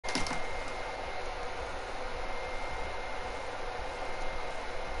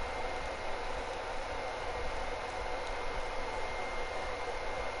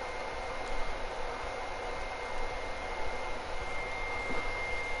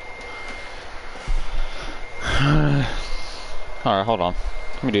Alright, hold on.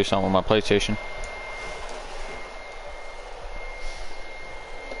 Let me do something with my PlayStation.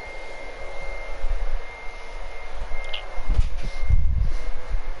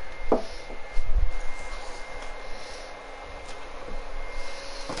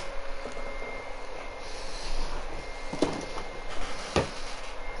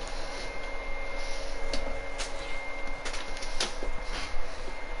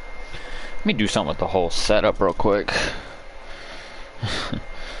 Let me do something with the whole setup real quick.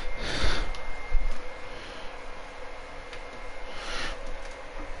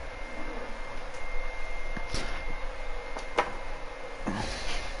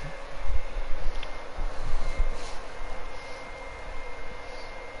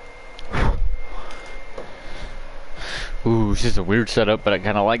 Ooh, this is a weird setup, but I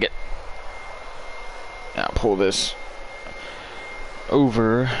kind of like it. I'll pull this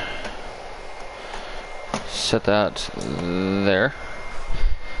over. Set that there.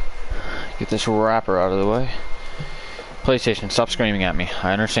 Get this wrapper out of the way. PlayStation, stop screaming at me.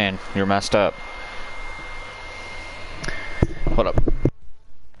 I understand. You're messed up. Hold up.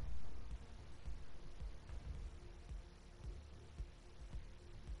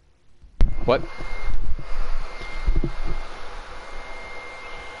 What?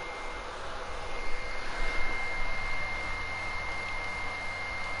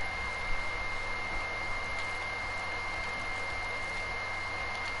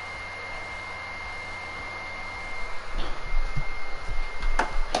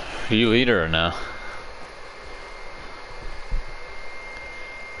 Are you leader or no?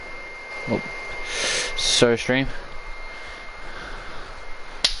 Oh. Sorry, stream.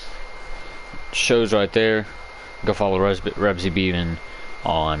 Shows right there. Go follow Rebsy Beaven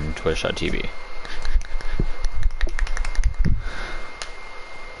on Twitch.tv.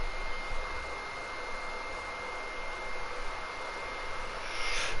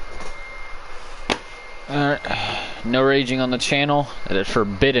 Alright. No raging on the channel. That is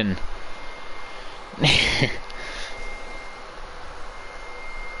forbidden.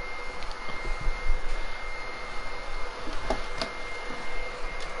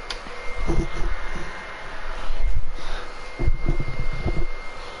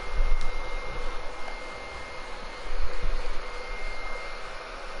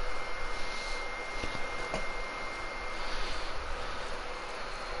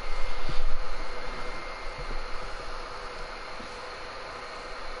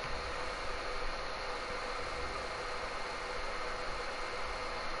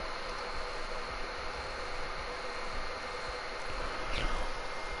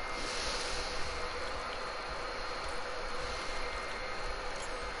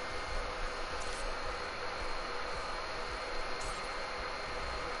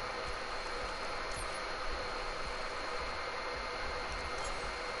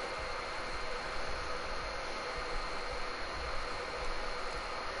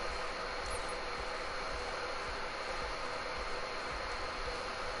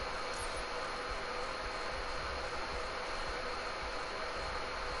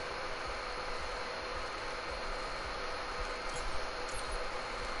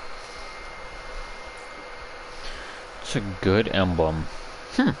 It's a good emblem.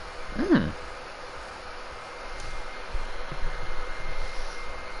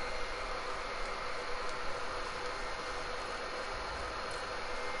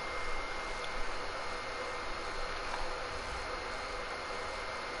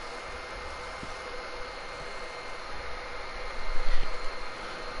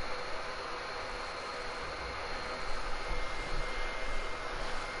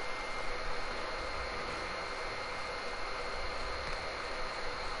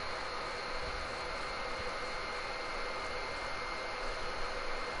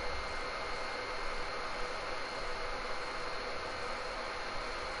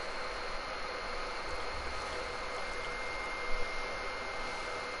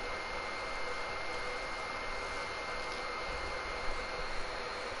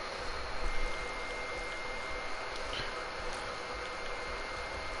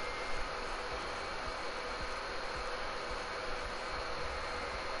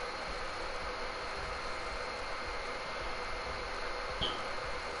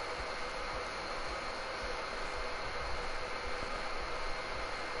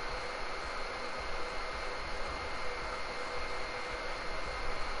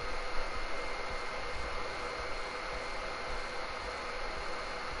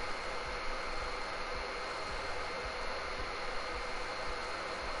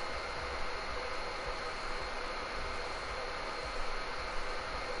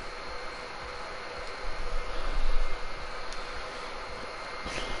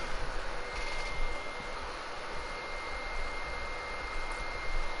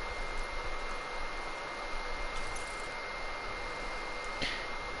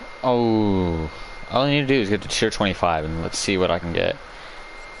 Oh, all I need to do is get to tier 25 and let's see what I can get.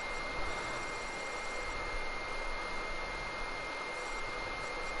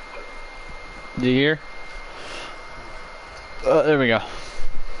 Do you hear? There we go.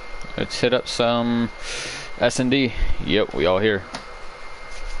 Let's hit up some S&D. Yep, we all here.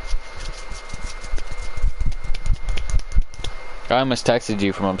 I almost texted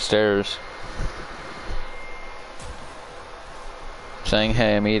you from upstairs saying,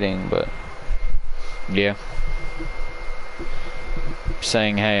 hey, I'm eating, but yeah.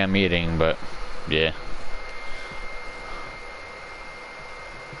 Saying, hey, I'm eating, but yeah.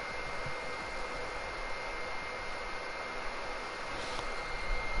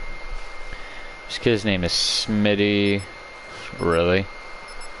 This kid's name is Smitty. Really?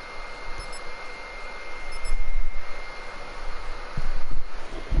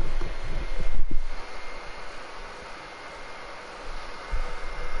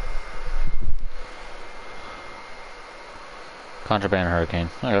 Contraband hurricane.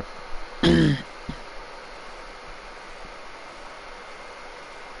 Okay.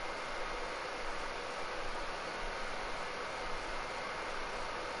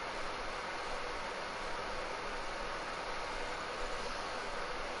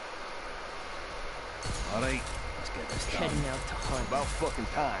 Alright, let's get this done. Heading out to hunt. About fucking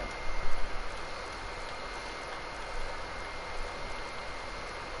time.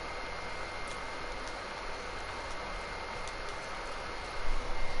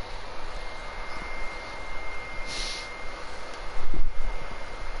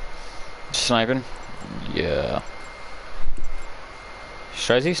 Sniping? Yeah.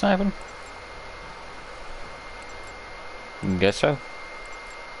 Is he sniping? Guess so.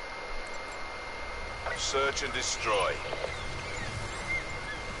 Search and destroy.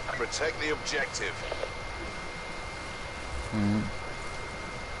 Protect the objective.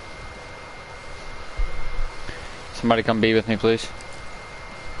 Somebody come be with me, please.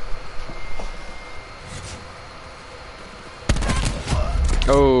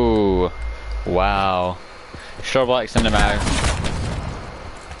 Oh, wow. Strobe light cinematic.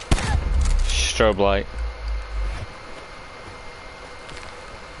 Strobe light.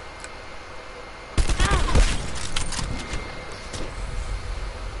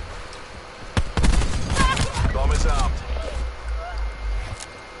 Bomb is armed.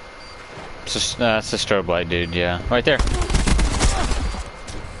 That's a strobe light, dude, yeah. Right there.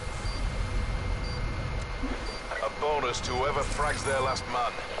 A bonus to whoever frags their last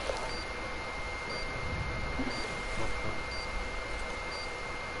man.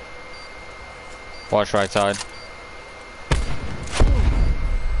 Watch right side.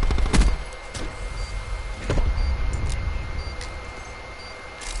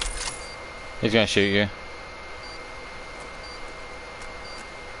 He's gonna shoot you.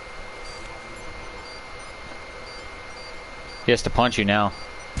 He has to punch you now.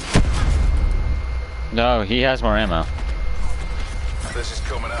 No, he has more ammo. This is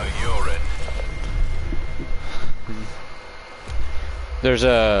coming out of your end. There's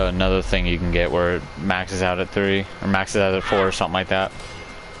another thing you can get where it maxes out at 3 or maxes out at 4 or something like that.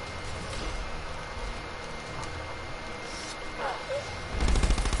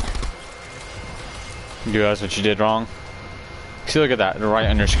 You realize what you did wrong? See, look at that, right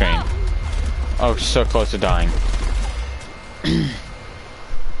on your screen. Oh, so close to dying.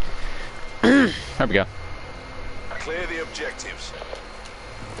 There we go. Clear the objectives.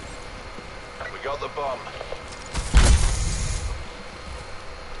 We got the bomb.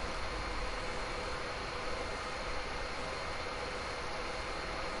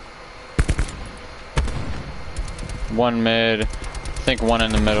 One mid, I think one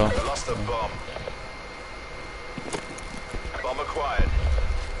in the middle. Lost the bomb. Bomb acquired.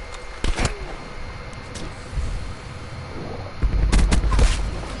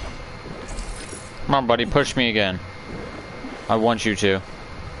 Come on, buddy, push me again. I want you to.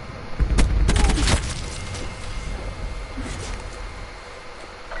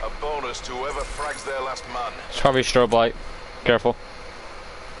 A bonus to whoever frags their last man. It's probably strobe light. Careful.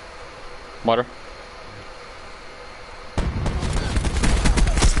 Water.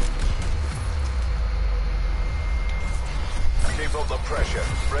 Keep up the pressure.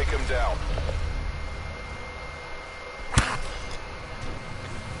 Break them down.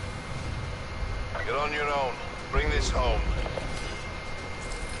 Get on your own. Bring this home.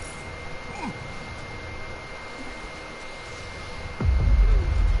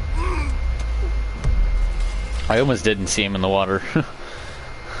 I almost didn't see him in the water.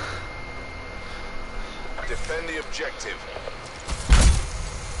 Defend the objective.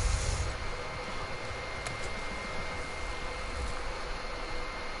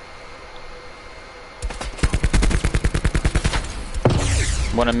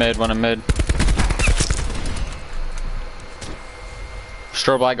 One in mid, one in mid.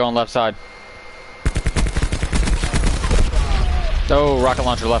 Strobe light going left side. Oh, rocket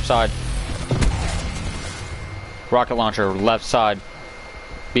launcher left side. Rocket launcher left side.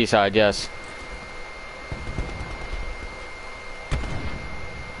 B side, yes.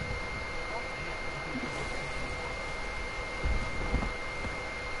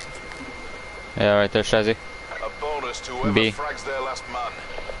 Yeah, right there, Shazzy. A bonus to whoever B. frags their last man.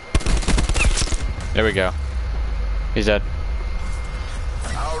 There we go. He's dead.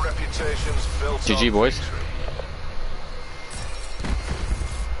 Our reputation's built GG, on boys. victory.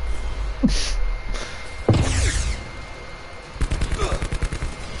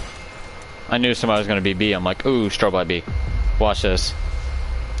 I knew somebody was gonna be B. I'm like, ooh, strobe light B. Watch this.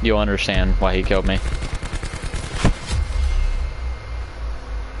 You'll understand why he killed me.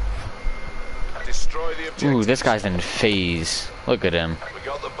 Destroy the objective. Ooh, this guy's in phase. Look at him. We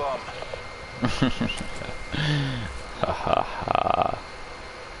got the bomb. Ha ha ha.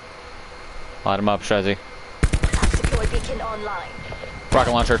 Light him up, Shazzy. Deploy beacon online.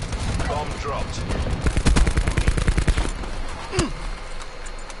 Rocket launcher. Bomb dropped.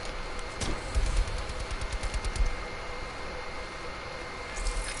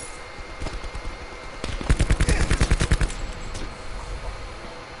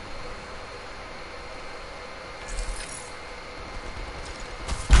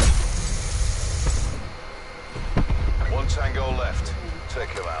 One tango left. Take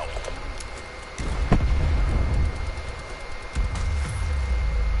him out.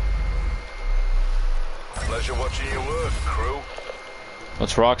 Pleasure watching you work, crew.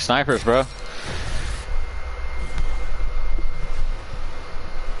 Let's rock snipers, bro.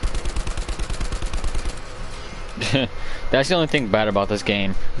 That's the only thing bad about this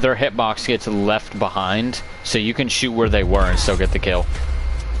game. Their hitbox gets left behind, so you can shoot where they were and still get the kill.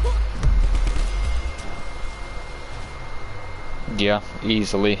 Yeah,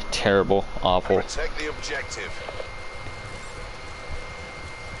 easily. Terrible. Awful. Protect the objective.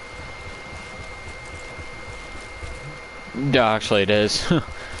 Yeah, actually it is.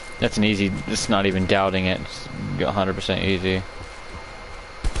 That's an easy, it's not even doubting it. It's 100% easy.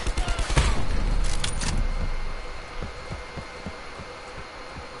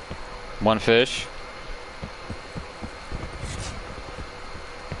 One fish.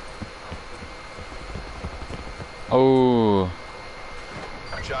 Oh.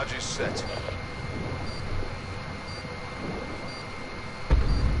 Charges set.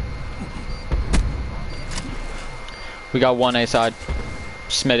 We got one A side.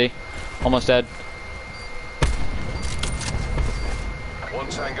 Smitty. Almost dead. One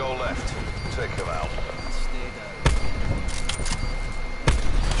tango left. Take him out.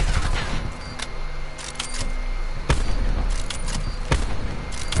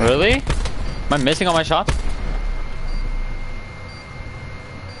 Really? Am I missing all my shots?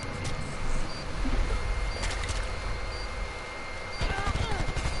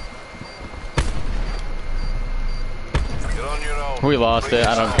 You're on your own. We lost Bring it.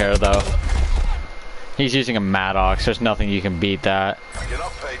 I don't home. care though. He's using a Maddox. There's nothing you can beat that. You're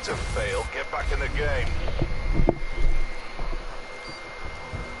not paid to fail. Get back in the game.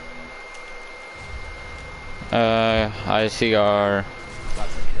 ICR.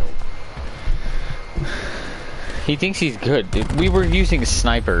 He thinks he's good. Dude, we were using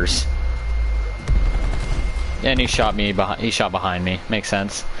snipers. And he shot me behind. He shot behind me. Makes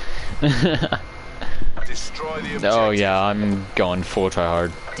sense. Destroy the objective. Oh yeah, I'm going full try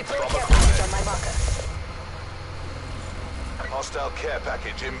hard. Deploy care package on my marker. Hostile care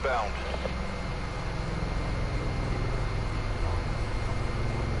package inbound.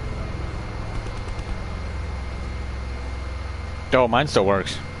 Oh, mine still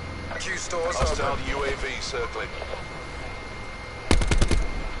works. Q stores hostile UAV circling.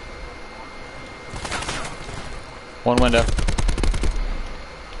 One window.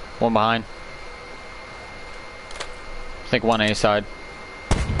 One behind. I think one A side.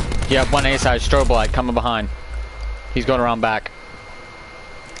 Yeah, one A side. Strobe light coming behind. He's going around back.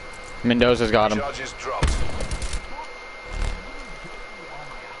 Mendoza's got him. Charges dropped.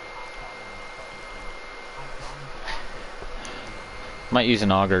 Might use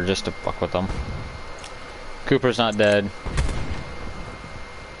an auger just to fuck with them. Cooper's not dead.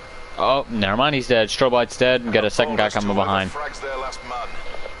 Oh, never mind, he's dead. Strobe light's dead. And got a second guy coming behind. Frags their last man.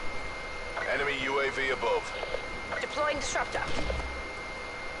 Enemy UAV above. Deploying disruptor.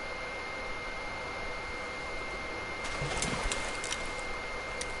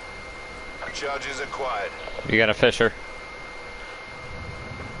 Charges acquired. You got a Fisher.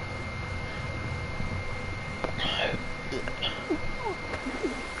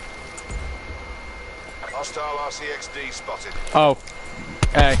 Hostile RCXD spotted. Oh.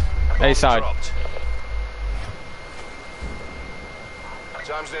 Hey. A side. Dropped.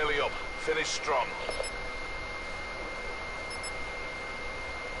 Time's nearly up. Finish strong.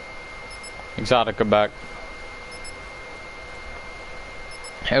 Exotica back.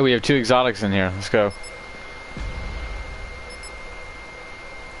 Hey, we have 2 exotics in here. Let's go.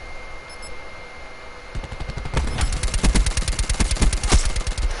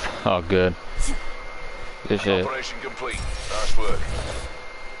 Oh, good. Good shit. Operation complete. Nice work.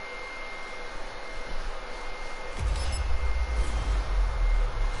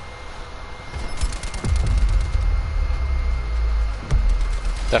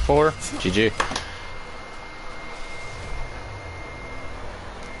 That 4? GG.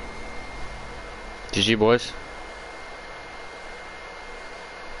 GG, boys.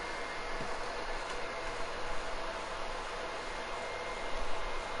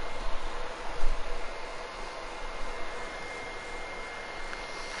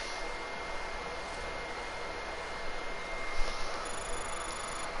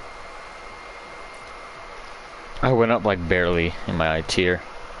 I went up like barely in my tier.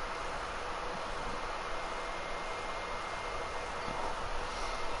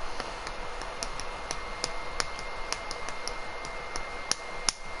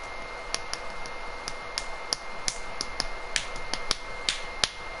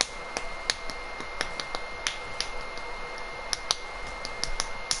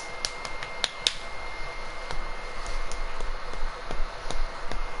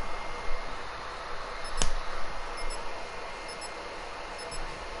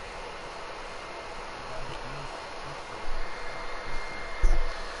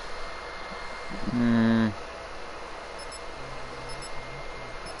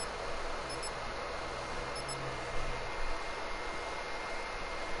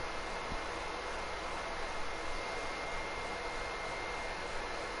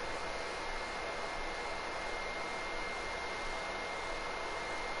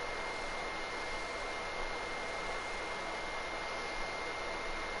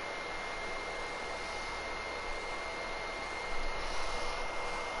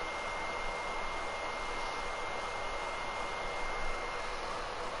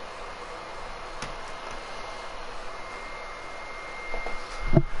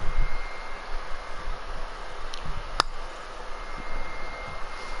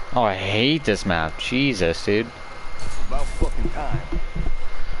 Oh, I hate this map. Jesus, dude. About fucking time.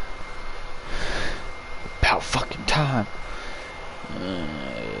 About fucking time.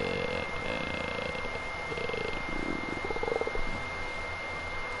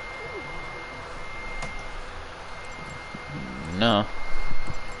 No.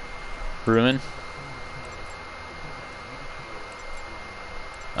 Ruin?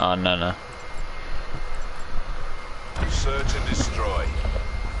 Oh, no. Search and destroy.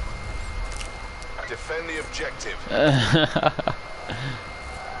 Defend the objective.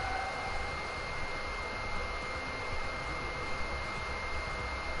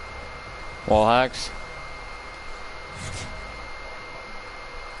 Wall hacks.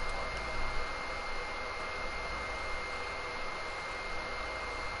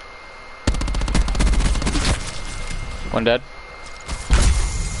 One dead.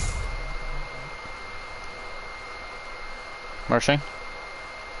 Marching.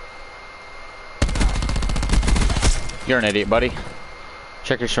 You're an idiot, buddy.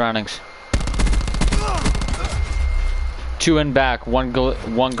 Check your surroundings. 2 in back, one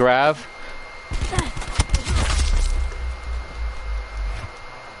grav.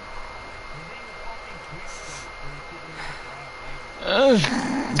 Oh,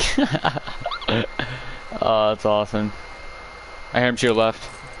 that's awesome. I hear him to your left.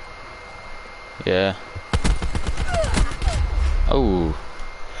 Yeah. Oh.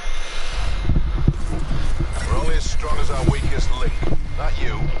 We're only as strong as our weakest link. Not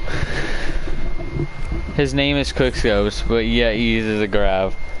you. His name is Quickscopes, but yeah, he uses a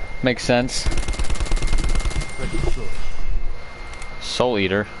grav. Makes sense. Soul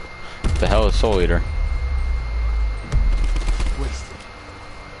Eater? What the hell is Soul Eater?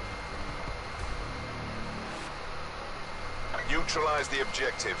 Neutralize the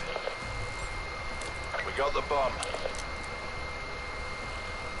objective. We got the bomb.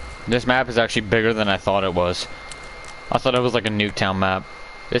 This map is actually bigger than I thought it was. I thought it was like a Nuketown map.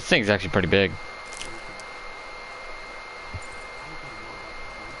 This thing's actually pretty big.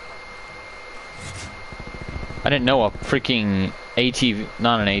 I didn't know a freaking ATV,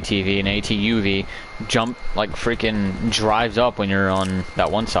 not an ATV, an ATUV jump, like freaking drives up when you're on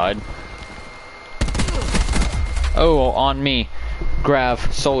that one side. Oh, on me.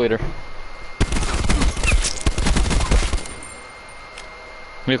 Grav, Soul Eater.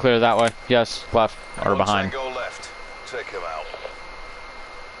 Nuclear that way. Yes, left or behind. Tango left. Take him out.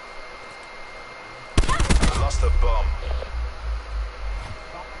 Lost the bomb.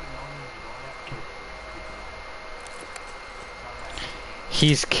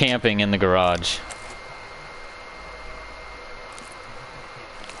 He's camping in the garage.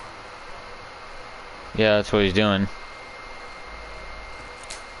 Yeah, that's what he's doing.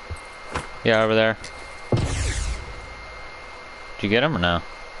 Yeah, over there. Did you get him or no?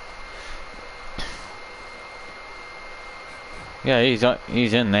 Yeah,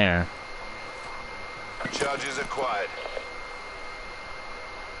 he's in there. Charges acquired.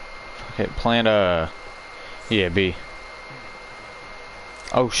 Okay, plant a... Yeah, B.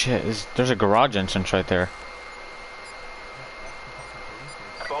 Oh shit, there's a garage entrance right there.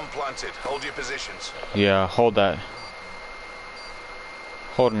 Bomb planted. Hold your positions. Yeah, hold that.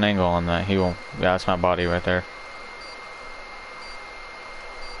 Hold an angle on that. He won't... Yeah, that's my body right there.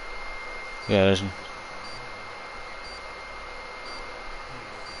 Yeah, there's...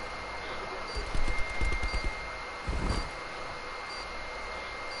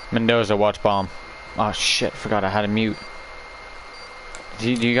 Mendoza, watch bomb. Oh shit, forgot I had a mute.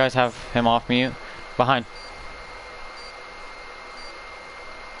 Do you guys have him off mute? Behind.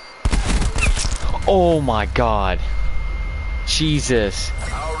 Oh my god. Jesus.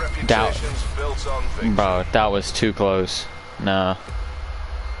 Our reputation's built on victory. Bro, that was too close. No.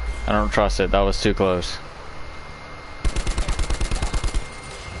 I don't trust it. That was too close.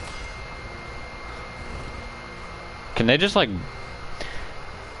 Can they just like...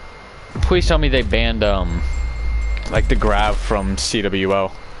 Please tell me they banned like the grab from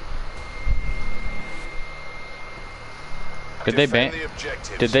CWO. Did they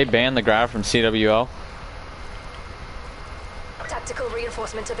ban the grab from CWO? Tactical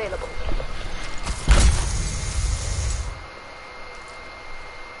reinforcement available.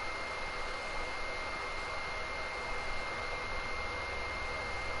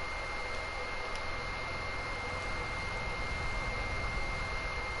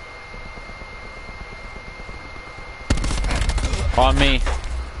 On me.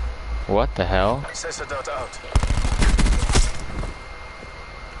 What the hell? Out.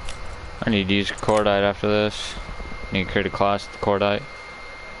 I need to use cordite after this. Need to create a class with cordite.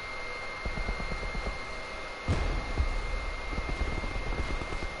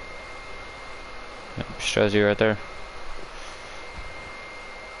 Yep, Strezzy right there.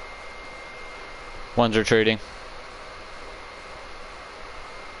 One's retreating.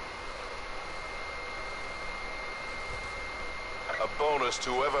 A bonus to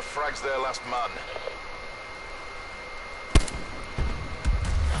whoever frags their last man.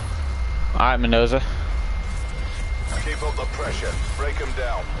 Alright, Mendoza. Keep up the pressure. Break them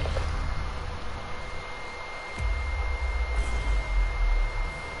down.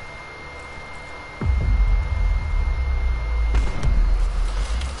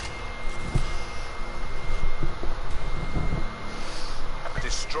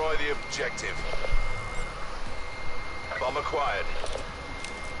 Destroy the objective. Bomb acquired.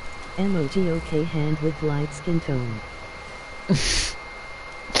 MOGOK hand with light skin tone.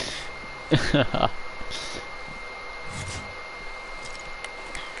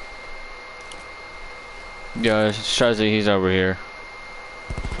 Yeah, Strezzy, he's over here.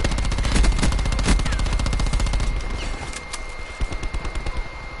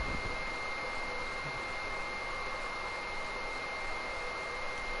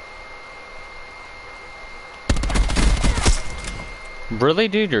 Really,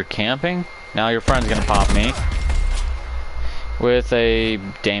 dude? You're camping? Now your friend's gonna pop me. With a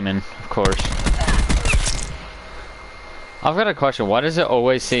Damon, of course. I've got a question. Why does it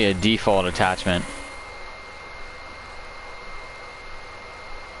always say a default attachment?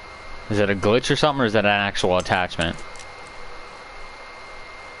 Is it a glitch or something, or is that an actual attachment?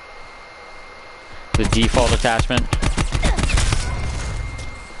 The default attachment?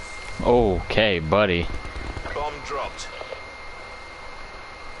 Okay, buddy. Bomb dropped.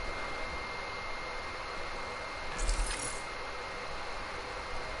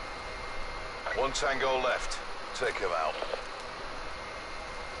 One tango left. Take him out.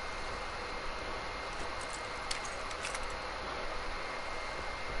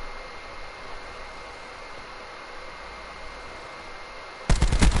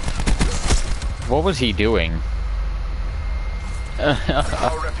 What was he doing?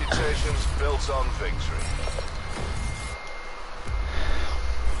 Our reputation's built on victory.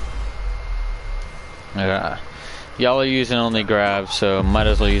 Y'all are using only grab, so might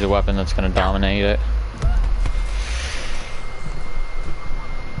as well use a weapon that's gonna dominate it.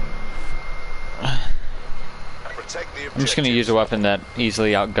 Protect the I'm just gonna use a weapon that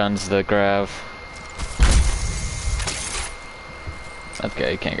easily outguns the grav.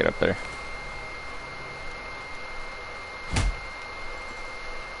 Okay, you can't get up there.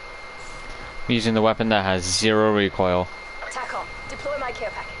 I'm using the weapon that has 0 recoil. TACOM, deploy my care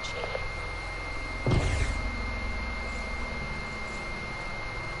package.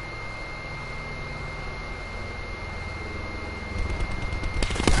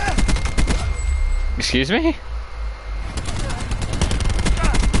 Excuse me?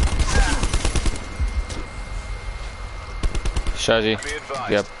 Shazi.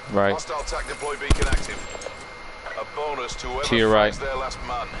 Yep, right. Hostile TAC deploy beacon active. A bonus to whoever To your right. finds their last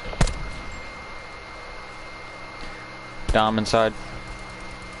man. Dom inside.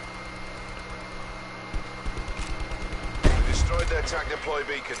 We destroyed their TAC deploy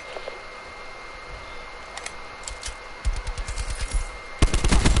beacon.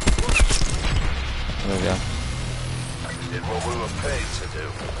 There we go. We did what we were paid to do.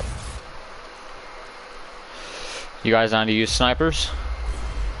 You guys on to use snipers?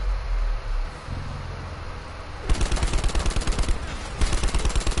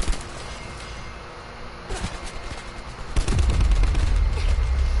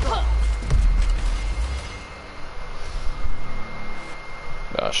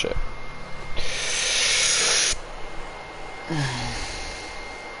 Oh shit.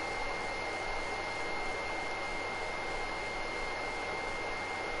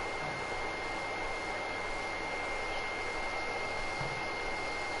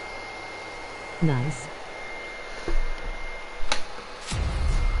 Nice.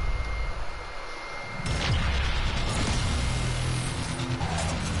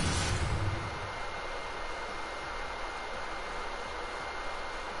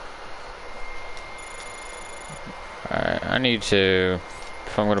 Alright, I need to,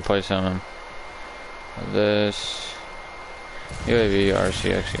 if I'm gonna play some of this UAV,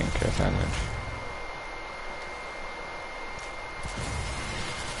 RCXE, and care package.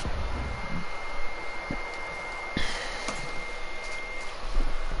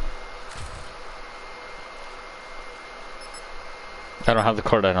 I don't have the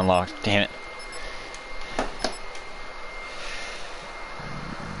cordite unlocked, damn it.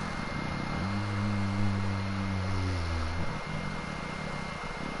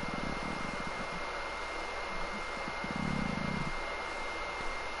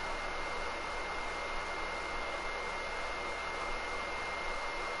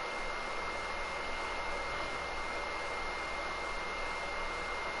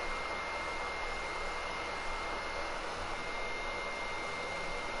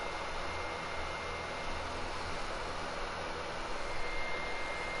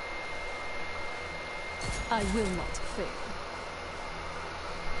 I will not fail.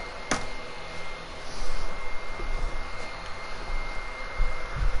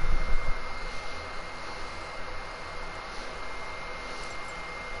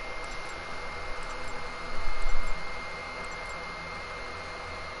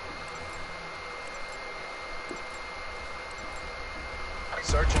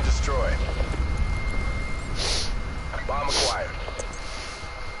 Search and destroy. Bomb acquired.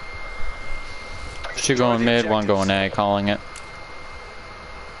 2 going mid, 1 going A, calling it.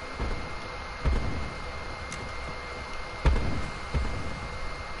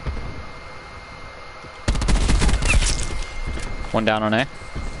 One down on A.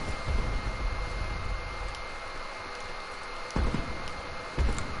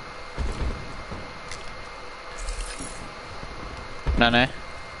 None A.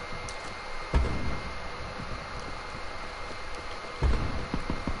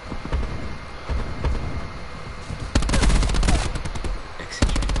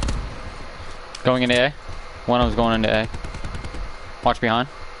 Going into A. One of them's going into A. Watch behind.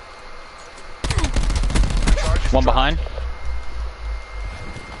 One behind.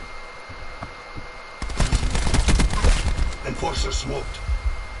 Enforcer smoked.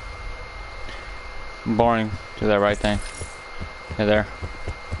 Boring. Do that right thing. Hey there.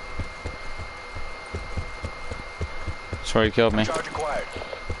 That's where he killed me. Charge acquired.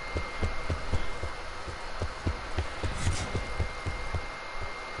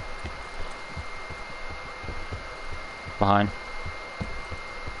 Behind.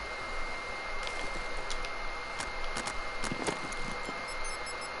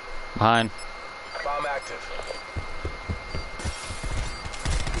 Behind. Bomb active.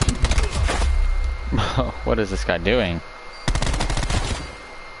 What is this guy doing?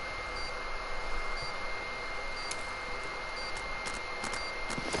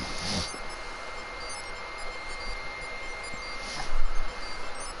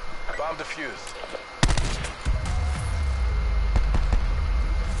 Bomb defused.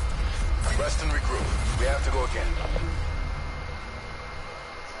 Rest and regroup. We have to go again.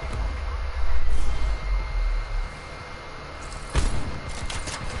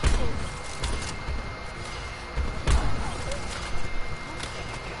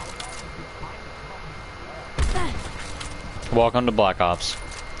 Welcome to Black Ops.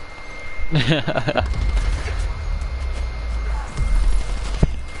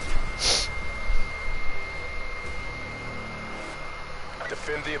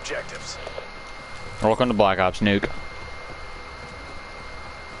 Defend the objectives. Welcome to Black Ops, nuke.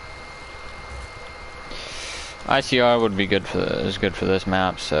 ICR would be good for this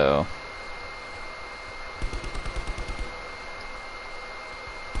map, so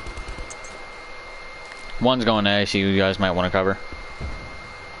one's going to AC. You guys might want to cover.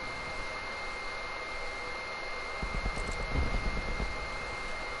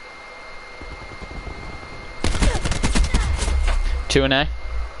 Two in A.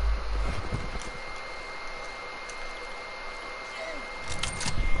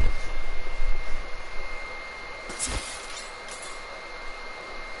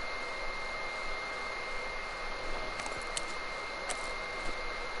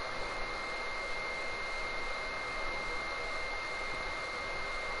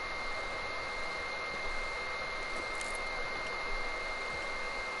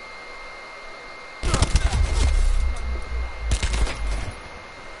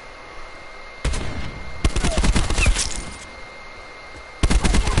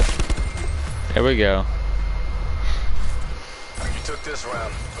 There we go. You took this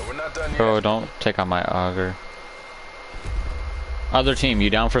round, but we're not done yet. Bro, don't take on my auger. Other team, you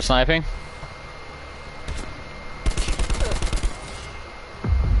down for sniping?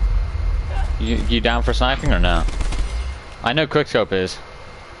 You down for sniping or no? I know quickscope is.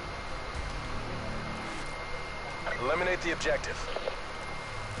 Eliminate the objective.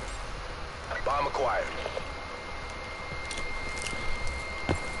 Bomb acquired.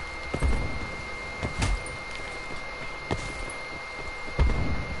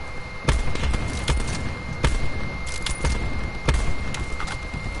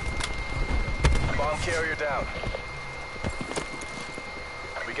 Bomb carrier down.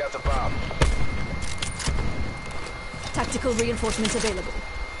 We got the bomb. Tactical reinforcements available.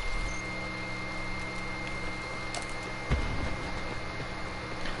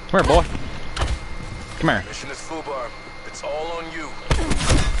 Come here, boy. Come here. Mission is FUBAR. It's all on you.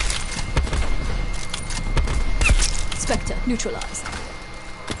 Spectre neutralized.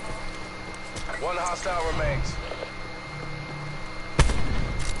 One hostile remains.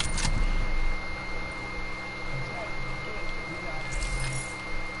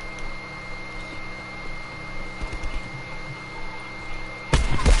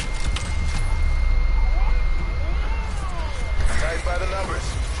 Tight by the numbers.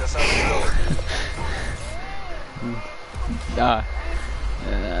 Just how we go.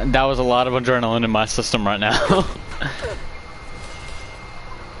 That was a lot of adrenaline in my system right now.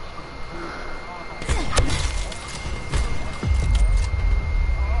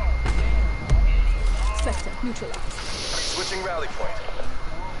 Spectre neutralized. Switching rally point.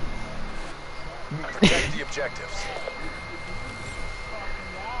 Protect the objectives.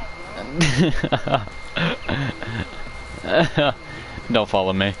 Don't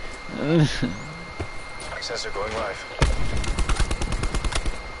follow me. Sensor going live.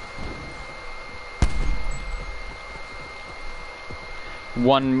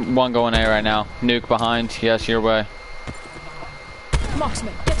 One going A right now. Nuke behind. Yes, your way.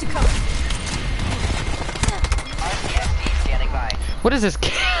 Marksman, get to cover. What is this?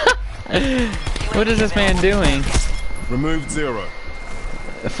 What is this man doing? Removed 0.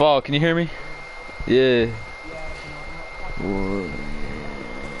 Fall, can you hear me? Yeah.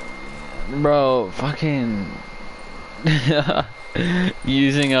 Bro, fucking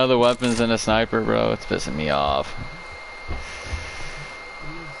using other weapons than a sniper, bro. It's pissing me off.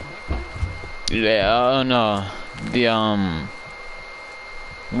 Yeah, oh no. The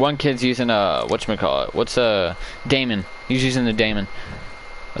one kid's using a whatchamacallit? What's a Damon? He's using the Damon.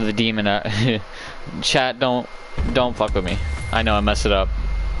 Or the demon. Chat, don't fuck with me. I know I messed it up.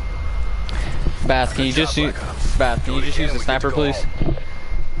 Bath, can you just use the sniper, please?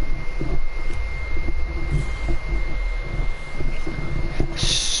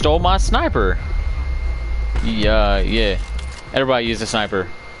 Stole my sniper. Yeah. Everybody use a sniper.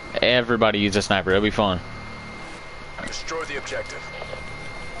 Everybody use a sniper. It'll be fun. Destroy the objective.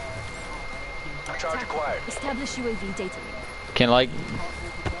 Charge acquired. Establish UAV data link. Can like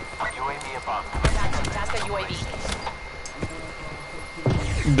UAV above. Task the UAV.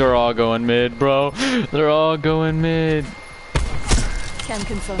 they're all going mid, bro. They're all going mid. Can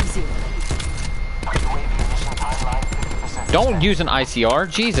confirm 0. Don't use an ICR.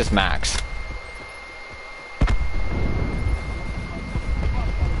 Jesus, Max.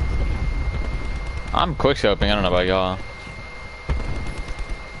 I'm quickscoping. I don't know about y'all.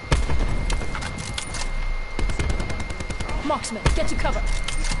 Marksman, get to cover.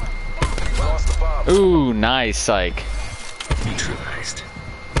 Lost the bomb. Ooh, nice, psych. Neutralized.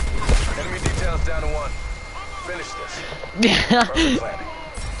 Enemy details down to 1. Finish this. Perfect planning.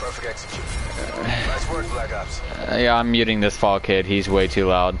 Perfect execution. Nice work, Black Ops. Yeah, I'm muting this fall kid. He's way too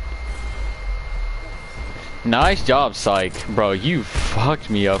loud. Nice job, psych. Bro, you fucked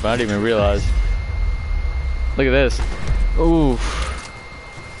me up. I didn't even realize. Look at this. Ooh.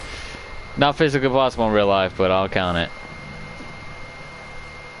 Not physically possible in real life, but I'll count it.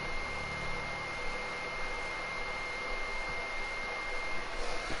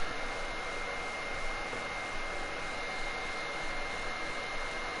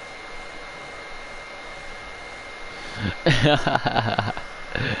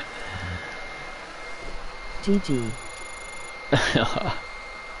 GG.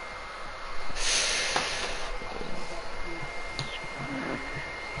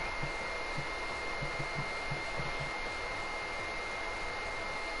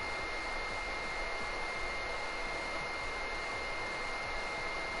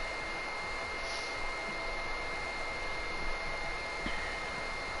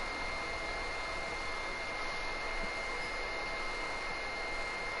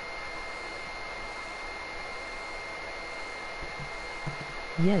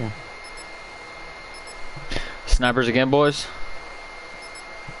 Yeah. Snipers again, boys.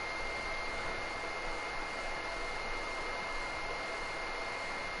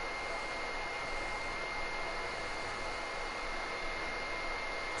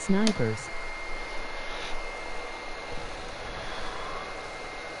 Snipers.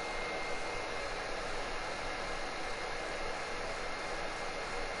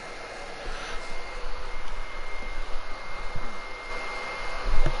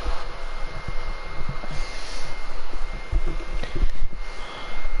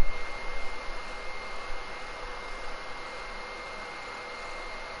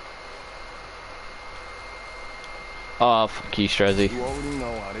 Oh, fuck you, Strezzy. You already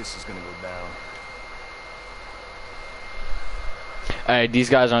know how this is gonna go down. Hey,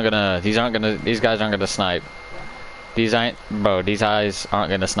 these guys aren't gonna snipe. These guys aren't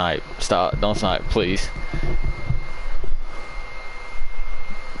gonna snipe. Stop, don't snipe, please.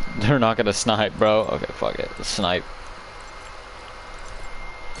 They're not gonna snipe, bro. Okay, fuck it, let's snipe.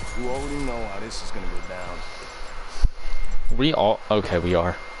 You already know how this is gonna go down. Okay, we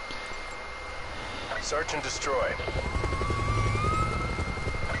are. Search and destroy.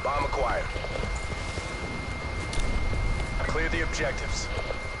 Bomb acquired. Clear the objectives.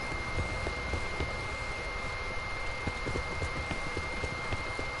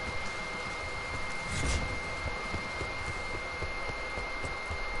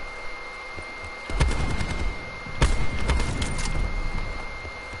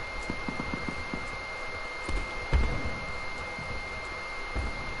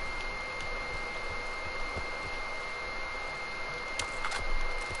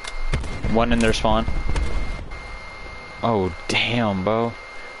 One in their spawn. Oh, damn, bro.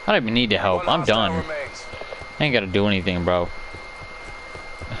 I don't even need to help. I'm done. Remains. I ain't gotta do anything, bro.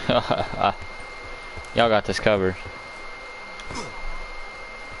 Y'all got this covered.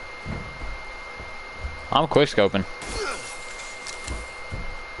 I'm quickscoping.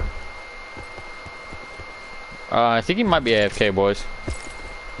 I think he might be AFK, boys.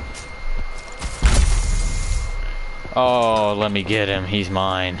 Oh, let me get him. He's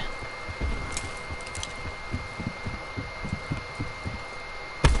mine.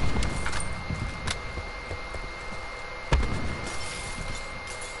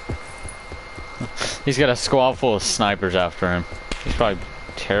 He's got a squad full of snipers after him. He's probably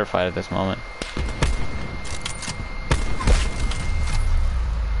terrified at this moment.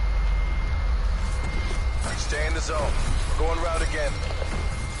 Stay in the zone. We're going route again.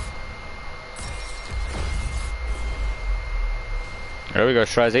 There we go,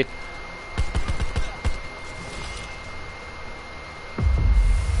 Strezzy.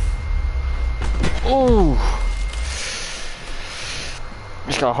 Ooh.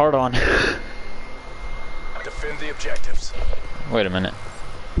 Just got hard on. Defend the objectives. Wait a minute.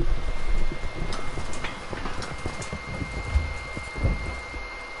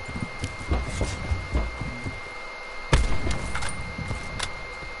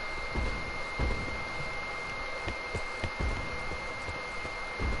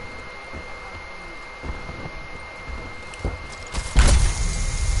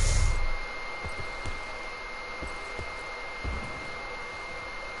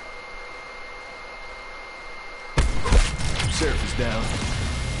 Sheriff is down.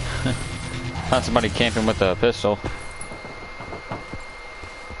 Found somebody camping with a pistol.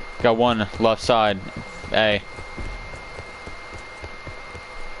 Got one left side. A.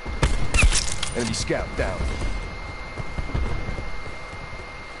 Enemy scout down.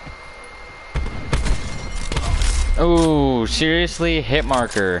 Oh, seriously? Hit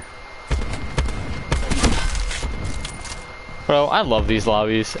marker. Bro, I love these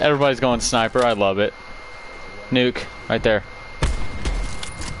lobbies. Everybody's going sniper. I love it. Nuke. Right there.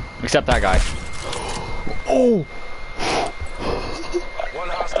 Except that guy. Oh! One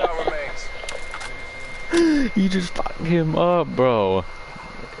hostile remains. You just fucked him up, bro.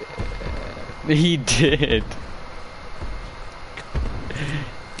 He did.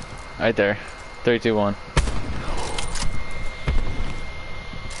 Right there. 3, 2, 1.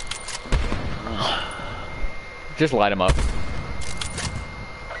 Just light him up.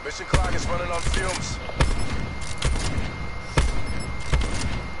 Mission clock is running on fumes.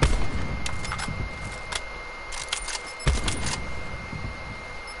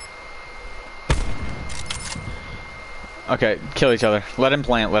 Okay, kill each other. Let him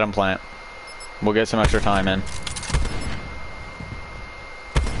plant, let him plant. We'll get some extra time in.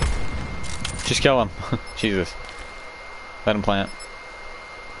 Just kill him. Jesus. Let him plant.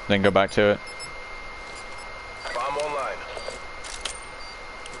 Then go back to it. Bomb online.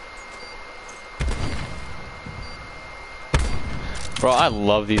 Bro, I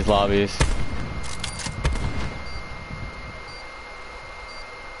love these lobbies.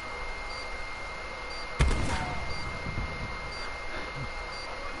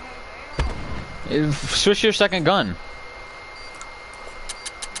 Switch your second gun.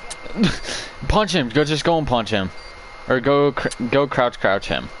 Punch him. Just go and punch him, or go crouch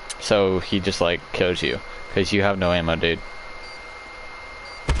him. So he just like kills you because you have no ammo, dude.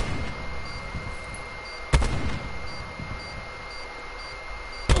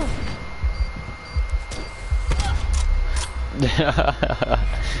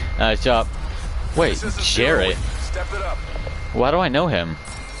 Nice job. Wait, Jarrett. Step it up. Why do I know him?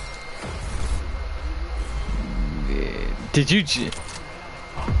 Did you...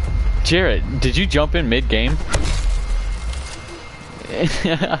 Jarrett, did you jump in mid-game?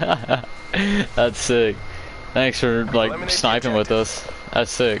 That's sick. Thanks for, like, sniping with us. That's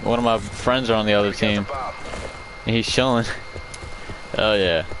sick. One of my friends are on the other team. And he's chilling. Oh,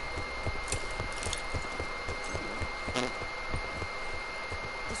 yeah.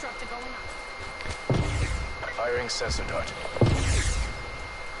 Disruptor going up. Firing sensor dart.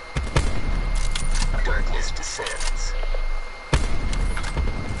 Darkness descends.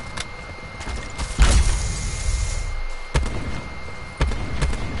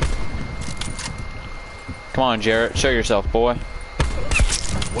 Come on, Jarrett. Show yourself, boy.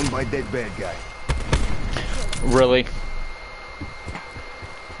 One by dead bad guy. Really?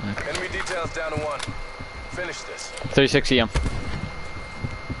 Enemy details down to 1. Finish this. 360 him.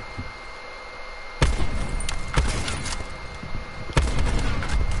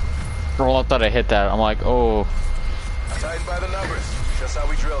 Bro, I thought I hit that. I'm like, oh. Tightened by the numbers. Just how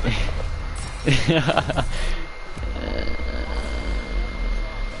we drilled it.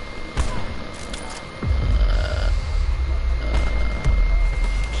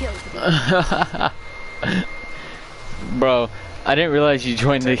 Bro, I didn't realize you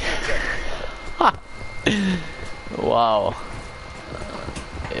joined the... Wow.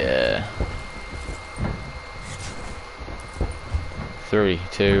 Yeah. 3,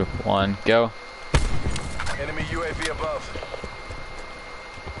 2, 1, go. Enemy UAV above.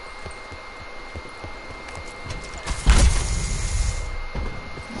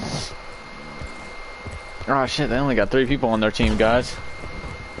 Oh shit, they only got 3 people on their team, guys.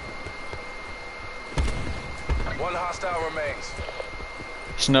 One hostile remains.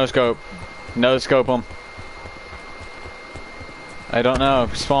 No scope. No scope him. I don't know.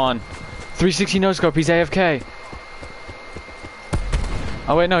 Spawn. 360 no scope. He's AFK.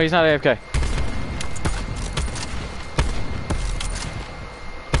 Oh wait, no, he's not AFK.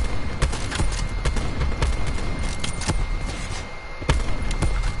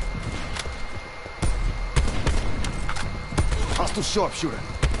 Hostile sharpshooter.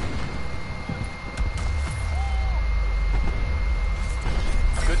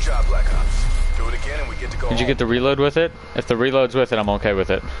 Good job, Black Ops. Do it again and we get to go Did you get the reload with it? If the reload's with it, I'm okay with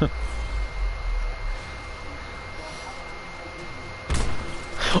it.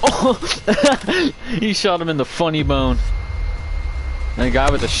 Oh! He shot him in the funny bone. And the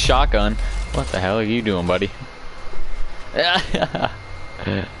guy with the shotgun. What the hell are you doing, buddy? Neutralize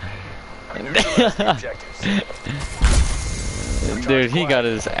the objectives. Dude, he got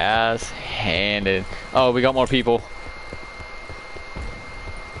his ass handed. Oh, we got more people.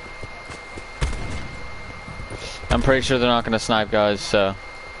 I'm pretty sure they're not gonna snipe, guys, so.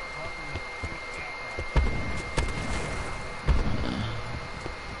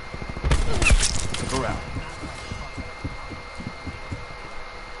 Look around.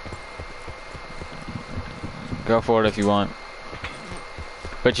 Go for it if you want.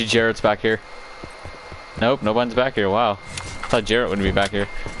 Bet you Jarrett's back here. Nope, no one's back here. Wow. I thought Jarrett would be back here.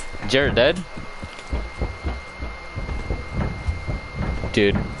 Jarrett dead?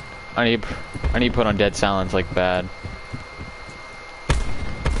 Dude, I need to put on dead silence like bad.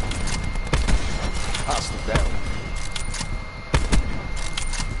 Hostile down.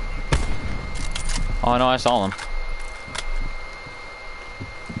 Oh no, I saw him.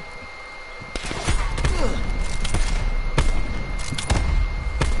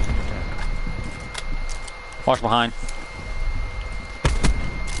 Watch behind.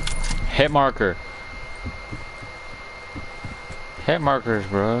 Hit marker. Hit markers,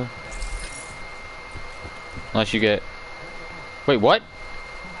 bro. Unless you get. Wait, what?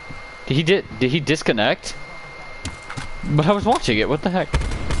 Did he disconnect? But I was watching it. What the heck?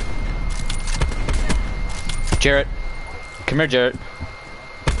 Jarrett, come here, Jarrett.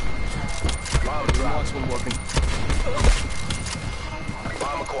 Bomb dropped. One working.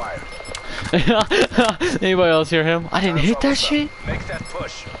 Bomb acquired. Anybody else hear him? I didn't hit that shit. Make that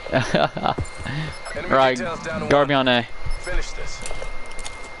push. Enemy Right, details down to guard me one. on A. Finish this.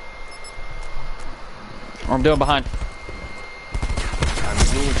 I'm doing behind. I'm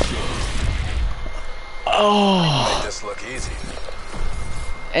doing shit. Oh, Make this look easy.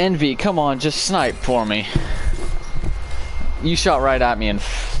 Envy, come on, just snipe for me. You shot right at me and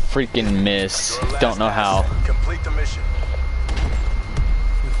freaking missed. Your last Don't know how. asset. Complete the mission.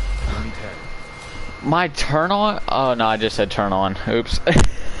 My turn on? Oh no, I just said turn on. Oops.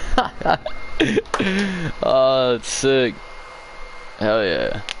 Oh, it's sick. Hell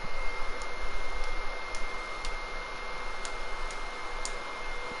yeah.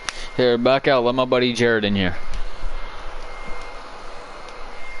 Here, back out. Let my buddy Jared in here.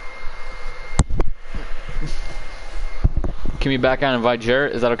 Can we back out and invite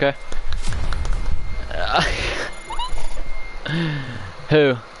Jared? Is that okay?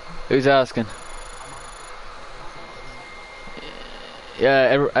 Who? Who's asking?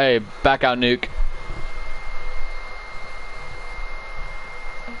 Yeah, hey, back out, Nuke.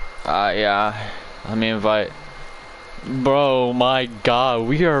 Yeah. Let me invite. Bro, my God,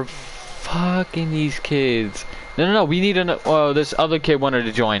 we are fucking these kids. No, we need an. Oh, this other kid wanted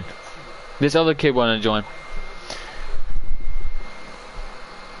to join. This other kid wanted to join.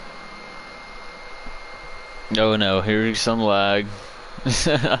 Oh no, here's some lag.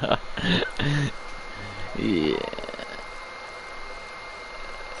 Yeah.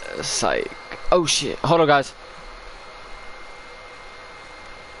 Psych. Oh shit. Hold on, guys.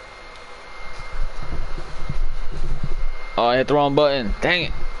 Oh, I hit the wrong button. Dang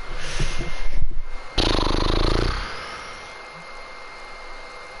it.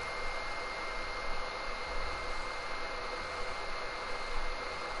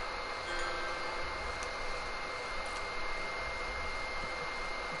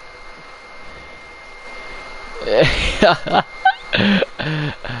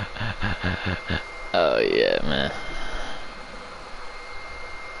 Oh yeah, man.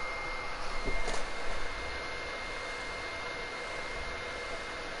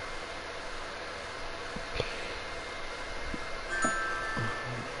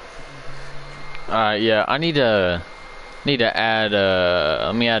 Alright, yeah, I need to add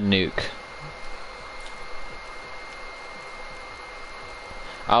let me add Nuke.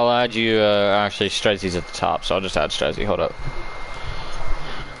 I'll add you actually Strezzy's at the top, so I'll just add Strezzy. Hold up.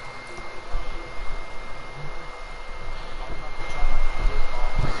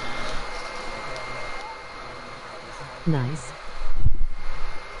 Nice.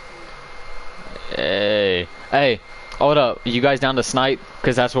 Hey, hold up. You guys down to snipe?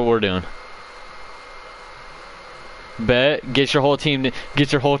 Cause that's what we're doing. Bet. Get your whole team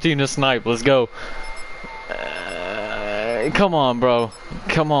to snipe. Let's go. Come on, bro.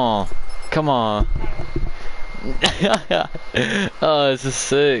 Come on. Oh, this is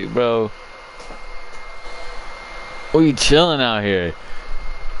sick, bro. We chilling out here.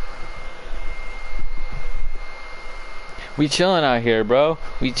 We chilling out here, bro.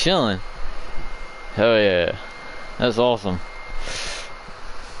 We chilling. Hell yeah. That's awesome.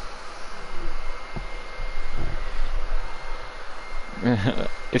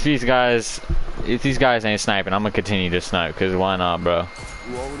 If these guys ain't sniping, I'm gonna continue to snipe, cause why not, bro?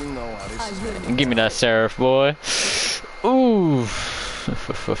 You already know how this is. Give me that Seraph, boy. Ooh.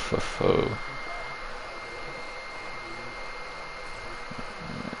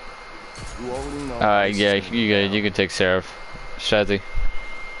 You already know. Yeah, you can take Seraph. Shazzy.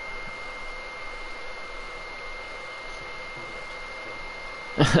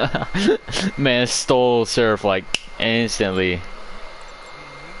 Man stole Seraph like instantly.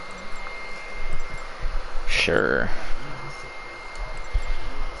 Sure.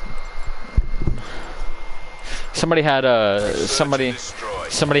 Somebody had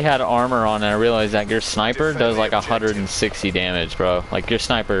somebody had armor on, and I realized that your sniper does like 160 damage, bro. Like your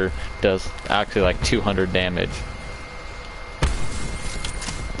sniper does actually like 200 damage.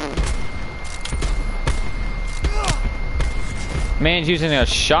 Man's using a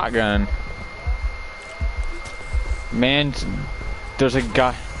shotgun. Man, there's a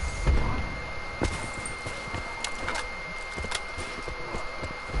guy.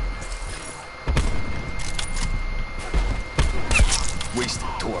 Wasted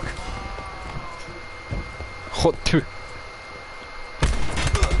torque. Hot two.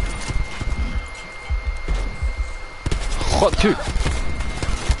 Hot two.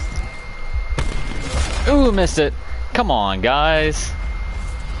 Ooh, missed it. Come on, guys.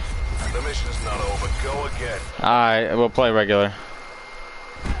 The mission's not over. Go again. Alright, we'll play regular.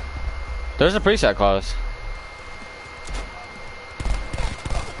 There's a preset clause.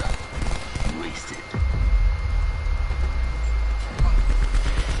 Wasted.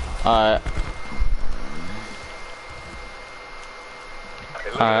 Alright,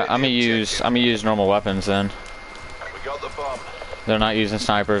 I'm gonna use normal weapons then. We got the bomb. They're not using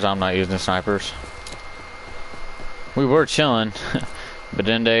snipers, I'm not using snipers. We were chilling, but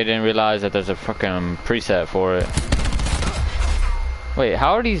then they didn't realize that there's a fucking preset for it. Wait,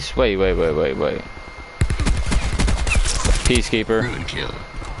 how are these? Wait. Peacekeeper. Ruin kill.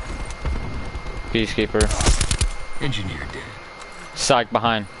 Peacekeeper. Engineer dead. Psych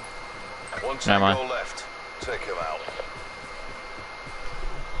behind. One Never mind. tango left. Take him out.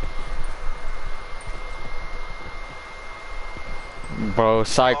 Bro,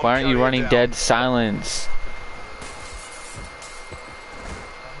 Psych, why aren't you running dead silence?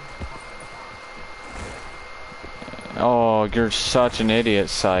 Oh, you're such an idiot,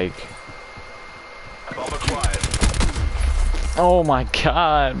 Psych. Bomb acquired. Oh my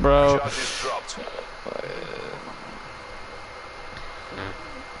god, bro. Charges dropped.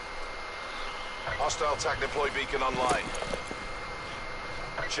 Hostile TAC deploy beacon online.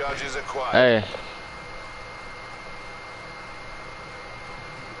 Charges acquired. Hey.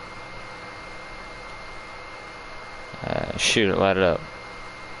 Shoot it, light it up.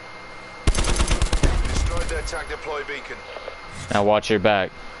 Destroyed their TAC deploy beacon. Now watch your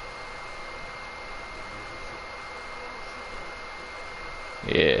back.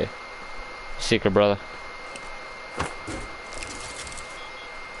 Yeah. Secret, brother.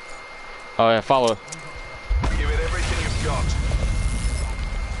 Oh yeah, follow. Give it everything you've got.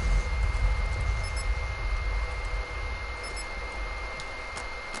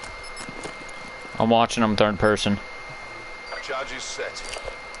 I'm watching him third person. Charges set.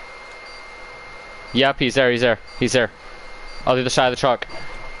 Yep, he's there. He's there. On the other side of the truck.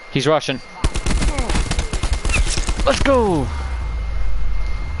 He's rushing. Let's go!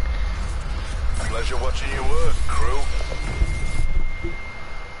 Pleasure watching you work, crew.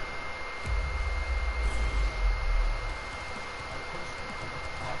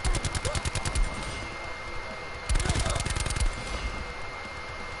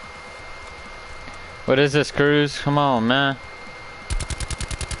 What is this, Cruz? Come on, man.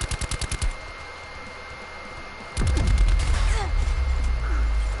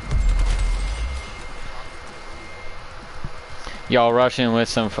 Y'all rushing with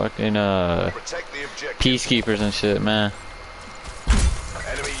some fucking Protect the objective. peacekeepers and shit, man.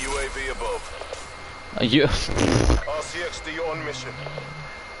 Enemy UAV above. You RCXD on mission.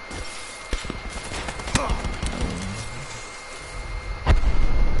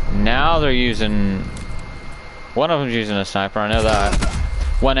 now they're using. One of them's using a sniper. I know that.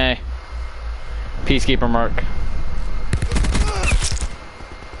 1A. Peacekeeper mark.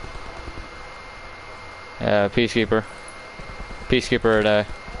 Yeah, peacekeeper. Peacekeeper today.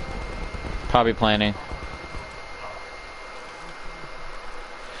 Probably planning.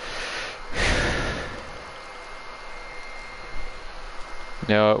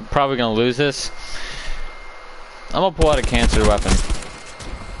 You know, probably gonna lose this. I'm gonna pull out a cancer weapon.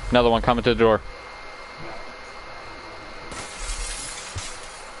 Another one coming to the door.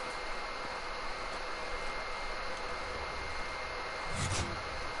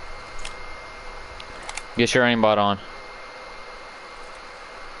 Get your aimbot on.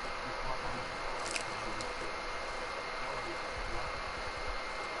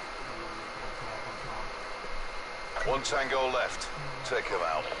 One tango left. Take him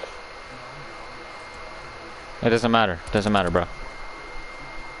out. It doesn't matter. Doesn't matter, bro.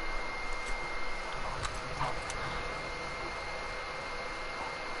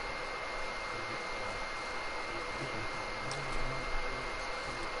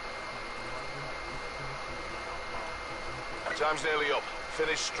 Time's nearly up.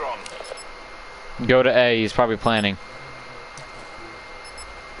 Finish strong. Go to A. He's probably planning.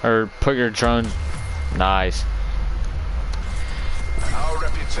 Or put your drone. Nice. Our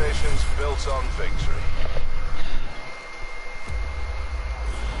reputation's built on victory.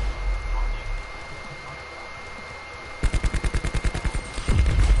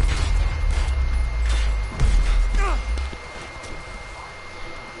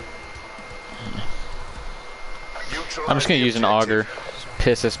 I'm just gonna use an auger.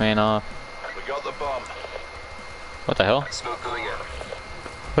 Piss this man off. We got the bomb. What the hell? Smoke going out.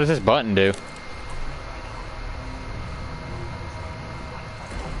 What does this button do?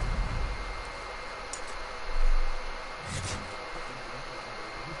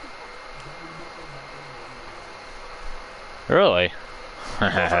 Really?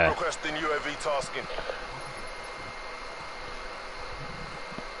 Requesting UAV tasking.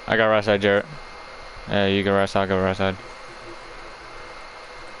 I got right side, Jarrett. Yeah, you go right side, I'll go right side.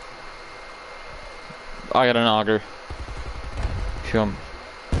 I got an auger. Show him.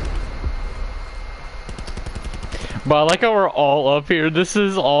 But I like how we're all up here. This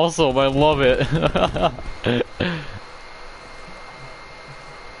is awesome. I love it.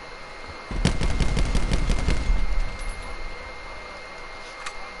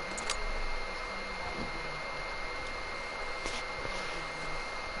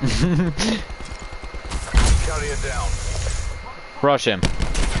 Carry it down. Rush him.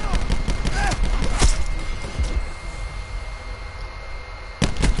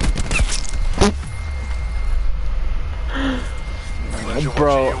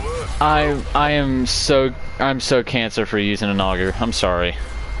 Bro, I'm so cancer for using an auger. I'm sorry.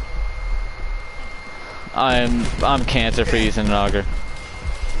 I'm cancer for using an auger.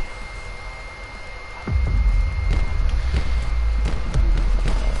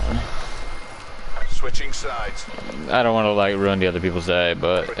 Switching sides. I don't want to like ruin the other people's day,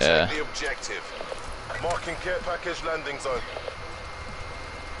 but Protect yeah. the objective. Marking care package landing zone.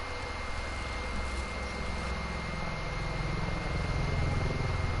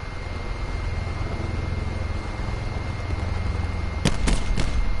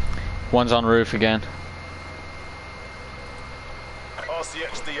 One's on roof again.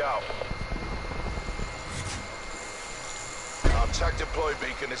 RCXD out. Our tag deploy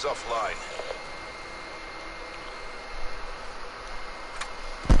beacon is offline.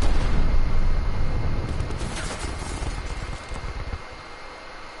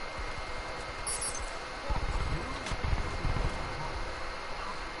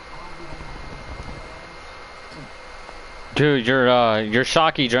 Dude, your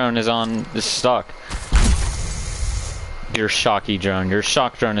shocky drone is stuck. Your shocky drone. Your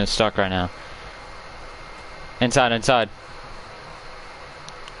shock drone is stuck right now. Inside, inside.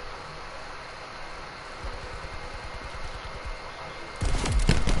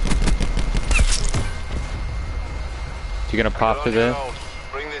 You gonna pop through there?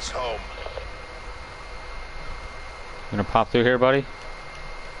 Bring this home. You gonna pop through here, buddy?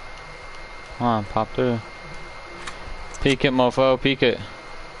 Come on, pop through. Peek it, mofo, peek it.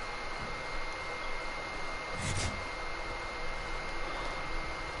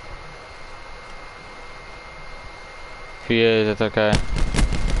 If he is, it's okay.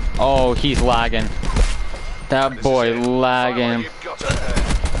 Oh, he's lagging. That boy lagging.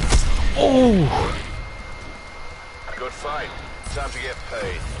 Oh! Good fight. Time to get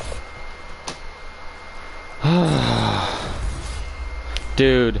paid.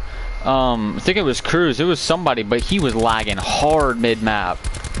 Dude, I think it was Cruz. It was somebody, but he was lagging hard mid-map.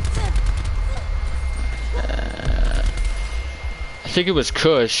 I think it was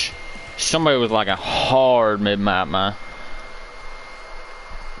Kush. Somebody was lagging hard mid-map, man.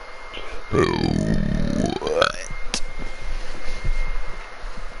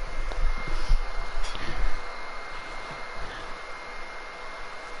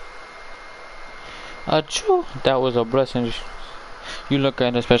 Achoo, that was a blessing. You look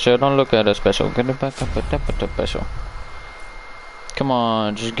at it special, don't look at it special. Get it back up, at special. Come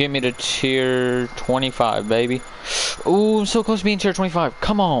on, just give me the tier 25, baby. Ooh, I'm so close to being tier 25.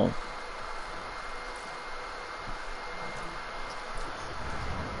 Come on.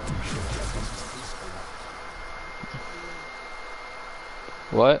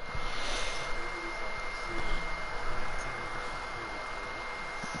 What?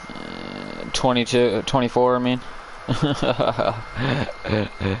 Uh, 22, 24, I mean.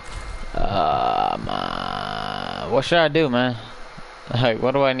 Man. What should I do, man? Like,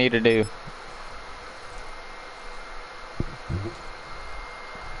 what do I need to do?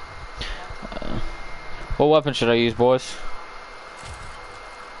 What weapon should I use, boys?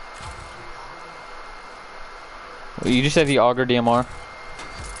 You just have the auger DMR.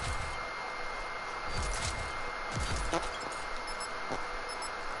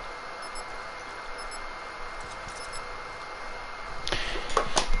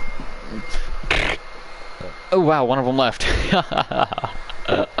 Oh wow, one of them left.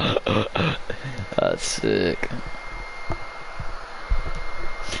 That's sick.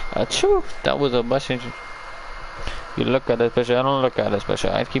 Achoo, that was a message. You look at it special, I don't look at it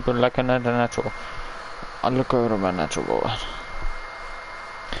special. I keep looking at the natural. I look over my natural boy.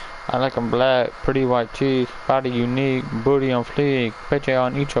 I like them black, pretty white teeth, body unique, booty on fleek, picture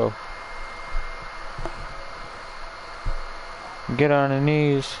on echo. Get on the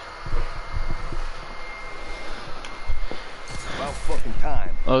knees. About fucking time.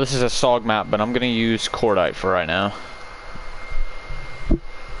 Oh, this is a SOG map, but I'm gonna use cordite for right now.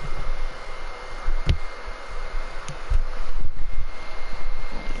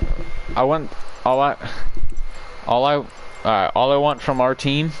 All I want from our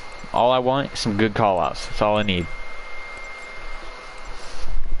team, all I want is some good callouts. That's all I need.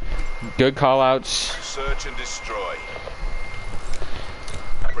 Good callouts. Search and destroy.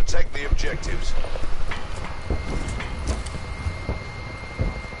 Protect the objectives.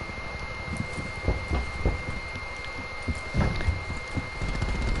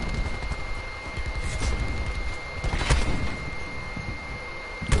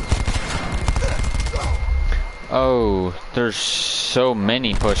 Oh, there's so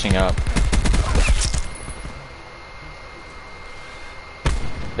many pushing up.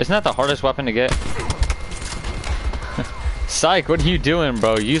 Isn't that the hardest weapon to get? Psych, what are you doing,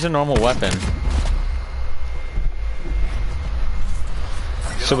 bro? Use a normal weapon.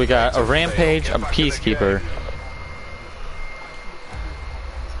 So we got a rampage, a peacekeeper.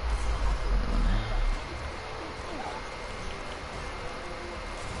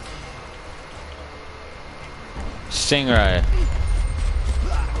 Stingray.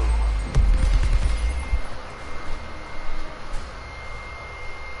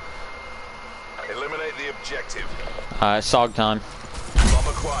 Eliminate the objective. Sog time. Bomb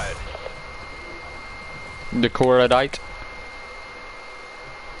acquired. The cordite.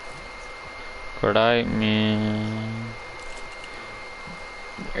 Cordite, man.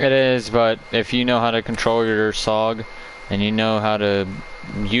 It is, but if you know how to control your SOG and you know how to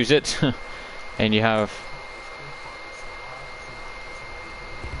use it, and you have.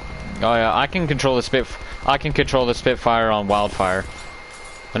 Oh yeah, I can control the Spitfire on Wildfire.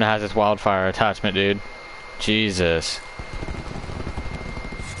 When it has its Wildfire attachment, dude. Jesus.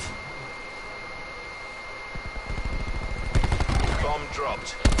 Bomb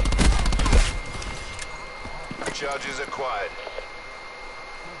dropped. Charges acquired.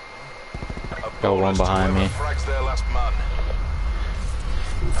 Got one behind me. Frags their last man.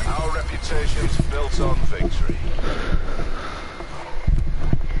 Our reputation's built on victory.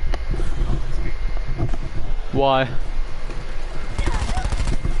 Why?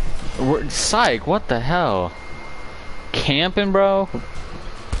 Psych, what the hell? Camping, bro?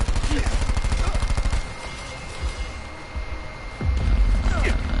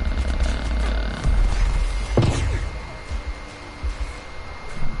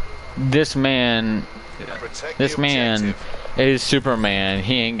 This man is Superman.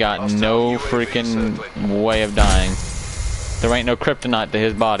 He ain't got no freaking way of dying. There ain't no kryptonite to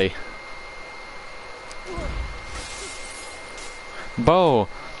his body. Bo,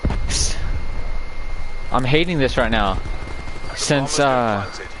 I'm hating this right now. Since Throwing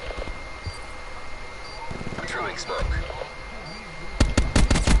smoke.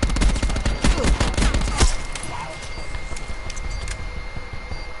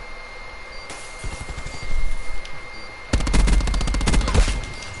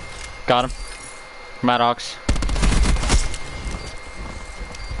 got him. Maddox.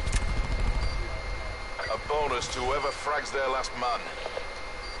 A bonus to whoever frags their last man.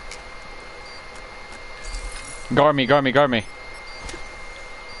 Guard me, guard me, guard me.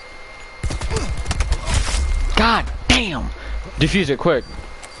 God damn! Defuse it quick.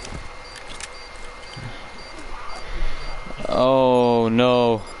 Oh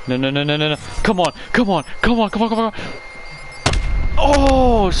no. No, no, no, no, no, no. Come on, come on, come on, come on, come on.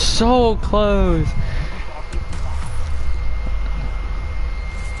 Oh, so close.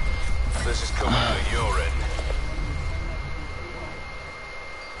 This is coming out your end.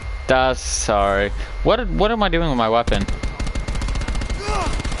 That's sorry. What am I doing with my weapon?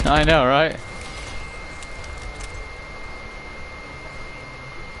 I know, right?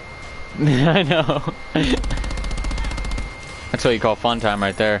 I know. That's what you call fun time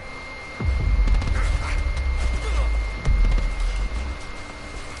right there.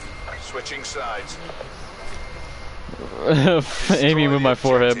 Switching sides. Aiming with my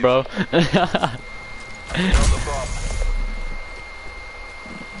forehead, bro. Got the bomb.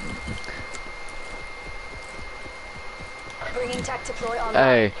 Bringing tech deploy online.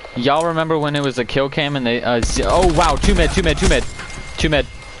 Hey, y'all remember when it was a kill cam and they oh wow, two mid.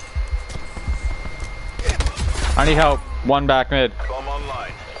 I need help. One back mid. Bomb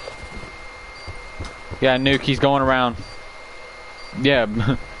online. Yeah, nuke, he's going around. Yeah.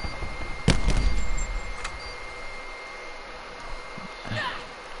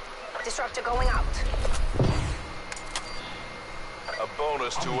 Disruptor going out. A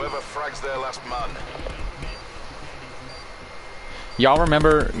bonus to whoever frags their last man. Y'all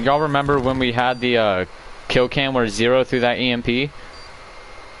remember when we had the kill cam where 0 through that EMP?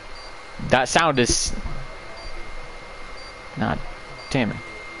 That sound is... God damn it.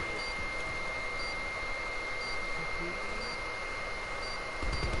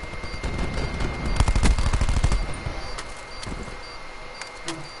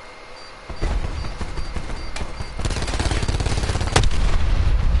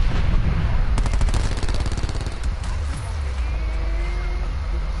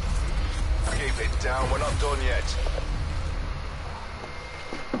 Keep it down, we're not done yet.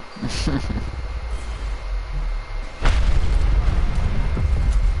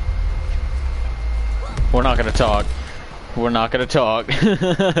 We're not gonna talk. We're not gonna talk.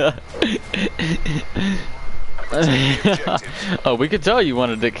 Oh, we could tell you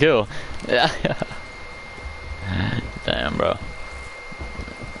wanted to kill. Damn, bro.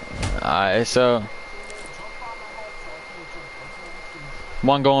 Alright, so...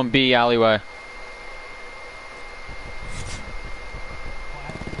 One going B alleyway.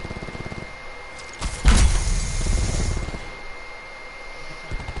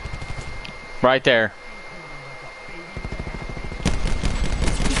 Right there.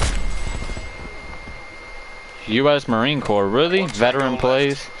 U.S. Marine Corps, really? Veteran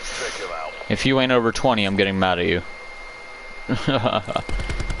plays? Check him out. If you ain't over 20, I'm getting mad at you.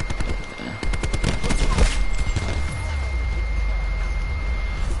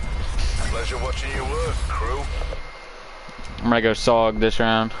 Pleasure watching you work, crew. I'm gonna go SOG this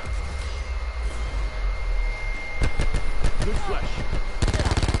round. Good flesh.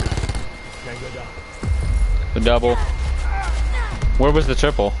 Tango down. The double. Where was the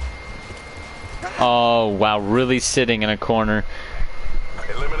triple? Oh, wow, really sitting in a corner.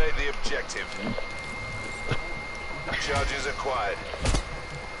 Eliminate the objective. Charges acquired.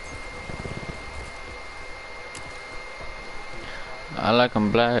 I like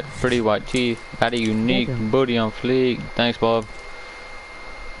 'em black, pretty white teeth, body unique, booty on fleek. Thanks, Bob.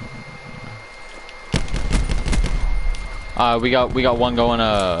 We got one going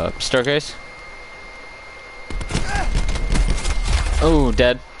staircase. Oh,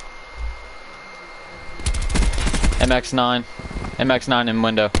 dead. MX9 in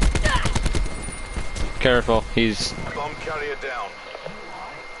window. Careful, he's... Bomb carrier down.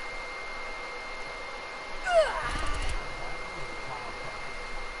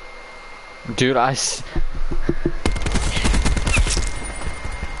 Dude,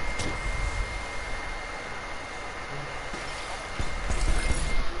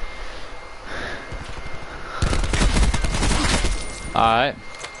 Alright.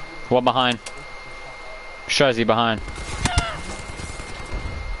 One behind. Shuzzy behind.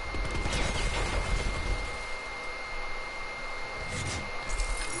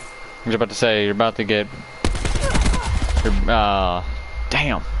 I was about to say, you're about to get...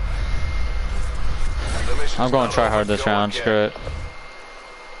 damn. I'm going to try hard this round, screw it.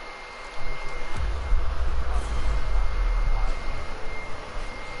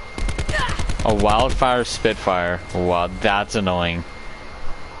 A wildfire Spitfire. Wow, that's annoying.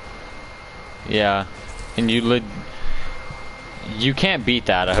 Yeah. And you can't beat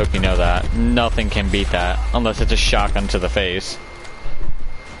that, I hope you know that. Nothing can beat that, unless it's a shotgun to the face.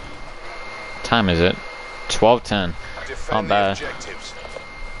 What time is it? 12:10. Not bad.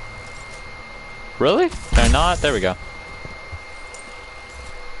 Really? They're not? There we go.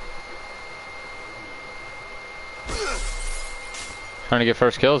 Trying to get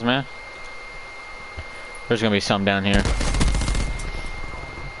first kills, man. There's gonna be some down here.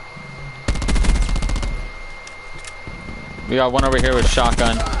 We got one over here with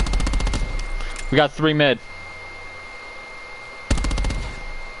shotgun. We got 3 mid.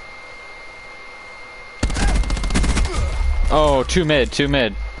 Oh, 2 mid, 2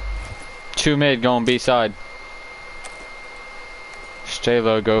 mid. 2 mid going B side. Stay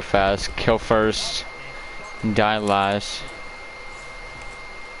low, go fast, kill first, die last.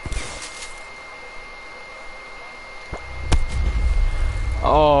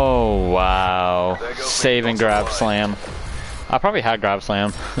 Oh wow. Save and grab slam. I probably had grab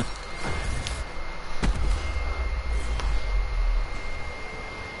slam.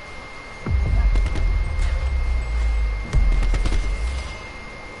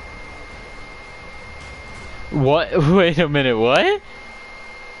 What? Wait a minute, what?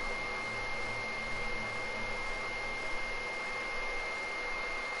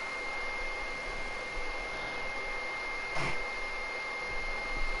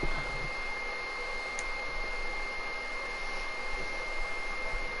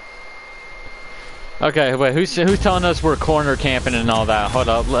 Okay, wait, who's telling us we're corner camping and all that? Hold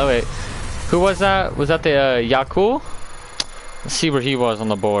up, wait. Who was that? Was that the Yakul? Let's see where he was on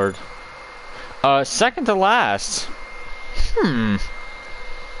the board. Second to last.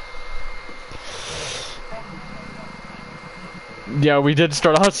 Yeah, we did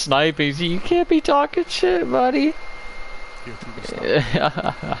start out sniping. So you can't be talking shit, buddy.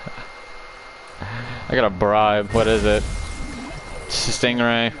 I got a bribe. What is it? It's a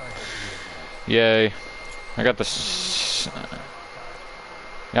Stingray. Yay. I got the...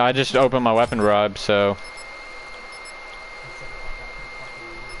 Yeah, I just opened my weapon bribe, so...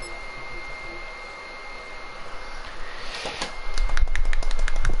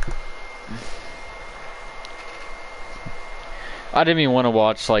 I didn't even want to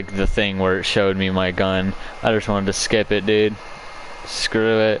watch, like, the thing where it showed me my gun. I just wanted to skip it, dude.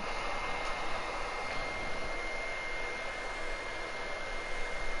 Screw it.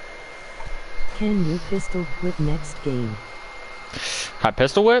 Can you pistol whip next game? High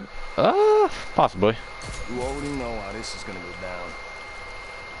pistol whip? Possibly. You already know how this is gonna go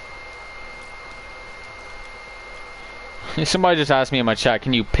down. Somebody just asked me in my chat,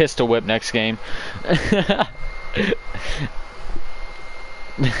 can you pistol whip next game?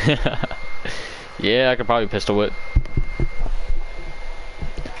 Yeah, I could probably pistol whip.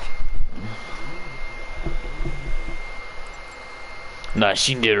 Na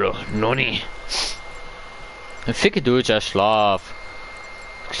Shindero, Noni. Fick du jag slav.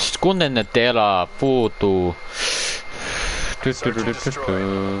 Skunden na tela foto. We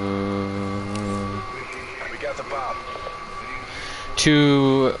got the bomb.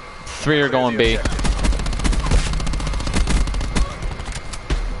 2, 3 are going B.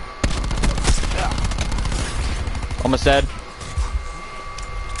 Almost dead.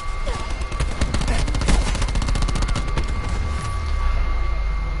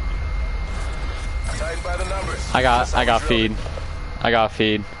 I got feed. I got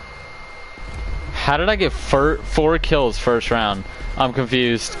feed. How did I get 4 kills first round? I'm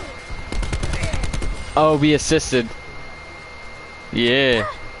confused. Oh, we assisted. Yeah.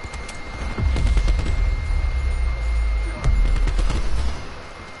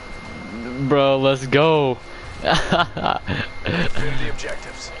 Bro, let's go. The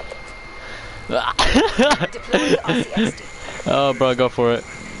objectives. Oh, bro, go for it.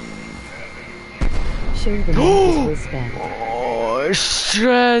 Show the neighbors respect. Oh,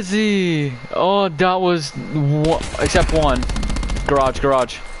 Strazzy. Oh, that was one, except one.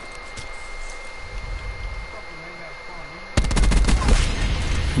 Garage.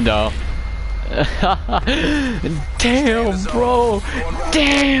 No. Damn, bro.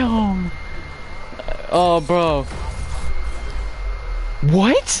 Damn. Oh, bro.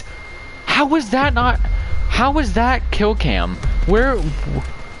 What? How was that not? How was that kill cam? Where?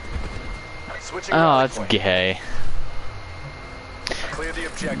 Oh, that's gay.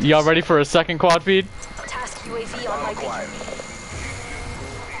 Y'all ready for a second quad feed? Task UAV on my way.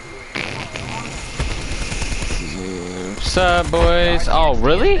 What's up, boys? Oh,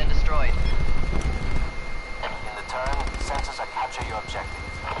 really? In the turn, sensors are capture your objective.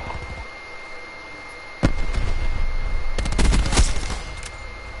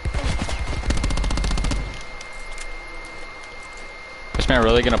 This man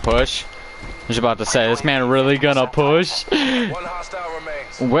really gonna push? I was about to say, this man really gonna push? One hostile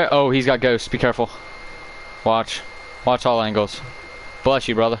remains. Where? Oh, he's got ghosts. Be careful. Watch all angles. Bless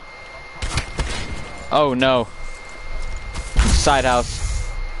you, brother. Oh no. Side house.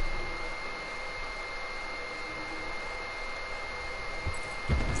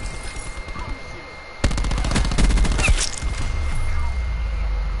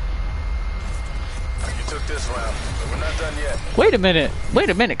 You took this round, but we're not done yet. Wait a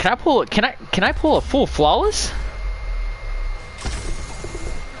minute. Can I pull a full flawless?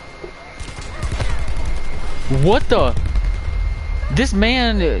 What the? This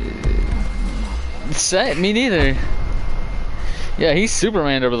man said me neither. Yeah, he's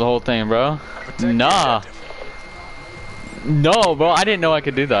Superman over the whole thing, bro. Protect the Nah. objective. No, bro, I didn't know I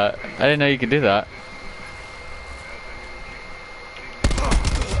could do that. I didn't know you could do that.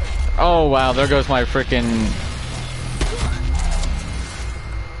 Oh, wow, there goes my freaking...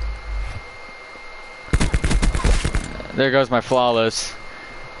 There goes my flawless.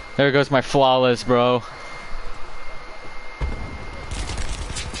 There goes my flawless, bro.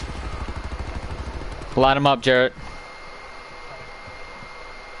 Light him up, Jarrett.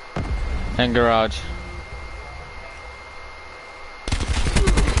 And garage.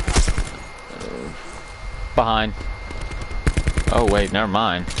 Behind. Oh wait, never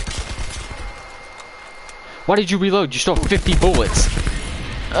mind. Why did you reload? You stole 50 bullets.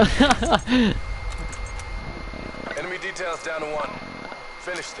 Enemy details down to 1.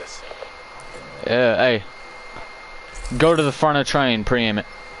 Finish this. Yeah, hey. Go to the front of the train, preem it.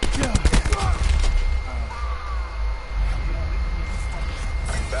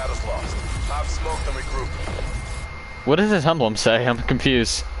 Battle's lost. Pop smoked and regroup. What does this emblem say? I'm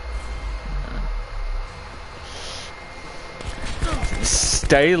confused.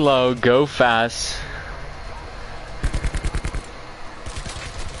 Stay low, go fast.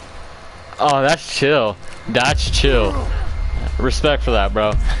 Oh, that's chill. That's chill. Respect for that,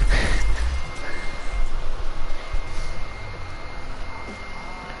 bro.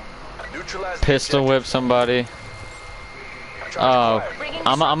 Neutralize the Pistol whip somebody. Oh,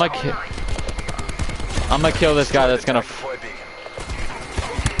 I'm gonna kill this guy that's gonna. Deploy beacon.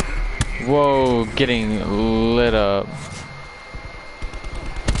 Whoa, getting lit up.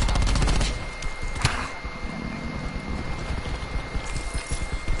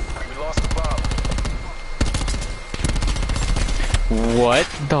 We lost the bomb. What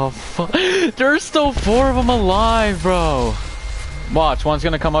the fuck? There's still 4 of them alive, bro. Watch, one's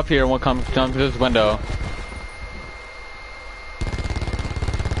gonna come up here, one come through this window.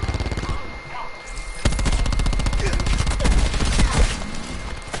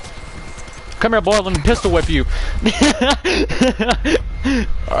 Come here, boy, let me pistol whip you.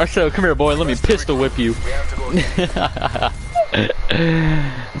 I said, come here, boy, let me pistol whip you. We have to go again.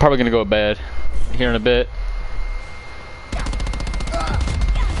 I'm probably gonna go to bed here in a bit.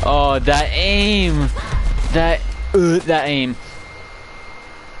 Oh, that aim. That aim.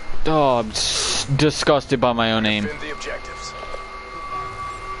 Oh, I'm disgusted by my own aim. Defend the objectives.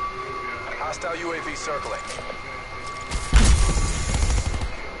 Hostile UAV circling.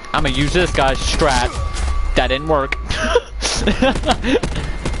 I'm gonna use this guy's strat. That didn't work.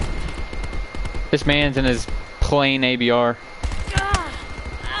 This man's in his plain ABR.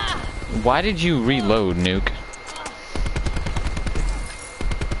 Why did you reload, Nuke?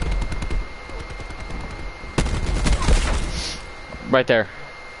 Right there.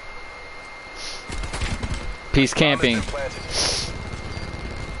 Peace camping.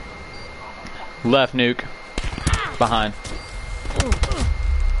 Left, Nuke. Behind.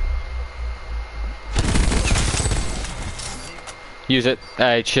 Use it.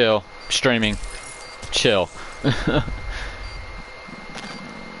 Hey, chill. Streaming. Chill.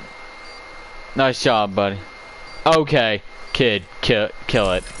 Nice job, buddy. Okay, kid. Kill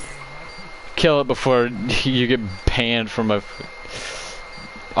it. Kill it before you get banned from a...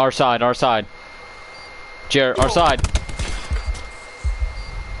 Our side. Jared, our side.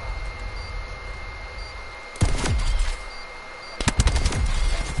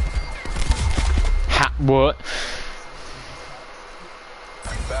 What?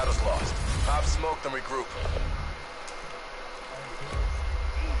 Battle's lost. Pop smoked and regroup.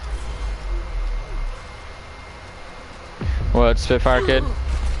 What, Spitfire kid?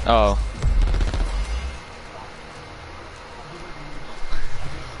 Oh.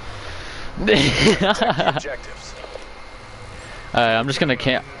 Objectives. I'm just gonna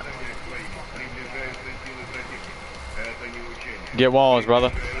camp. Get walls,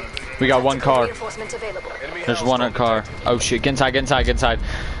 brother. We got one car. Reinforcements available. Enemy There's one in car. Oh shit, get inside.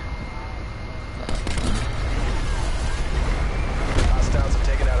 Hostiles have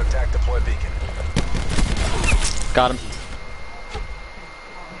taken out attack deploy beacon. Got him.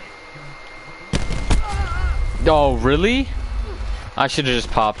 Oh, really? I should have just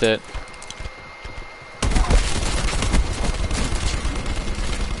popped it.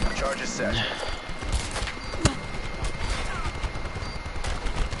 Charges set.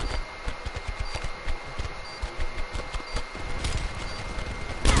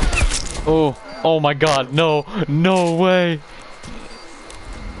 Oh my god, no way.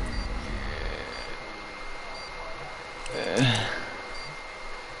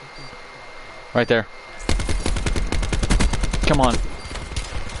 Right there. Come on.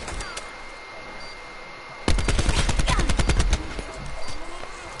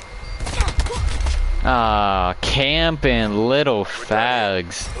 Ah, camping, little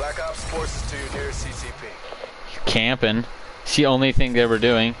fags. Black Ops forces to your nearest CCP. Camping. It's the only thing they were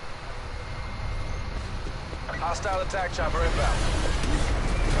doing. Hostile attack chopper inbound.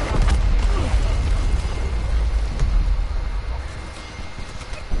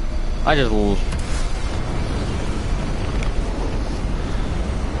 I just...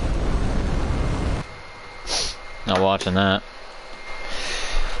 Not watching that.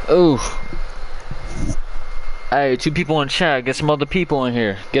 Ooh. Hey, 2 people in chat. Get some other people in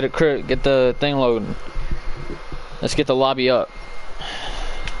here. Get the thing loading. Let's get the lobby up.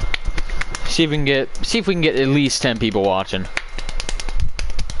 See if we can get at least 10 people watching.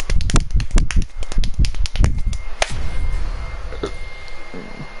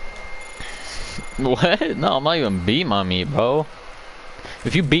 What? No, I'm not even beating my meat, bro.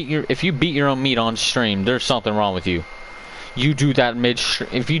 If you beat your own meat on stream, there's something wrong with you. You do that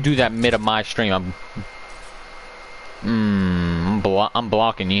if you do that mid of my stream, I'm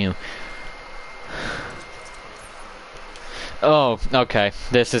blocking you. Oh, okay.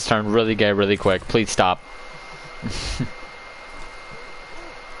 This has turned really gay really quick. Please stop.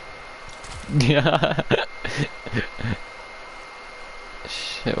 Yeah.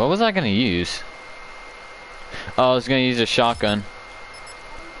 Shit, what was I gonna use? Oh, I was gonna use a shotgun.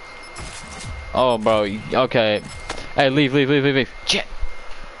 Oh, bro. Okay. Hey, leave. Shit.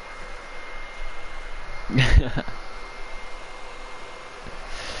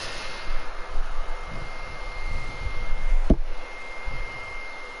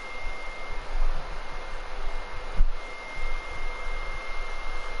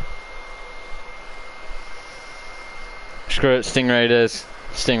 Screw it, Stingray it is.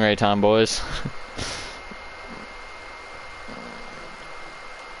 Stingray time, boys.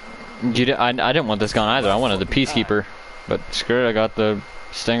 I didn't want this gun either. I wanted the Peacekeeper. But screw it, I got the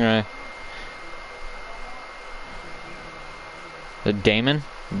Stingray. The Damon?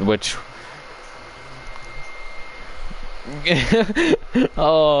 Which...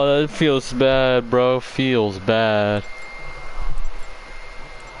 Oh, that feels bad, bro. Feels bad.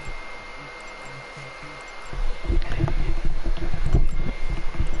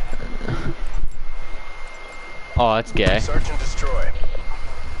 Oh, that's gay. Search and destroy.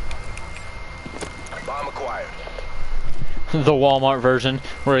 Bomb acquired. The Walmart version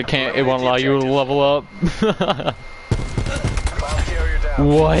where it won't allow you to level up. Bomb carrier down.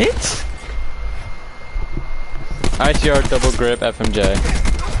 What? ITR double grip FMJ.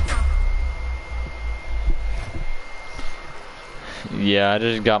 Yeah, I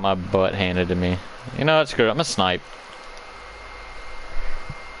just got my butt handed to me. You know what? Screw it. I'm a snipe.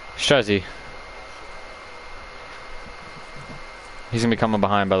 Strezzy. He's gonna be coming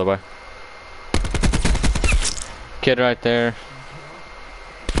behind, by the way. Kid right there.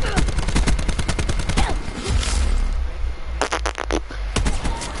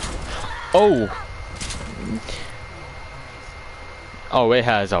 Oh! Oh, it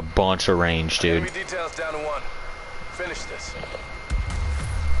has a bunch of range, dude. Enemy details down to 1. Finish this.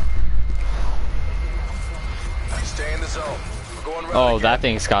 Stay in the zone. We're going around Oh, again. that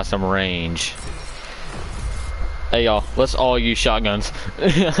thing's got some range. Hey, y'all. Let's all use shotguns.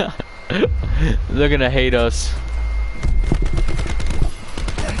 They're gonna hate us.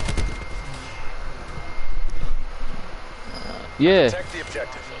 Yeah. Protect the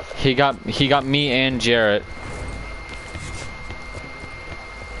objective. He got me and Jarrett.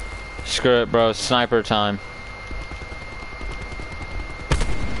 Screw it, bro. Sniper time.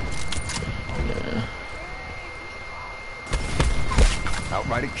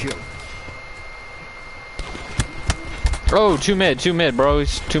 Outright a kill. Oh, two mid,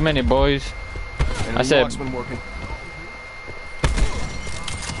 bros. Too many boys. I said. Marksman working.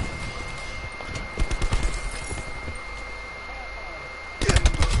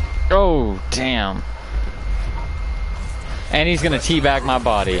 Oh, damn. And he's gonna teabag my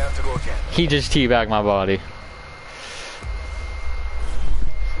body. We have to go again. He just teabagged my body.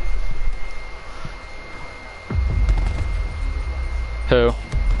 Who?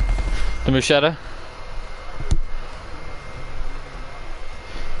 The Mushetta?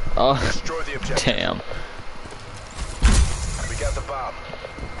 Oh, Destroy the objective. damn. We got the bomb.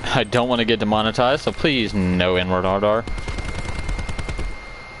 I don't want to get demonetized, so please no inward RDR.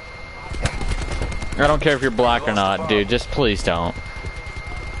 I don't care if you're black or not, dude. Just please don't.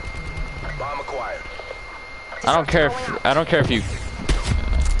 Bomb acquired. I don't care if you.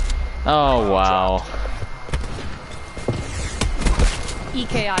 Oh wow.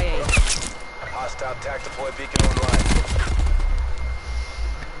 EKIA. Hostile tac deploy beacon online.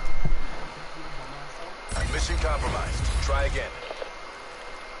 Mission compromised. Try again.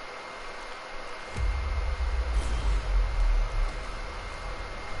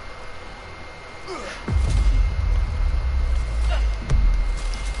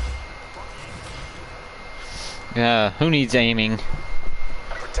 Yeah, who needs aiming?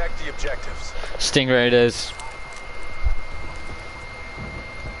 Protect the objectives. Stingray it is.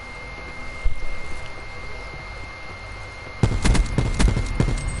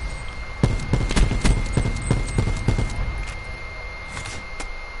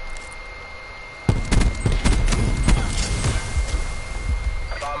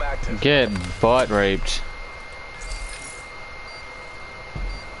 Bomb active. Get butt raped.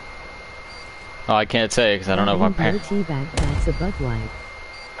 Oh, I can't say because I don't know if my parents. Teabag, that's a bug light.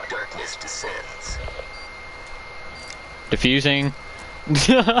 Darkness descends. Diffusing.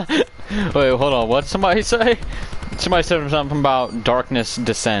 Wait, hold on. What somebody say? Somebody said something about darkness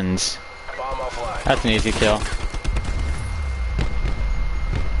descends. Bomb offline. That's an easy kill.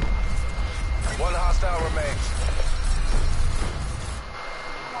 One hostile remains.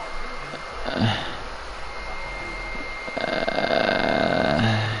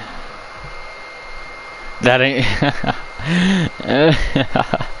 That ain't.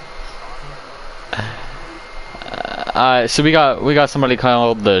 So we got somebody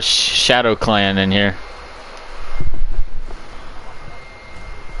called the Shadow Clan in here.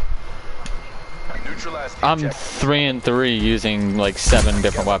 Neutralize the I'm objective. 3 and 3 using like 7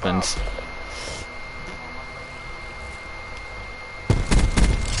 different weapons.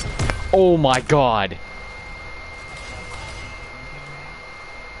 Oh my god.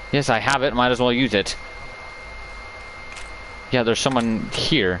 Yes, I have it. Might as well use it. Yeah, there's someone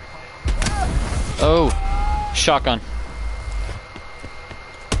here. Oh, shotgun.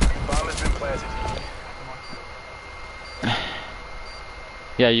 Bomb has been planted.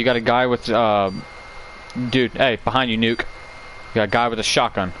 Yeah, you got a guy with, dude, hey, behind you, Nuke. You got a guy with a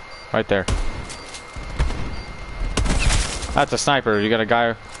shotgun. Right there. That's a sniper. You got a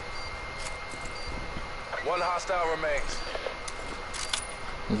guy. One hostile remains.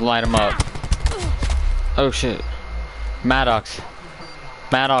 Light him up. Oh, shit. Maddox.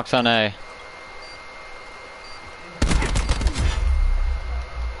 Maddox on A.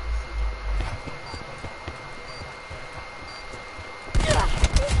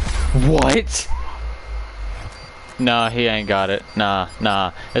 What? Nah, he ain't got it. Nah.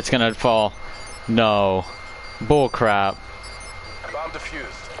 It's gonna fall. No. Bull crap. Bomb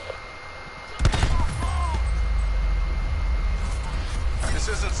defused. This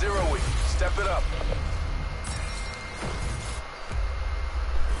isn't 0 week. Step it up.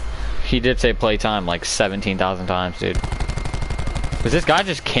 He did say playtime like 17,000 times, dude. Was this guy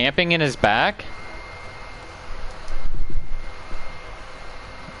just camping in his back?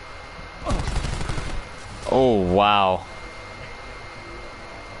 Oh, wow.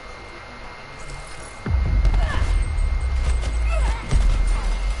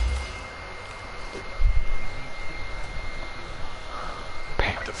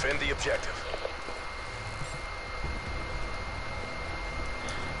 Defend the objective.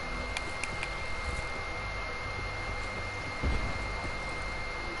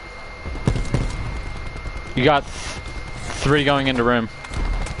 You got 3 going into room.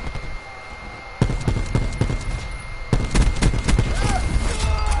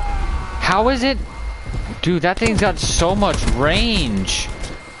 How is it? Dude, that thing's got so much range.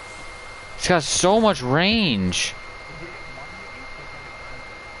 It's got so much range.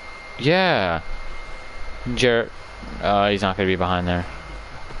 Yeah. Jarrett. He's not going to be behind there.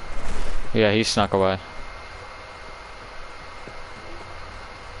 Yeah, he snuck away.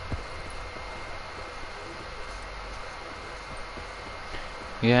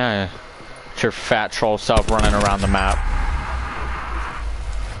 Yeah. It's your fat troll self running around the map.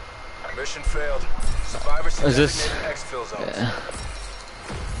 Mission failed. Survivors to Is this- designated exfil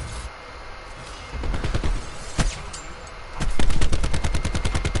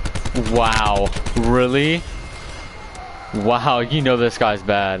zones. Wow. Really? Wow, you know this guy's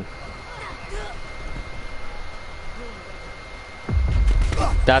bad.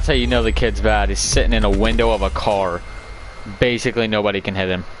 That's how you know the kid's bad. He's sitting in a window of a car. Basically, nobody can hit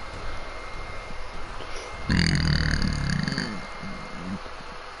him.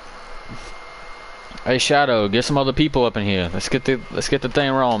 Hey, Shadow, get some other people up in here. Let's get the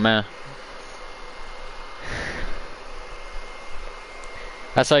thing rolling, man.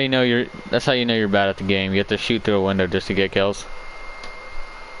 That's how you know you're bad at the game. You have to shoot through a window just to get kills.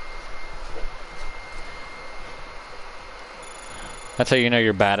 That's how you know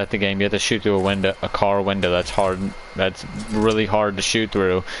you're bad at the game. You have to shoot through a car window. That's hard. That's really hard to shoot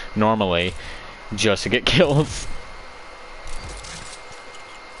through normally, just to get kills.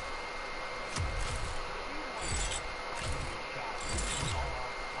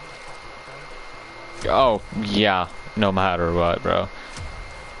 Oh, yeah. No matter what, bro.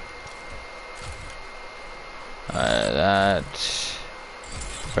 That...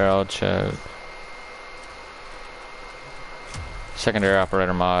 Barrel choke. Secondary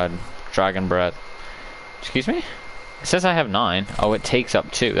operator mod. Dragon breath. Excuse me? It says I have 9. Oh, it takes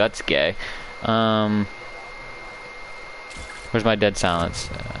up 2. That's gay. Where's my dead silence?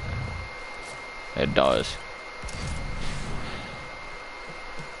 It does.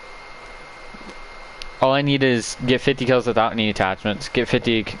 All I need is get 50 kills without any attachments, get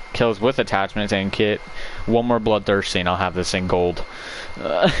 50 kills with attachments, and get one more bloodthirsty, and I'll have this in gold.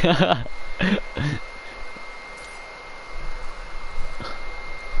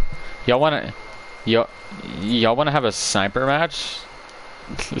 Y'all wanna have a sniper match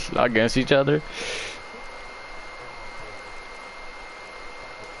against each other?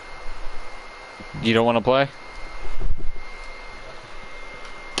 You don't want to play?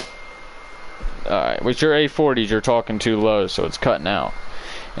 Alright, with your A40s, you're talking too low, so it's cutting out.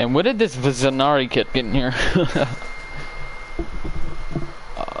 And what did this Zanari kit get in here?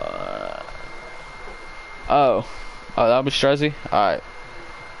 Oh, that was Strezzy? Alright.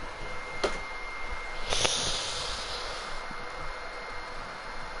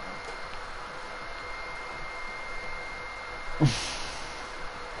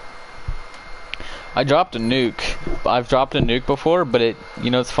 I dropped a nuke. I've dropped a nuke before, but it,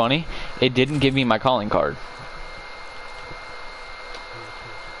 you know, it's funny. It didn't give me my calling card.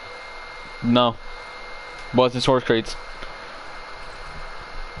 No. Wasn't source crates.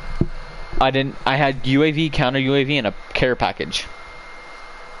 I had UAV, counter UAV, and a care package.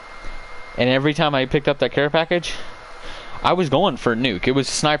 And every time I picked up that care package, I was going for a nuke. It was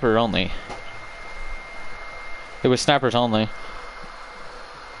sniper only. It was snipers only.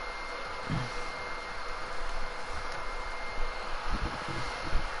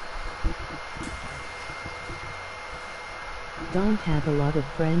 Don't have a lot of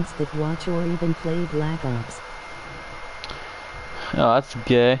friends that watch or even play Black Ops. Oh, that's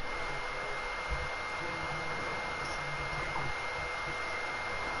gay.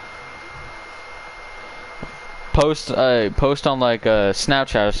 Post on like a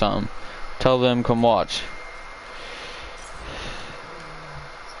Snapchat or something. Tell them come watch.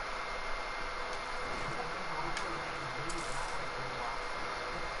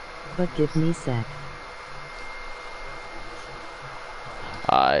 But give me sec.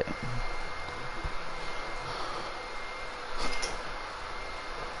 Alright.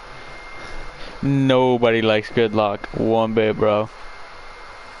 Nobody likes gridlock one bit, bro.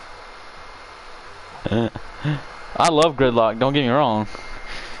 I love gridlock, don't get me wrong.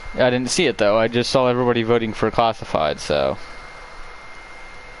 I didn't see it though, I just saw everybody voting for classified, so.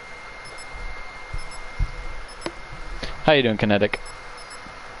 How you doing, Kinetic?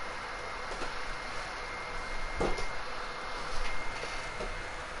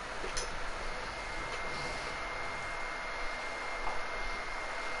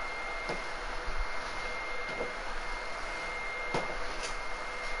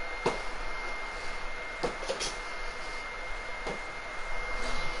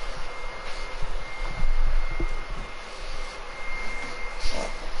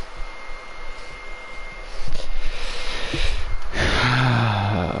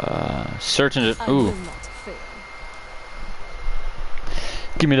 Search and just, ooh.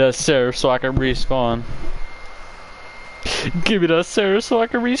 Give me that Sarah so I can respawn. Give me that Sarah so I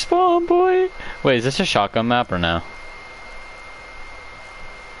can respawn, boy. Wait, is this a shotgun map or no?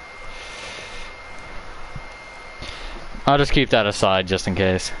 I'll just keep that aside just in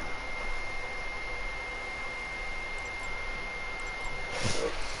case.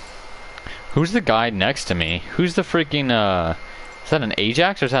 Who's the guy next to me? Who's the freaking, is that an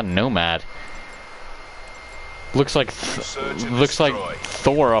Ajax or is that a Nomad? Looks like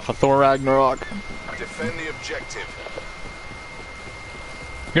Thor off of Thor Ragnarok. Defend the objective.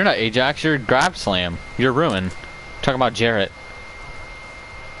 You're not Ajax, you're Grab Slam. You're Ruin. Talking about Jarrett.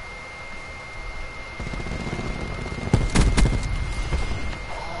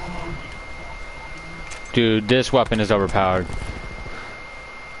 Dude, this weapon is overpowered.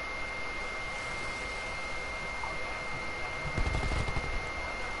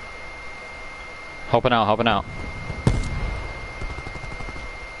 Helping out, helping out.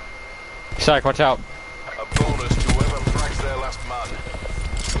 Psych, watch out. A bonus to whoever frags their last man.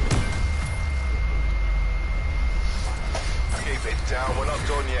 Keep it down, we're not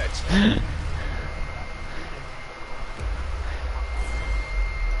done yet.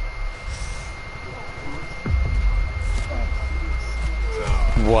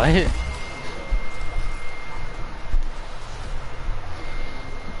 What?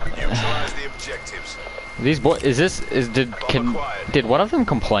 Neutralize the objectives. These boys, did one of them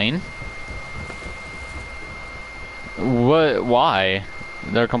complain? What? Why?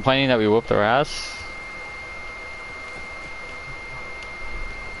 They're complaining that we whooped their ass?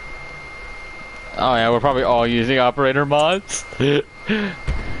 Oh yeah, we're probably all using operator mods.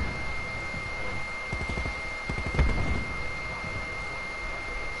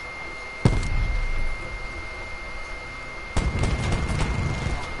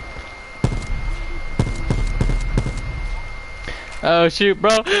 Oh shoot,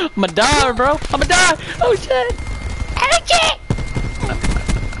 bro! I'ma die, bro! I'ma die! Oh shit! Oh shit!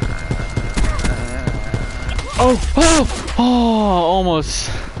 Oh!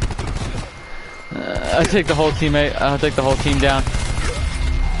 Almost. I take the whole teammate. I'll take the whole team down.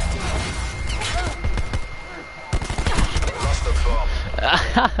 Lost the bomb.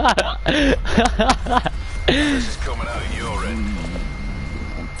 This is coming out of your end.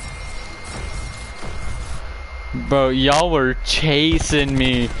 Bro, y'all were chasing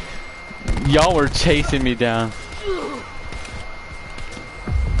me. Y'all were chasing me down.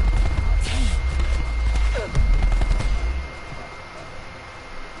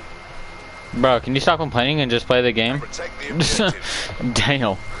 Bro, can you stop complaining and just play the game? Protect the objectives.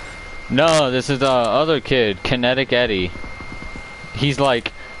 Damn. No, this is the other kid, Kinetic Eddie. He's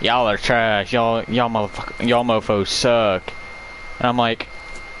like, y'all are trash. Y'all mofos suck. And I'm like,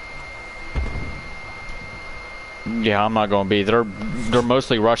 yeah, I'm not going B. They're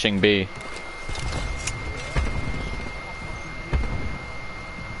mostly rushing B.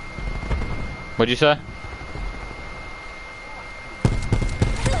 What'd you say?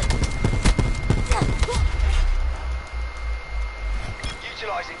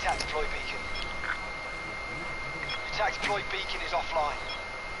 Utilizing TAC deploy beacon. Your TAC deploy beacon is offline.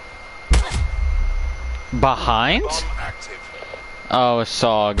 Behind? Bomb active. Oh, a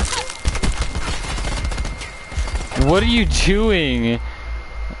SOG. What are you doing?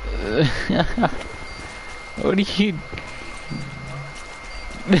 What are you...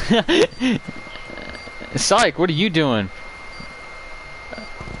 Psych, what are you doing?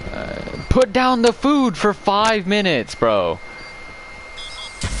 Put down the food for 5 minutes, bro.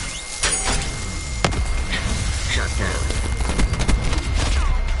 Shut down.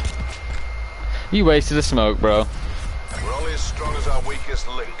 You wasted a smoke, bro. We're only as strong as our weakest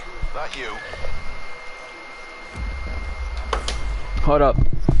link. Not you. Hold up.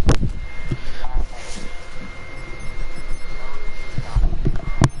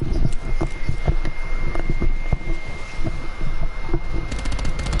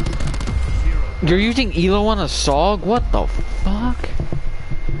 You're using ELO on a SOG? What the fuck?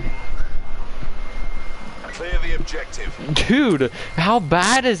 Clear the objective. Dude, how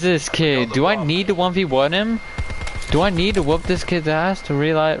bad is this kid? Do I need to 1v1 him? Do I need to whoop this kid's ass to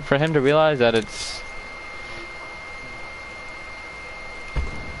realize, for him to realize that it's...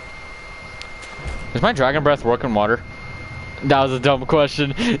 Is my dragon breath work in water? That was a dumb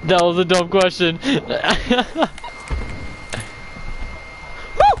question. That was a dumb question.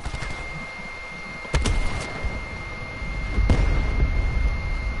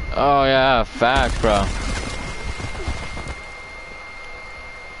 Oh yeah, facts, bro.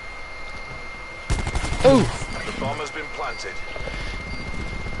 Ooh. The bomb has been planted.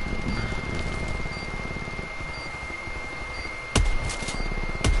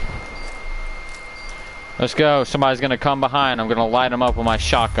 Let's go. Somebody's gonna come behind. I'm gonna light him up with my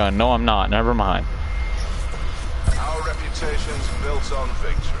shotgun. No, I'm not. Never mind. Our reputation's built on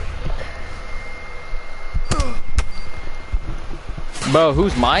victory. Bro,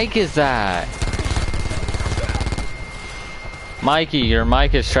 whose mic is that? Mikey, your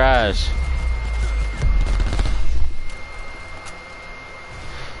mic is trash.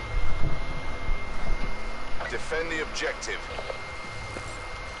 Defend the objective.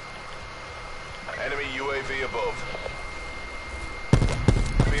 Enemy UAV above.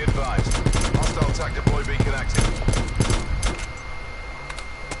 Be advised. Hostile TAC deploy beacon active.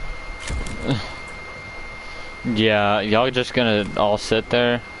 Yeah, y'all just gonna all sit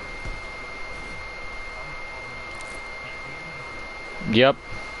there? Yep.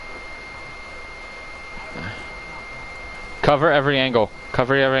 Cover every angle.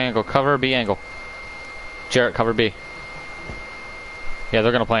 Cover every angle. Cover B angle. Jarrett, cover B. Yeah,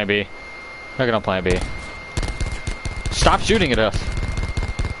 they're gonna plan B. They're gonna plan B. Stop shooting at us.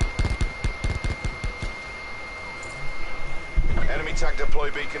 Enemy TAC deploy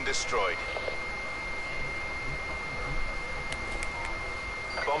beacon destroyed.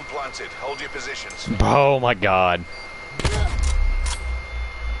 Bomb planted. Hold your positions. Oh my god.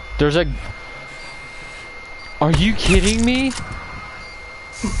 There's a... Are you kidding me?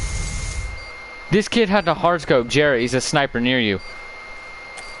 This kid had the hard scope. Jared, he's a sniper near you.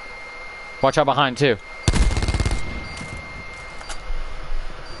 Watch out behind too.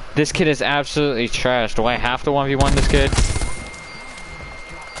 This kid is absolutely trash. Do I have to 1v1 this kid?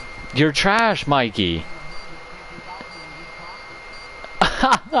 You're trash, Mikey.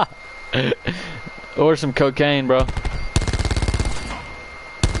 Or some cocaine, bro.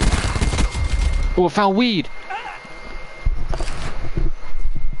 Oh, I found weed.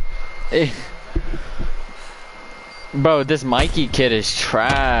 Hey. Bro, this Mikey kid is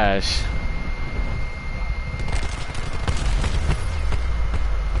trash.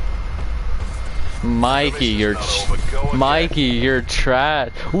 Mikey, you're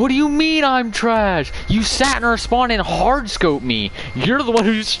trash. What do you mean I'm trash? You sat in our spawn and hard scoped me. You're the one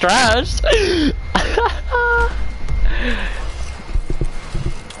who's trash.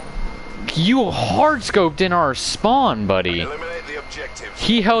 You hard scoped in our spawn, buddy. Eliminate the objectives.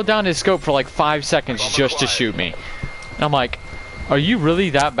 He held down his scope for like 5 seconds just to shoot me. And I'm like, are you really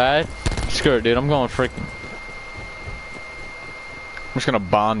that bad? Screw it, dude. I'm going freaking. I'm just gonna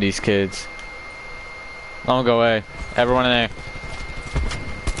bomb these kids. Don't go away. Everyone in there.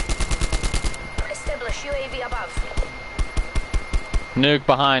 Establish UAV above. Nuke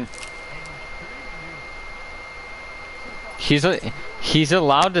behind. He's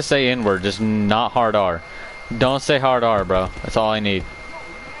allowed to say N-word, just not hard R. Don't say hard R, bro. That's all I need.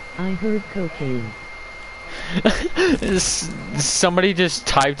 I heard cocaine. Somebody just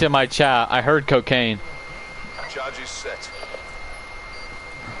typed in my chat, I heard cocaine. Charges set.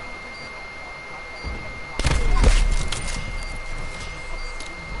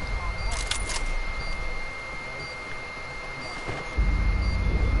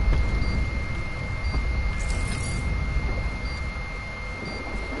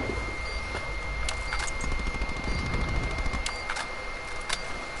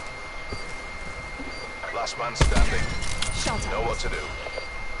 Last man standing. Shut Know up. what to do.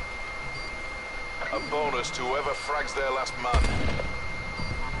 A bonus to whoever frags their last man.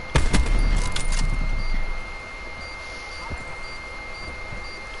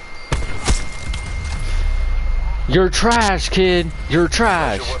 You're trash, kid. You're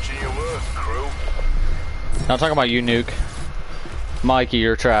trash. Pleasure watching your work, crew. I'm talking about you, Nuke. Mikey,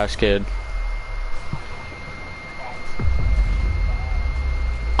 you're trash, kid.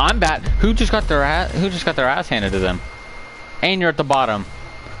 I'm bad. Who just got their ass handed to them? And you're at the bottom.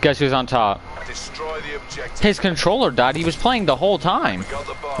 Guess who's on top? Destroy the objective. His controller died. He was playing the whole time. Got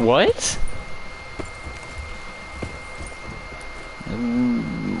the bomb. What?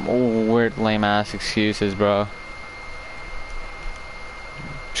 Weird lame ass excuses, bro.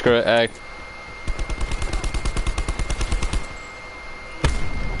 Screw it, egg.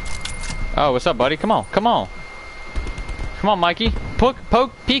 Oh, what's up, buddy? Come on, come on. Come on, Mikey.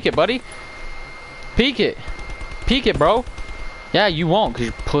 Poke, peek it, buddy. Peek it. Peek it, bro. Yeah, you won't, cause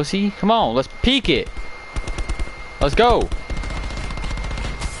you're pussy. Come on, let's peek it. Let's go.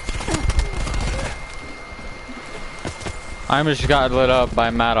 I just got lit up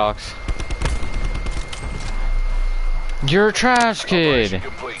by Maddox. You're a trash kid. Operation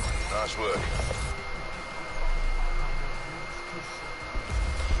complete. Nice work.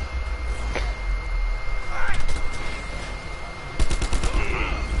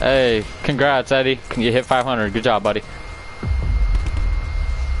 Hey, congrats, Eddie. You hit 500. Good job, buddy.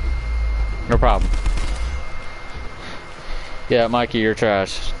 No problem. Yeah, Mikey, you're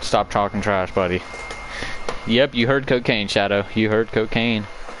trash. Stop talking trash, buddy. Yep, you heard cocaine, Shadow. You heard cocaine.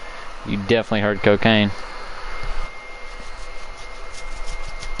 You definitely heard cocaine.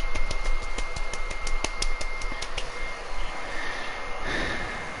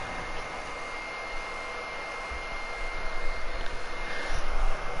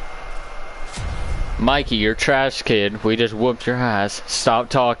 Mikey, you're trash, kid. We just whooped your ass. Stop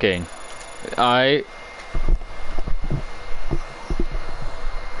talking. Alright?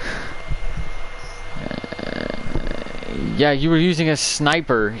 Yeah, you were using a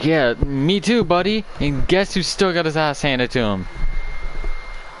sniper. Yeah, me too, buddy. And guess who still got his ass handed to him?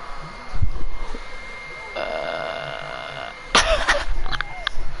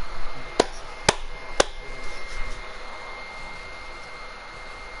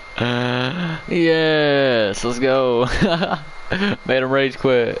 Yes, let's go. Made him rage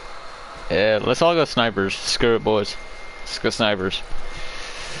quit. Yeah, let's all go snipers. Screw it, boys. Let's go snipers.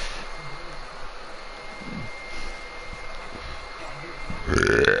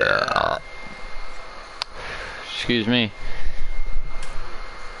 Excuse me.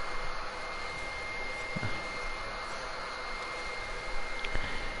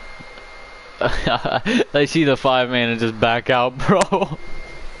 They see the 5-man and just back out, bro.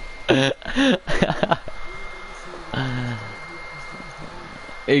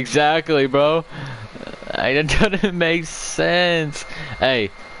 Exactly, bro. It doesn't make sense.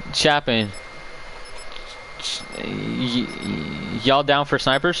 Hey, Chapin. Y'all down for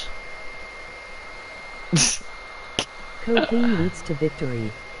snipers? Cocaine leads to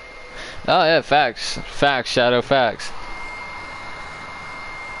victory. Oh yeah, facts. Facts, Shadow, facts.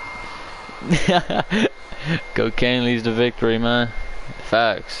 Cocaine leads to victory, man.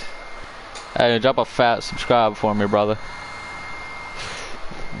 Facts. Hey, drop a fat subscribe for me, brother.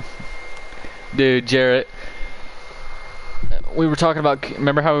 Dude, Jarrett. We were talking about,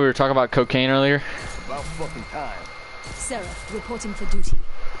 remember how we were talking about cocaine earlier? About fucking time. Sarah, reporting for duty.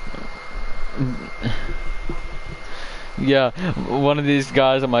 Yeah, one of these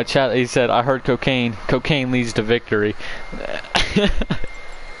guys on my chat, he said, I heard cocaine. Cocaine leads to victory.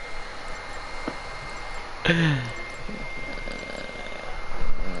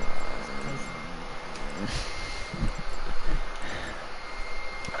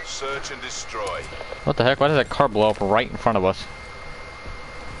 Search and destroy. What the heck? Why did that car blow up right in front of us?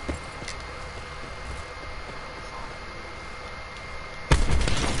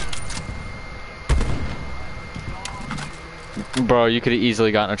 Bro, you could have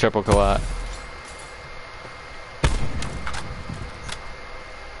easily gotten a triple collat.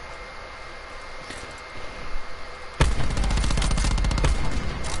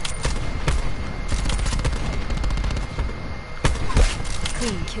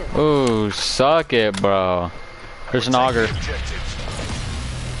 Clean kill. Ooh, suck it, bro. There's an auger.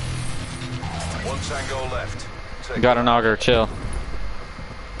 One tango left. Take Got an auger, chill.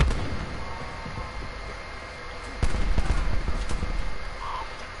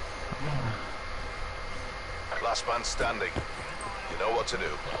 Last man standing. You know what to do.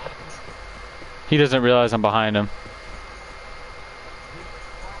 He doesn't realize I'm behind him.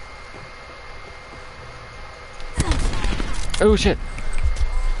 Oh shit.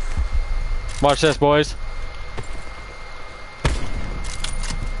 Watch this, boys.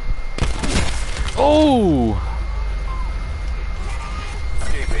 Oh!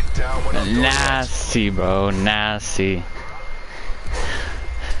 Keep it down when I'm doing that. Nasty, bro. Nasty.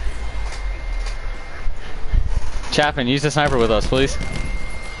 Chapin, use the sniper with us, please.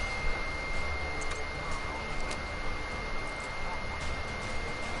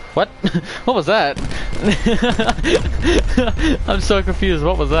 What? What was that? I'm so confused.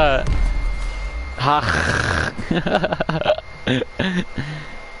 What was that?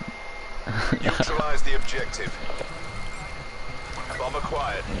 Neutralize the objective. Bomb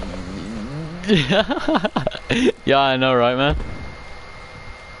acquired. Yeah, I know, right, man?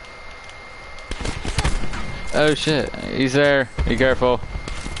 Oh shit, he's there. Be careful.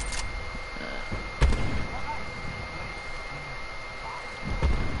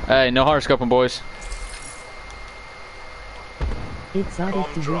 Hey, no hard scoping, boys.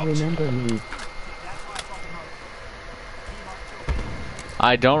 Exotic, do you remember me?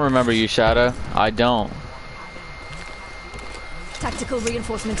 I don't remember you, Shadow. I don't. Tactical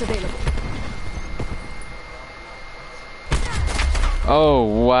reinforcement available. Oh,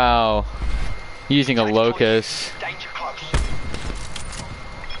 wow. Using a locust. Danger close.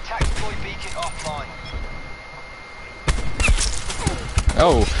 Tactical beacon offline.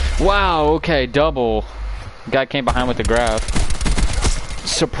 Oh, wow, okay, double. Guy came behind with the graph.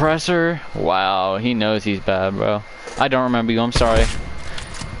 Suppressor? Wow, he knows he's bad, bro. I don't remember you, I'm sorry.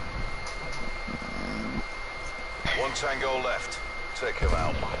 One tango left. Take him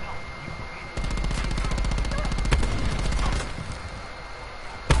out.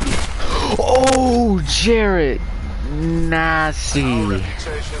 Oh, Jarrett. Nasty. Our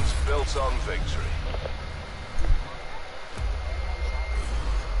reputation's built on victory.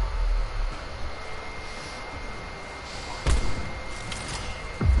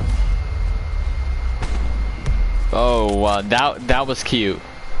 Oh, wow, that was cute.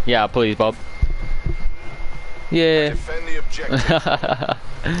 Yeah, please, Bob. Yeah. Defend the objective.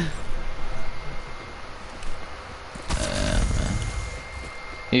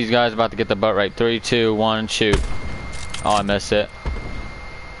 These guys about to get the butt right. 3, 2, 1, shoot. Oh, I missed it.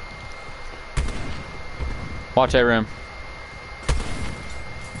 Watch that room.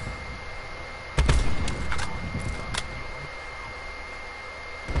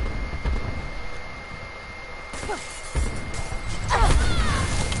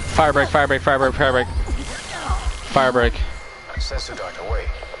 Fire break, fire break, fire break, fire break. Fire break. Sensor dart away.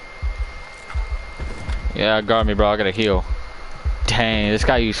 Yeah, guard me, bro. I gotta heal. Dang, this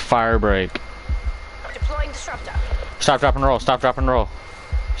guy used fire break. Deploying disruptor. Stop, drop, and roll. Stop, drop, and roll.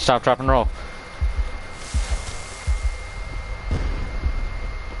 Stop, drop, and roll.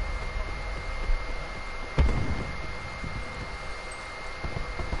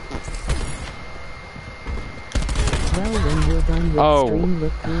 Well, when you're done with Oh. stream,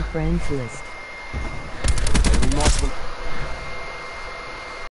 look through friends list.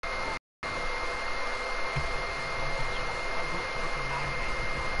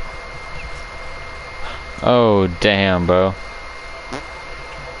 Oh, damn, bro.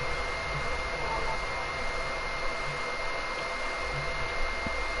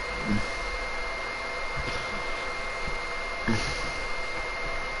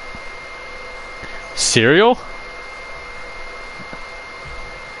 Cereal?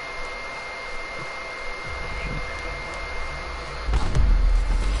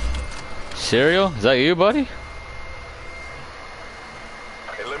 Cereal? Is that you, buddy?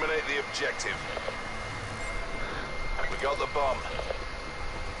 Eliminate the objective. We got the bomb.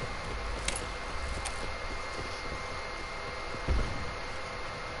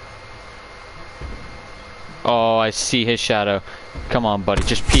 Oh, I see his shadow. Come on, buddy.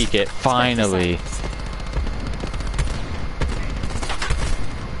 Just peek it. Finally.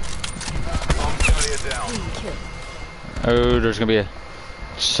 Bomb carrier down. Clean kill. Oh, there's gonna be a...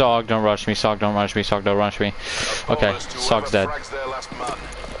 Sog, don't rush me. Sog, don't rush me. Sog, don't rush me. Okay, Bonus to Sog's whoever dead. frags their last man.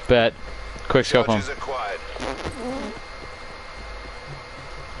 Bet. Quick scope him. Charges acquired.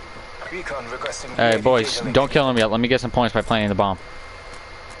 Recon requesting Hey, UAV boys, cabling. don't kill him yet. Let me get some points by planting the bomb.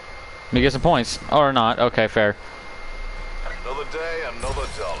 Let me get some points. Or not. Okay, fair. Another day, another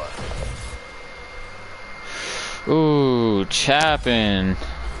dollar. Ooh, Chapin.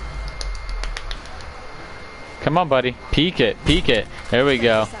 Come on, buddy. Peek it. Peek it. There we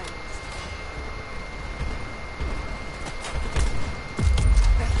go. Silence.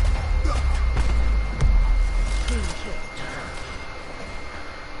 Clean kill.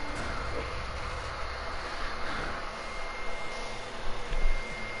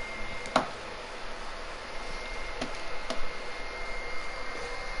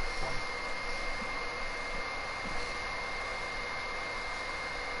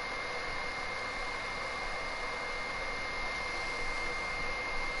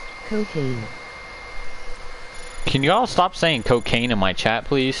 Cocaine. Can you all stop saying cocaine in my chat,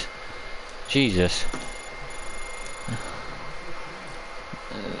 please? Jesus.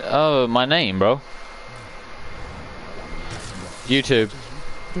 Oh, my name, bro. YouTube.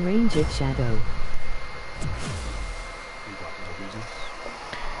 Deranged shadow.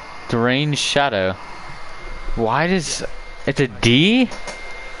 Deranged shadow. Why does... It's a D?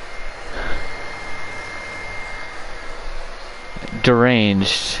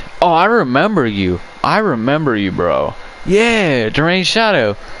 Deranged. Oh, I remember you. I remember you, bro. Yeah, Deranged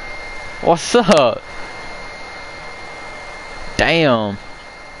Shadow. What's up? Damn.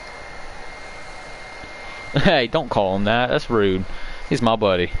 Hey, don't call him that. That's rude. He's my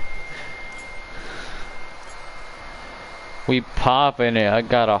buddy. We popping it. I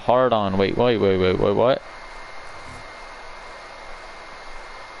got a heart on. Wait, what?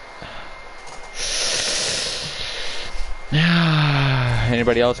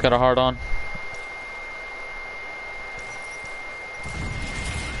 Anybody else got a heart on?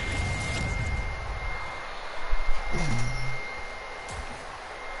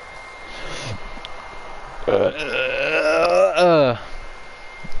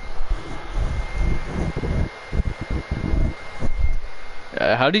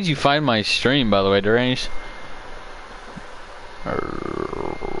 How did you find my stream, by the way, Deranged?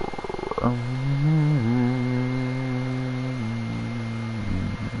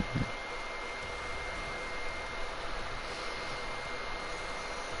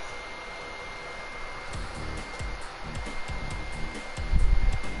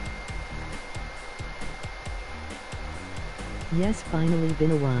 Yes, finally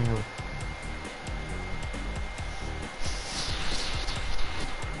been a while.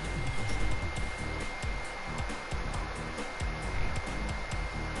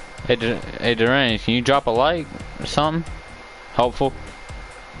 Hey, Deranged, can you drop a like or something? Helpful.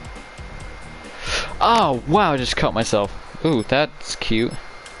 Oh, wow, I just cut myself. Ooh, that's cute.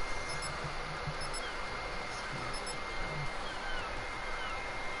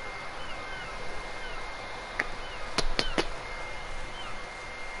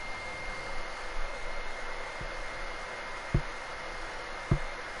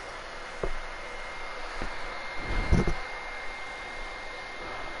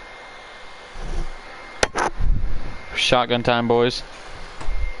 Shotgun time, boys.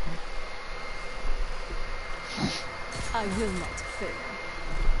 I will not fail.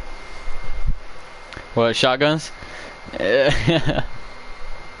 What, shotguns?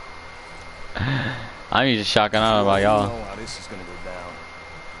 I'm using shotgun, I don't know about y'all. know how this is gonna go down.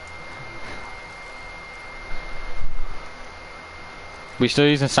 We still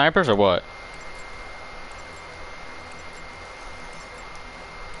using snipers or what?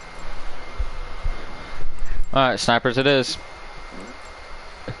 Alright, snipers it is.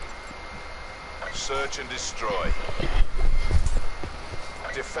 Search and destroy.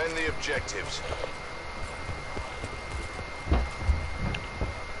 Defend the objectives.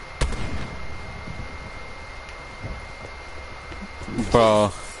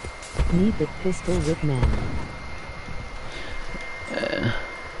 Bro. Need the pistol with man.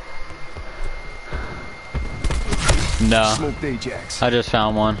 No. Smoked Ajax. I just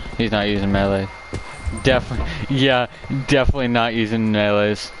found one. He's not using melee. Definitely. Yeah, definitely not using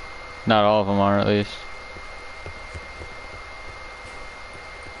melees. Not all of them are, at least.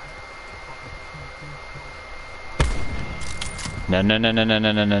 No, no, no, no, no,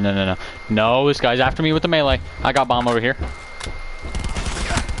 no, no, no, no, no. No, this guy's after me with the melee. I got bomb over here.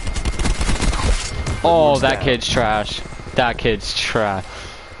 Oh, that kid's trash. That kid's trash.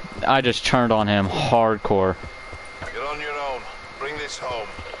 I just turned on him hardcore. You're on your own. Bring this home.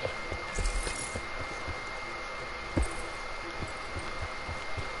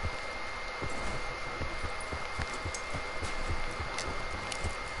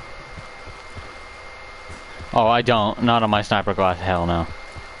 Oh, I don't. Not on my sniper glass. Hell no.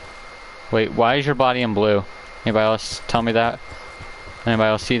 Wait, why is your body in blue? Anybody else tell me that? Anybody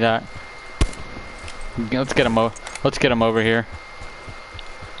else see that? Let's get him. Let's get him over here.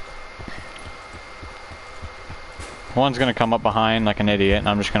 One's gonna come up behind like an idiot, and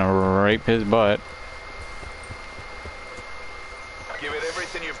I'm just gonna rape his butt. Give it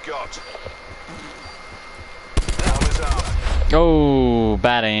everything you've got. Arm is arm. Oh,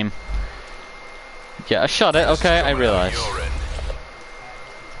 bad aim. Yeah, I shot it. Okay, I realized. Your end.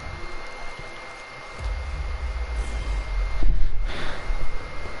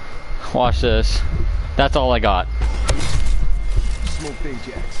 Watch this. That's all I got. Smoked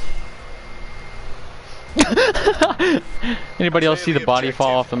Ajax. Anybody else see the body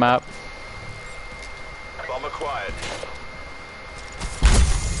fall off the map? Bomb acquired.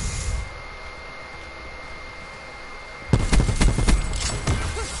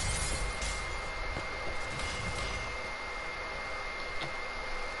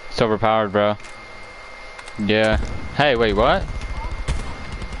 It's overpowered, bro. Yeah. Hey, wait, what?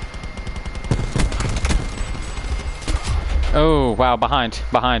 Oh, wow, behind,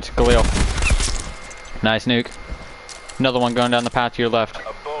 Galil. Nice nuke. Another one going down the path to your left.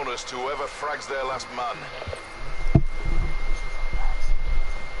 A bonus to whoever frags their last man.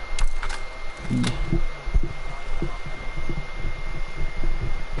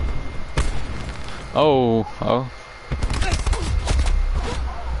 Oh.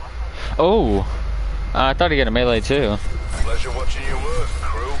 I thought he got a melee too. Pleasure watching you work,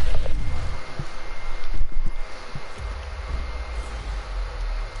 crew.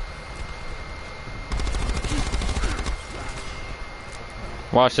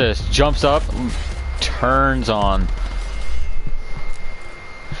 Watch this. Jumps up, turns on.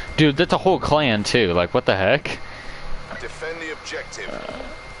 Dude, that's a whole clan too. Like, what the heck? Defend the objective.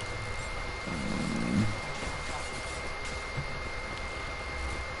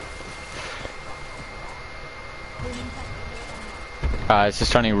 It's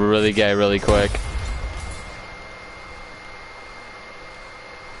just turning really gay really quick.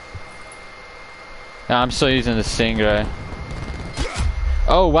 Nah, I'm still using the Stingray.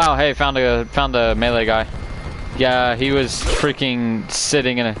 Oh wow, hey, found a melee guy. Yeah, he was freaking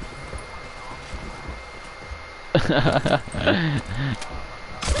sitting in a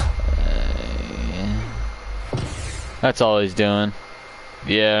That's all he's doing.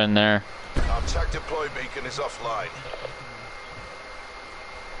 Yeah, in there. Our TAC deploy beacon is offline.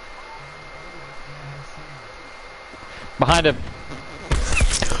 Behind him.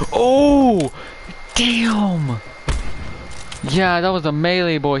 Oh, damn. Yeah, that was a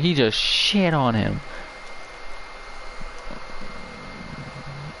melee boy. He just shit on him.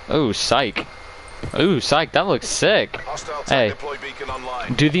 Oh, psych. Ooh, psych. That looks sick. Hostile TAC Hey, deploy beacon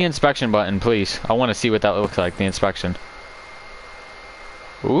online. do the inspection button, please. I want to see what that looks like, the inspection.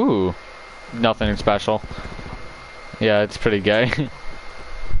 Ooh. Nothing special. Yeah, it's pretty gay.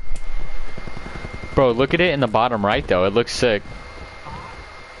 Bro, look at it in the bottom right, though. It looks sick.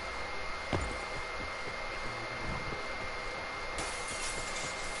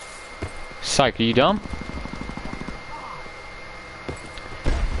 Psych, are you dumb?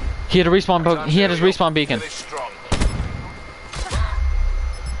 He had a respawn. He had his respawn beacon. Finish strong.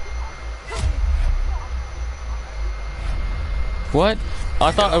 What?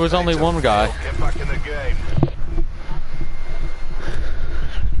 I thought it was only one guy. Get back in the game.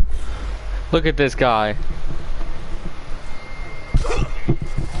 Look at this guy.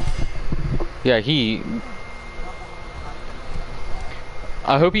 Yeah,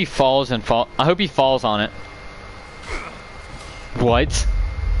 I hope he falls and I hope he falls on it. What?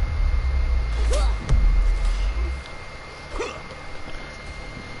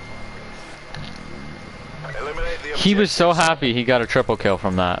 Eliminate the He was so objectives. happy he got a triple kill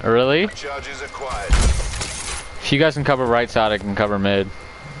from that. Really? Charges acquired. If you guys can cover right side, I can cover mid.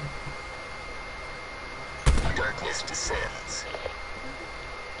 Darkness descends.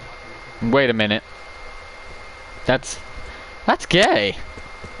 Wait a minute. That's gay.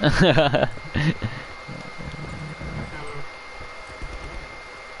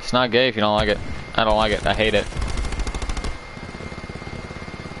 It's not gay if you don't like it. I don't like it. I hate it.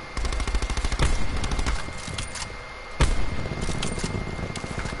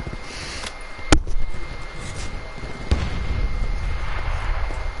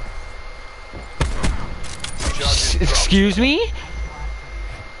 Excuse me?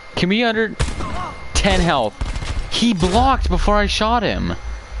 Can we under 10 health? He blocked before I shot him.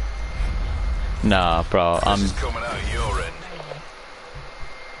 Nah, bro. This is coming out of your end.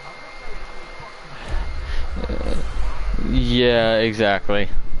 Yeah, exactly.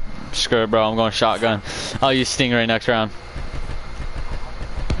 Screw it, bro. I'm going shotgun. I'll use Stingray next round.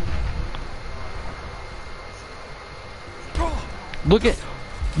 Look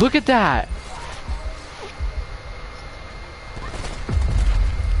at that.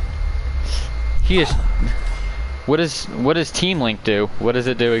 He is. What does Team Link do? What does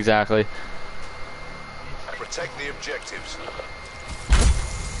it do exactly? Protect the objectives.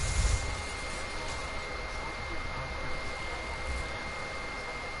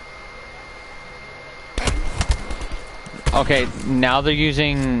 Okay, now they're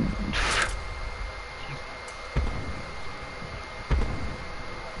using.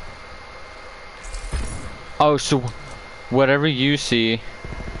 Oh, so whatever you see,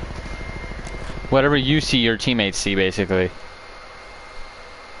 your teammates see, basically.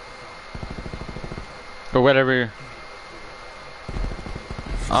 Or whatever.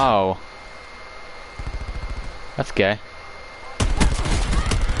 Oh. That's gay.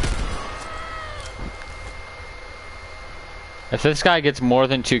 If this guy gets more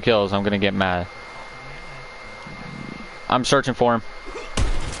than 2 kills, I'm gonna get mad. I'm searching for him.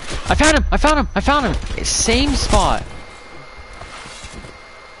 I found him! I found him! I found him! Same spot.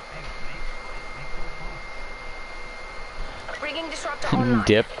 Bringing disruptor online.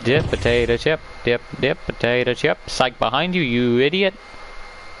 Dip, potato chip. Dip, potato chip. Psych behind you, you idiot.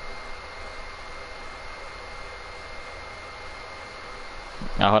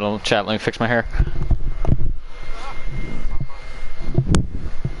 Oh, hold on, chat, let me fix my hair.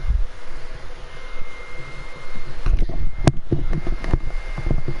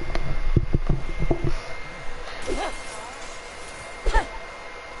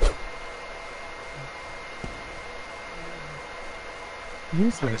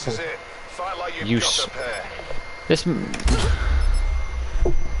 Use your This is it. Fight like you've Use. got a pair. This.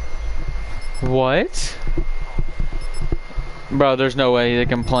 What? Bro, there's no way they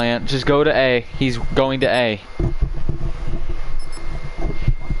can plant. Just go to A. He's going to A.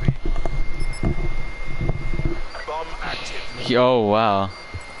 Bomb active. Oh, wow.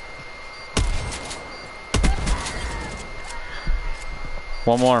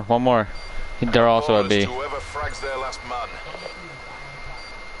 One more. They're also at B. Whoever frags their last man.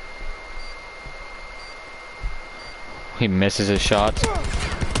 He misses his shots.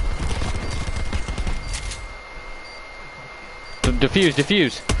 Defuse.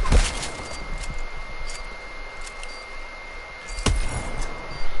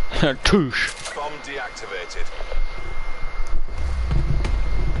 Touche. Bomb deactivated.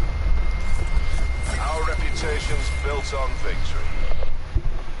 Our reputation's built on victory.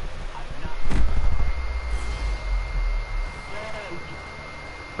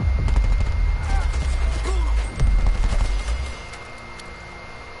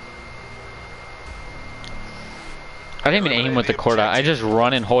 I didn't even aim with the cord out. I just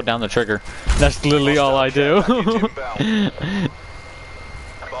run and hold down the trigger. That's literally all I do. Bomb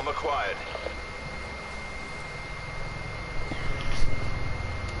acquired.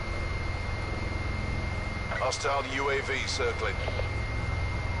 Hostile UAV circling.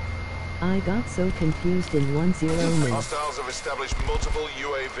 I got so confused in 1-0 minutes. Hostiles have established multiple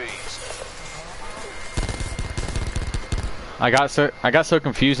UAVs. I got so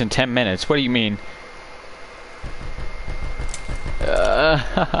confused in 10 minutes. What do you mean?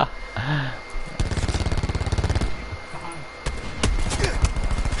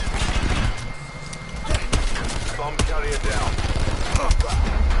 Bomb carrier down.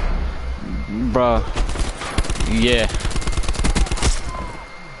 Bro. Yeah.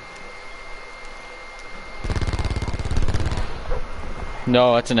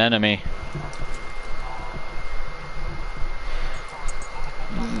 No, that's an enemy.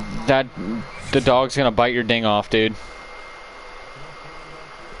 The dog's gonna bite your ding off, dude.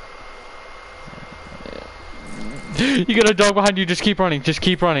 You got a dog behind you, just keep running, just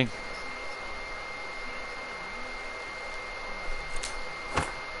keep running.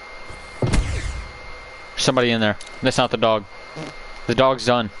 Somebody in there. That's not the dog. The dog's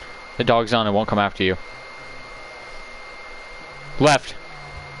done. The dog's done, it won't come after you. Left.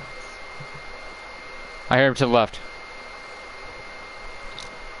 I hear him to the left.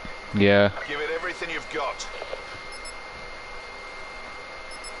 Yeah. Give it everything you've got.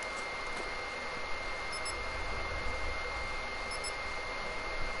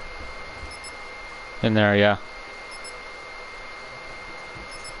 In there, yeah.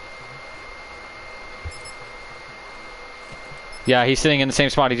 Yeah, he's sitting in the same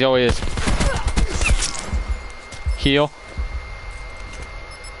spot he always is. Heal.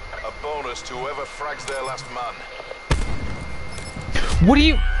 A bonus to whoever frags their last man. What are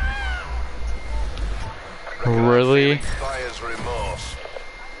you... Really? Buyer's remorse.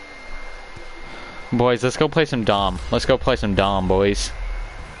 Boys, let's go play some Dom. Let's go play some Dom, boys.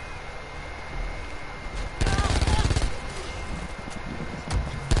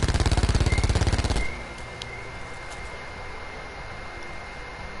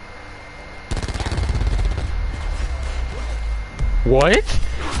 What?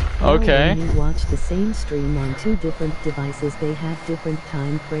 Okay. When you watch the same stream on two different devices, they have different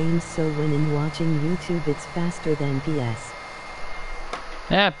time frames, so when in watching YouTube it's faster than PS.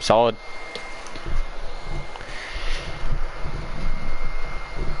 Yeah, solid.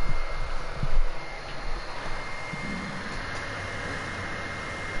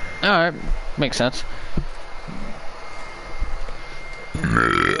 Alright, makes sense.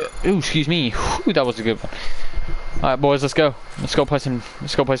 Ooh, excuse me. Ooh, that was a good one. Alright, boys, let's go. Let's go play some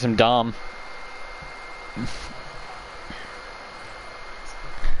Dom.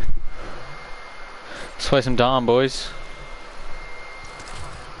 Let's play some Dom, boys.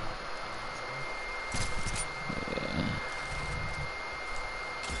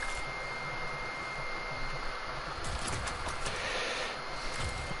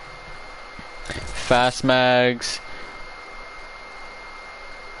 Fast mags.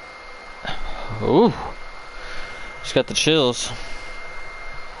 Ooh. Just got the chills.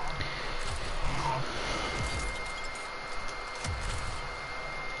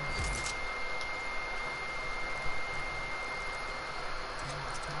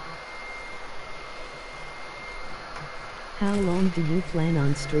 How long do you plan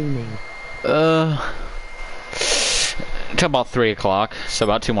on streaming? Till about 3 o'clock, so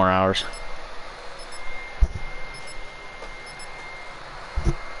about 2 more hours.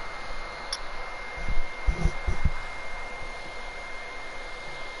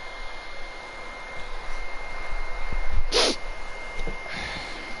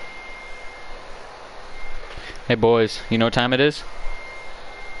 Hey boys, you know what time it is?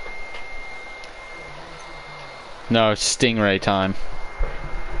 No, it's Stingray time.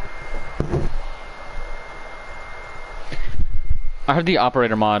 I heard the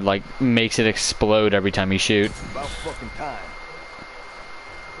operator mod like makes it explode every time you shoot. About fucking time.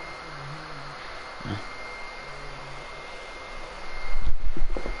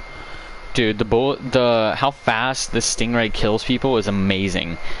 Dude, how fast this Stingray kills people is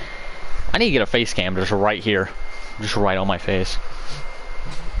amazing. I need to get a face cam just right here. Just right on my face.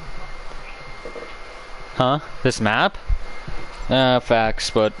 Huh? This map? Facts,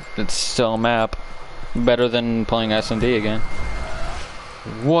 but it's still a map. Better than playing S&D again.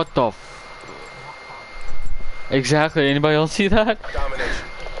 What the f... Exactly, anybody else see that? Domination.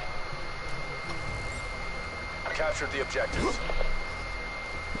 Captured the objectives.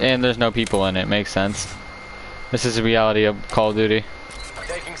 And there's no people in it, makes sense. This is the reality of Call of Duty.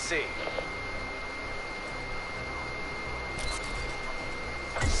 Taking C.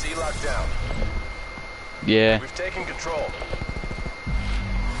 C locked down. Yeah. We've taken control.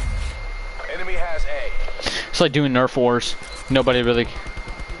 Enemy has A. It's like doing Nerf Wars. Nobody really...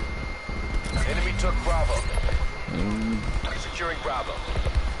 Enemy took Bravo. Securing Bravo.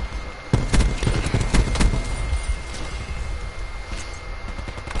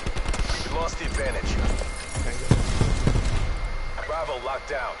 We lost the advantage. Bravo locked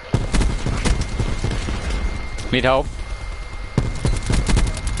down. Need help?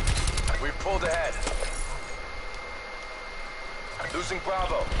 We've pulled ahead. Losing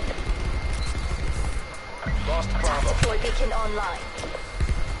Bravo. Lost Bravo. Deploy beacon online.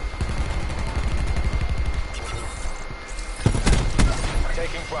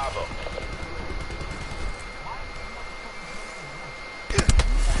 Taking Bravo.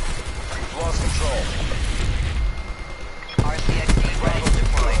 We've lost control. RCXD ready to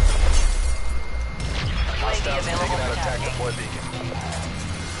deploy.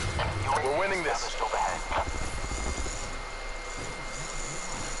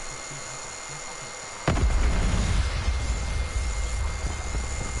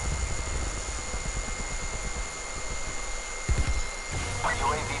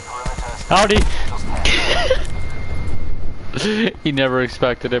 Howdy! He never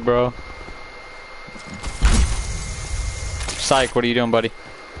expected it, bro. Psych, what are you doing, buddy?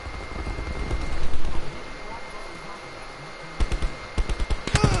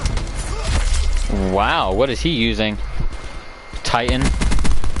 Wow, what is he using? Titan.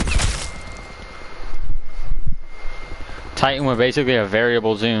 Titan with basically a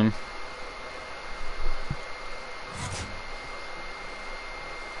variable zoom.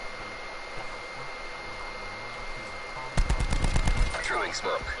 Throwing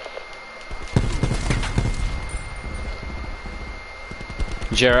smoke.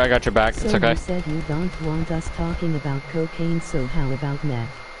 Jared, I got your back. So It's okay. you said you don't want us talking about cocaine, so how about meth?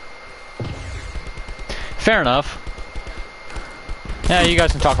 Fair enough. Yeah, you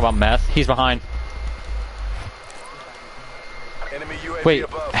guys can talk about meth. He's behind. Enemy UAV Wait,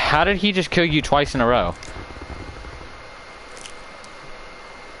 above. how did he just kill you twice in a row?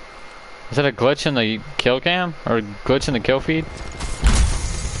 Is that a glitch in the kill cam? Or a glitch in the kill feed?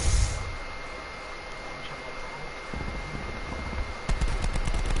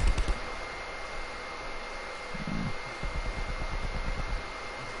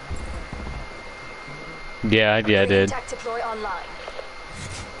 Yeah, I did. Attack deploy online.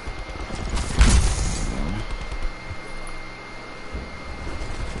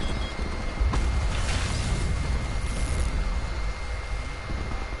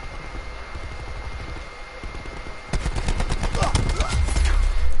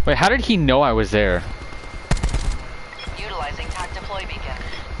 Wait, how did he know I was there? Utilizing attack deploy beacon.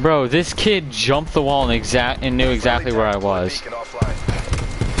 Bro, this kid jumped the wall and knew exactly where I was. Beacon offline.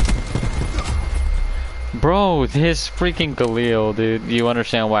 Bro, this freaking Galil, dude. Do you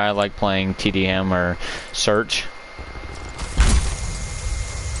understand why I like playing TDM or Search?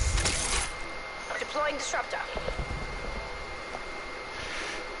 Deploying disruptor.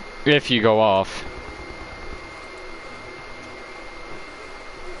 If you go off.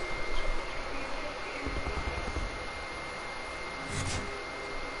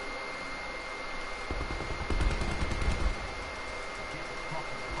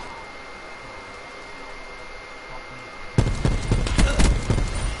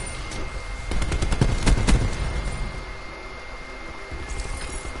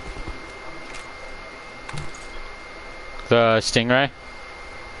 The Stingray?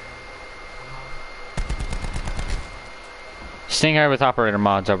 Stingray with operator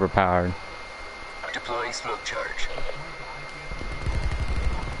mods overpowered. Deploying smoke charge.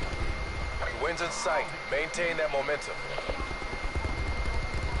 Wins in sight. Maintain that momentum.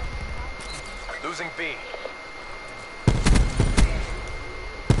 Losing B.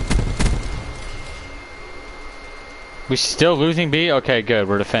 We still losing B? Okay, good.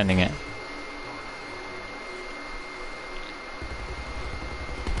 We're defending it.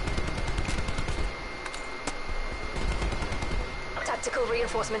 Tactical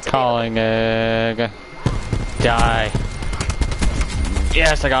reinforcement available. Calling egg. Die.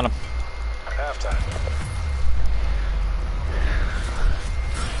 Yes, I got him. Halftime.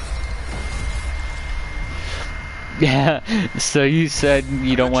 Yeah, so you said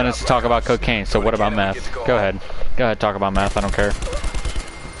you don't want us to talk about cocaine, so what about meth? Go ahead. Go ahead, talk about meth, I don't care.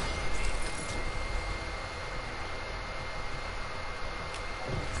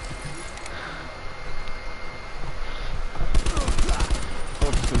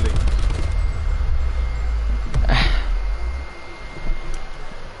 Obsolete.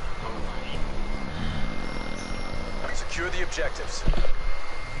 Secure the objectives. In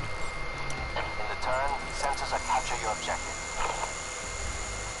the turn, sensors are capture your objective.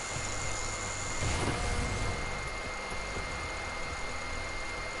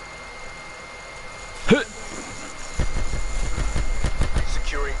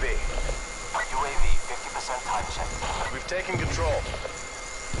 Securing B. UAV 50% time check. We've taken control.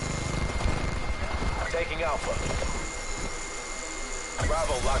 Taking Alpha.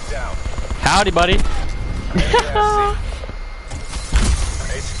 Bravo locked down. Howdy, buddy.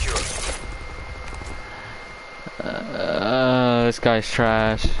 A secure. This guy's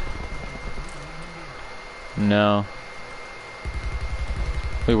trash. No.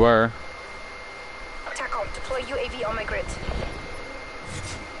 We were. TACOM, deploy UAV on my grid.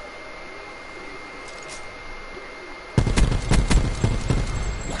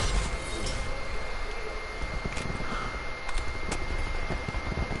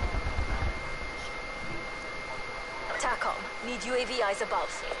 TACOM, need UAV eyes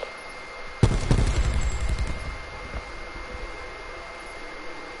above.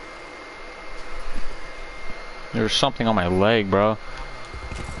 There's something on my leg, bro.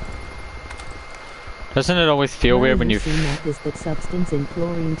 Doesn't it always feel weird when you... Meth is that substance in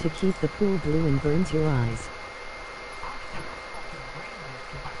chlorine to keep the pool blue and burns your eyes.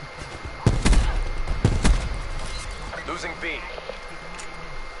 Losing B.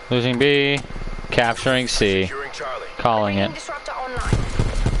 Losing B. Capturing C. Securing Charlie. Calling it. Bringing disruptor online.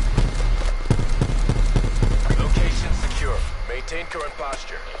 Location secure. Maintain current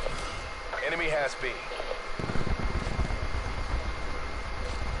posture. Enemy has B.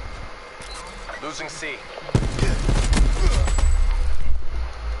 Losing C.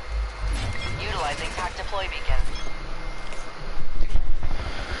 Utilizing pack deploy beacon.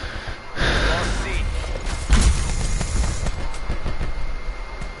 Lost C.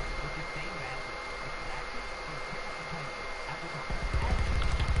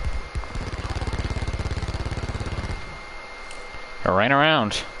 I ran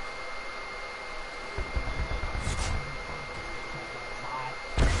around.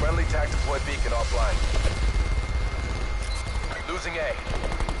 Friendly tac deploy beacon offline. Losing A.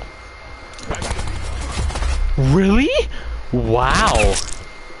 Really? Wow.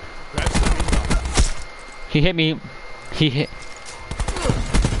 He hit me. He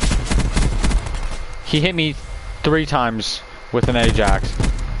hit me 3 times with an Ajax.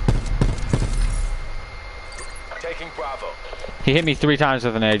 Taking Bravo. He hit me 3 times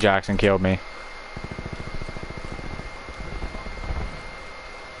with an Ajax and killed me.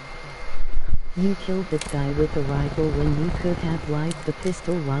 You killed this guy with a rifle when you could have wiped the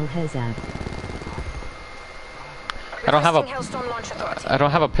pistol while Hezab. I don't have a... Hailstone launch authority. I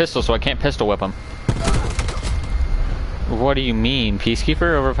don't have a pistol, so I can't pistol whip him. What do you mean?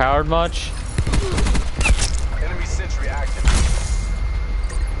 Peacekeeper overpowered much? Enemy sentry active.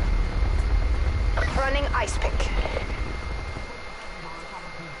 Running ice pick.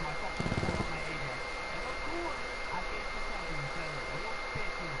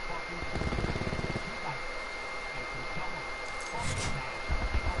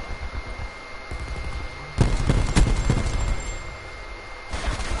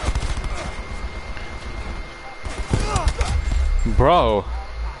 Bro.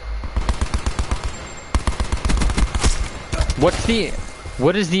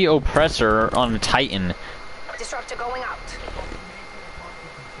 What is the oppressor on the Titan? Disruptor going out.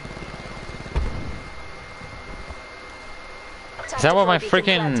 Is that what my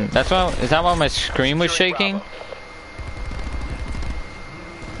freaking... Is that why my screen was shaking?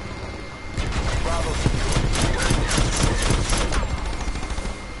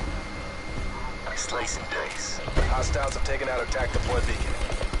 Slice and dice. Hostiles have taken out our tac deploy beacon.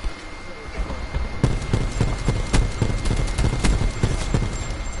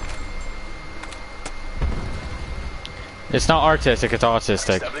 It's not artistic, it's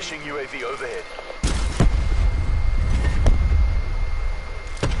autistic. Establishing UAV overhead.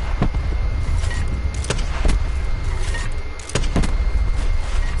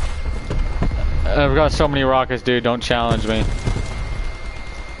 I've got so many rockets, dude. Don't challenge me.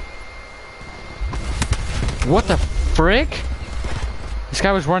 What the frick? This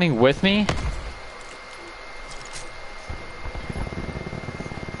guy was running with me?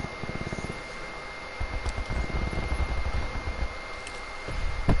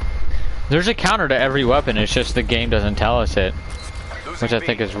 There's a counter to every weapon, it's just the game doesn't tell us it. Which I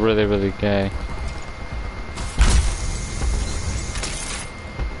think is really, really gay.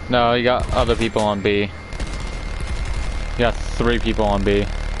 No, you got other people on B. You got 3 people on B.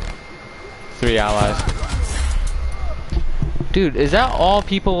 3 allies. Dude, is that all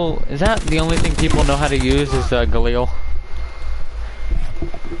people... Is that the only thing people know how to use is Galil?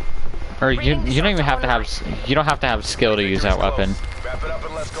 Or you don't even have to have... You don't have to have skill to use that weapon. Wrap it up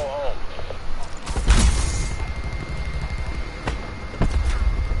and let's go home.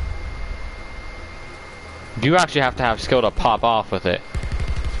 You actually have to have skill to pop off with it.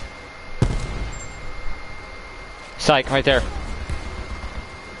 Psych, right there.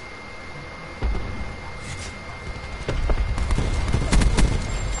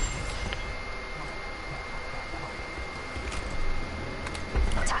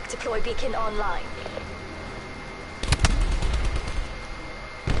 Attack deploy beacon online.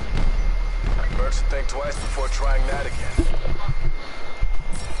 Mercs think twice before trying that again.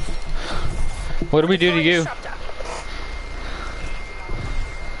 What do we do to you? Disruptor.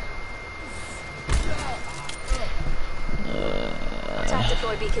 Attack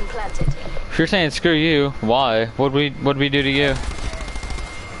deploy beacon planted. If you're saying screw you, why? What'd we do to you?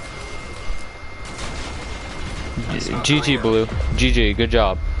 GG, Blue. GG, good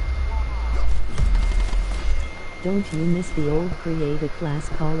job. Don't you miss the old create a class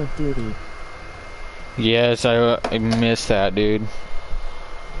Call of Duty? Yes, I miss that, dude.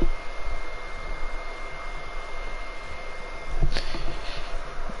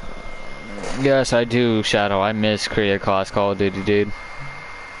 Yes, I do, Shadow. I miss creative class Call of Duty, dude.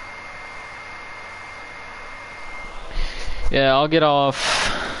 Yeah, I'll get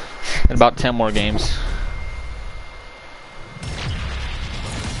off in about 10 more games.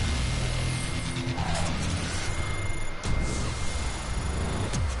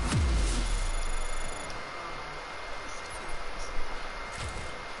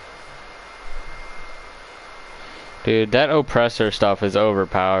 Dude, that oppressor stuff is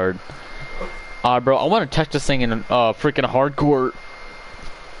overpowered. Bro, I want to touch this thing in freaking hardcore.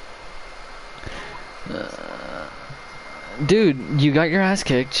 Dude, you got your ass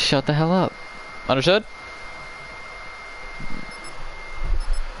kicked. Shut the hell up. Understood?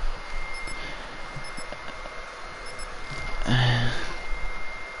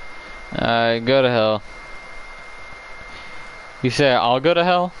 Go to hell. You say I'll go to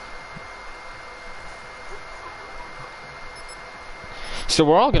hell? So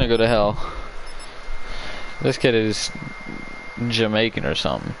we're all gonna go to hell. This kid is Jamaican or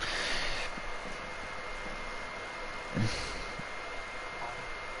something.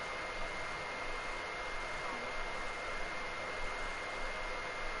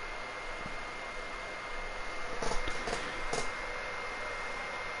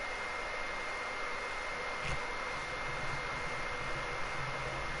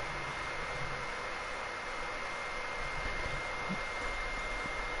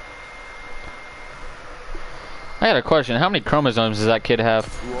 I got a question. How many chromosomes does that kid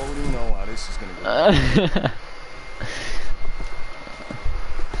have? You already know how this is gonna go.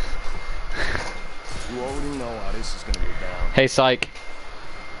 You already know how this is gonna go down. Hey, psych.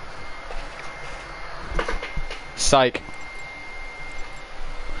 Psych.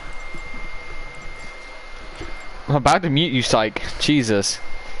 I'm about to mute you, psych. Jesus.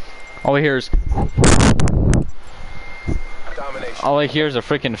 All I hear is... Domination. All I hear is a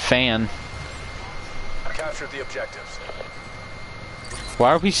freaking fan. Captured the objectives.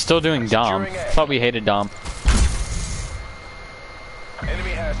 Why are we still doing Dom? Securing A. Thought we hated Dom.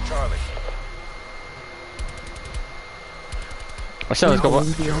 Enemy has Charlie. I said let's go.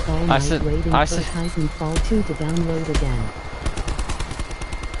 I said Titanfall 2 to download again.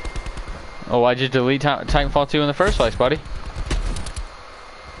 Oh, why'd you delete Titanfall 2 in the first place, buddy?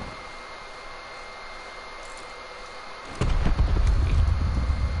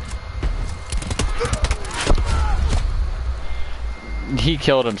 He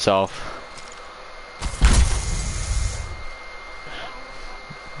killed himself.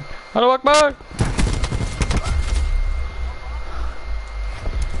 Allahu Akbar!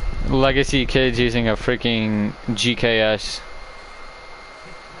 Legacy kids using a freaking GKS.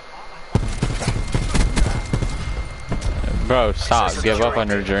 Bro, stop. Give up on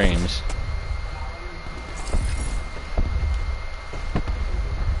your dreams.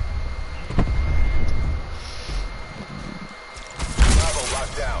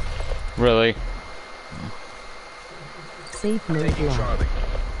 Really? Safe mode locked. Charlie.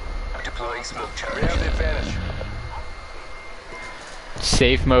 Deploying smoke We charge. have the advantage.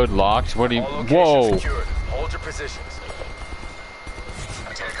 Safe mode locked? What do you... All locations Whoa! secured. Hold your positions.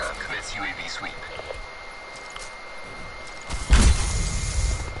 Attacker commits UAV sweep.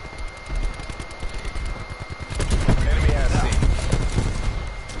 Enemy has C.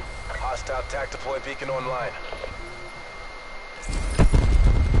 Hostile TAC deploy beacon online.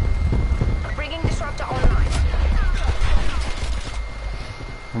 Bringing disruptor online.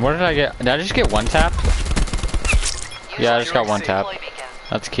 What did I get? Did I just get one tap? Yeah, I just got one tap.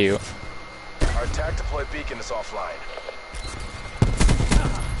 That's cute. Our TAC deploy beacon is offline.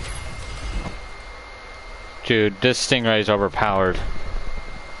 Dude, this Stingray's overpowered.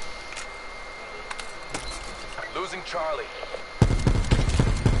 Losing Charlie.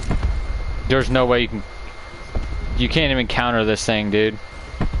 There's no way you can... You can't even counter this thing, dude.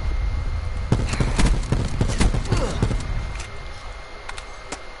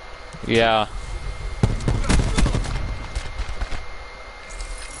 Yeah.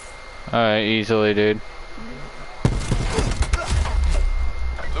 Alright, easily, dude.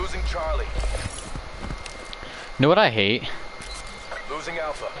 Losing Charlie. You know what I hate? Losing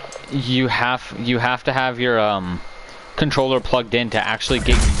Alpha. You have to have your controller plugged in to actually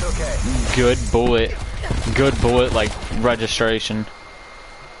get It's okay. good bullet like registration.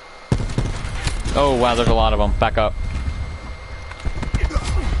 Oh wow, there's a lot of them. Back up.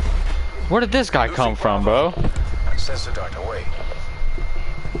 Where did this guy come from, bro? Sensor dart away.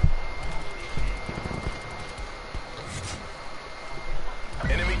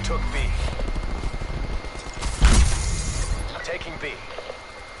 Enemy took B. Taking B.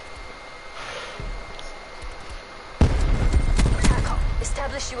 TACOM.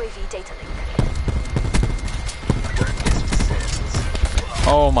 Establish UAV data link.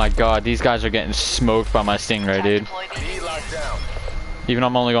 Oh my god, these guys are getting smoked by my Stingray, dude. B locked down. Even though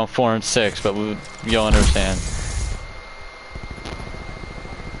I'm only going 4 and 6, but you'll understand.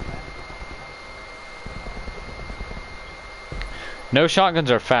 No shotguns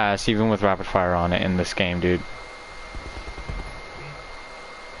are fast, even with rapid fire on it in this game, dude.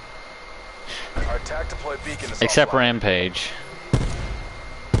 Our attack deploy beacon is Except offline. Rampage.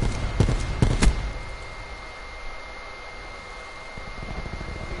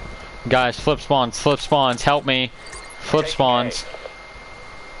 Guys, flip spawns, help me. Flip Taking spawns.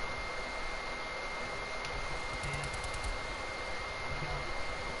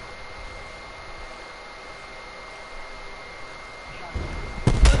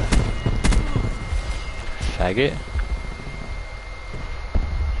 Faggot.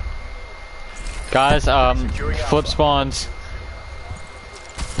 Guys, flip spawns.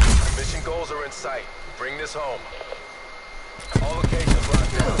 Mission goals are in sight. Bring this home. All locations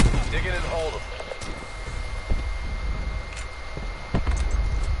locked down. Dig in and hold them.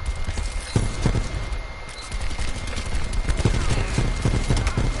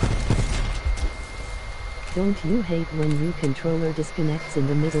 Don't you hate when your controller disconnects in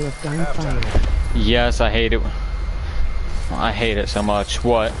the middle of gunfire? Yes, I hate it. I hate it so much.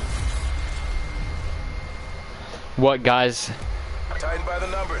 What? What, guys? Tighten by the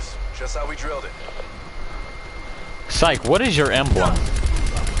numbers. Just how we drilled it. Psych, what is your emblem?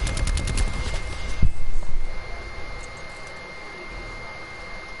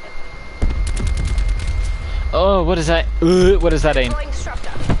 Oh, what is that? What is that aim? Deploying disruptor.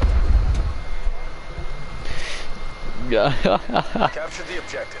 Capture the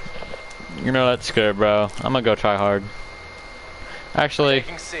objective. You know that's good, bro. I'm gonna go try hard. Actually,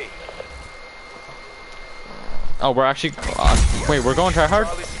 Taking C. oh, we're actually. Wait, we're going try hard?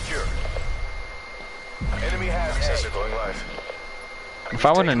 Charlie secure. Enemy has A. Going live. If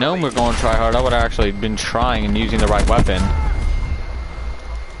I would have known we're going try hard, I would have actually been trying and using the right weapon.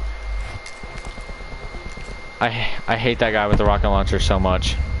 I hate that guy with the rocket launcher so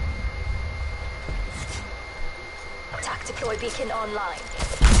much. Attack deploy beacon online.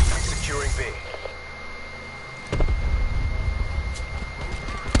 Securing B.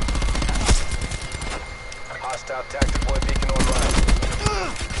 Hostile attack deploy beacon online.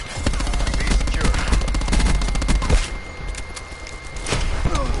 B secure.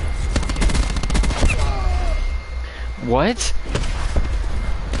 What?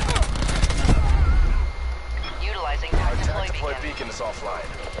 Utilizing Our attack attack deploy deploy beacon. beacon is offline.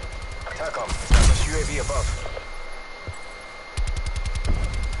 TACOM, establish UAV above.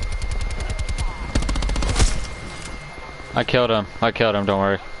 I killed him. I killed him, don't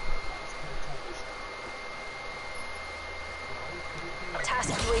worry. Task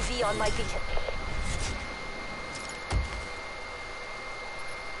UAV on my beacon.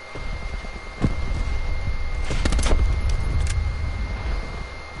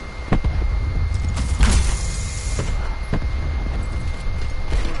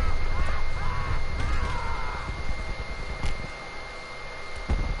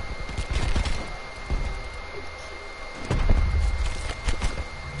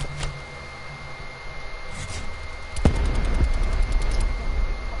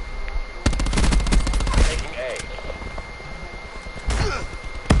 Taking A.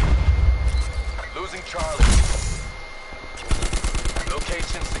 Losing Charlie.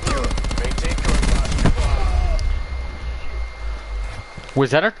 Location secure. Maintain current posture.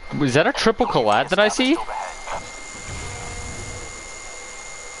 Was that a triple collat that I see?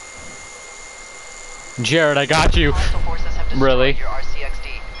 Jared, I got you. Hostile forces have destroyed Really? your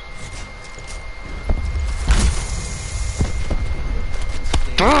RCXD.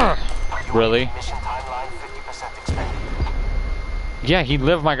 Really? Mission timeline 50% expanded. Yeah, he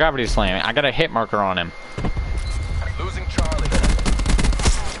lived my gravity slam. I got a hit marker on him. Losing Charlie.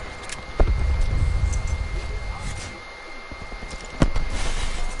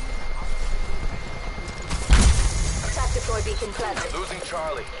 Attack deploy beacon planted. Losing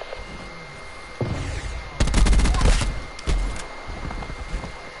Charlie.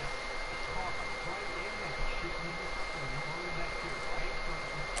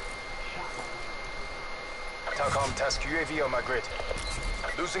 TACOM, task UAV on my grid.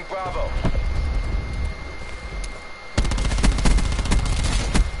 Losing Bravo.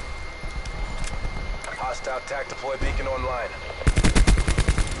 Hostile attack deploy beacon online.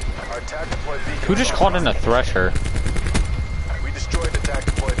 Our attack deploy beacon. Who is just called in a offline. thresher? We destroyed the attack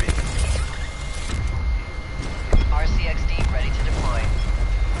deploy beacon. RCXD ready to deploy.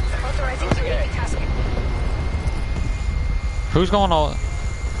 Authorizing Losing A. UAV tasking. Who's going all?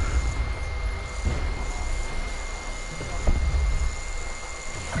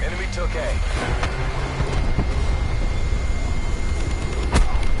 okay.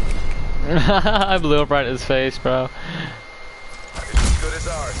 I blew up right in his face, bro. It's as good as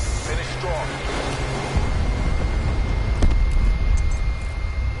ours. Finish strong.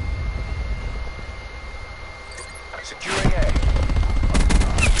 Securing A.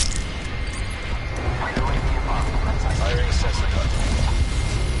 Firing sensor gun.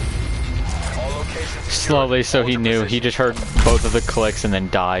 All locations secured. Slowly, so Hold he your knew. He position. just heard both of the clicks and then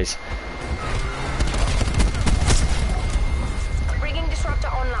dies. Bringing disruptor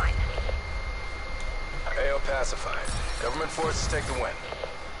online. AO pacified. Government forces take the win.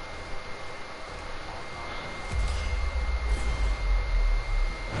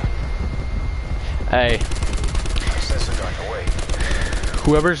 Hey, Sensor gun away.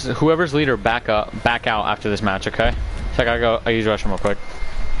 whoever's leader, back out after this match, okay? So I gotta go. I use restroom real quick.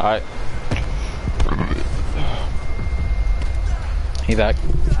 All right. He back.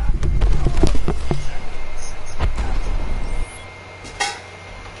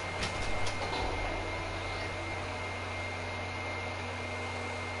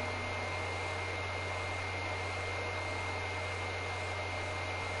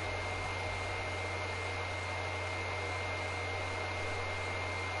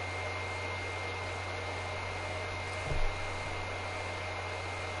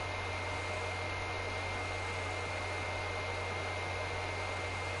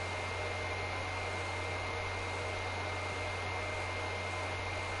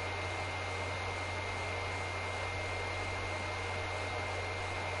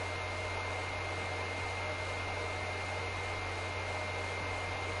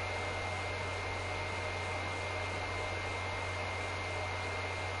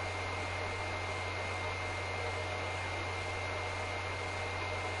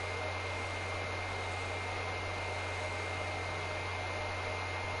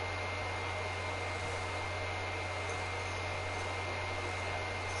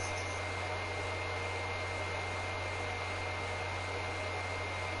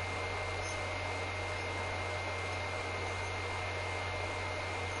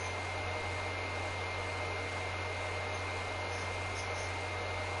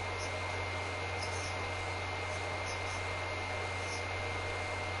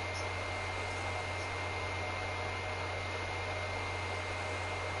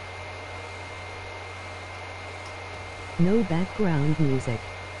 No background music.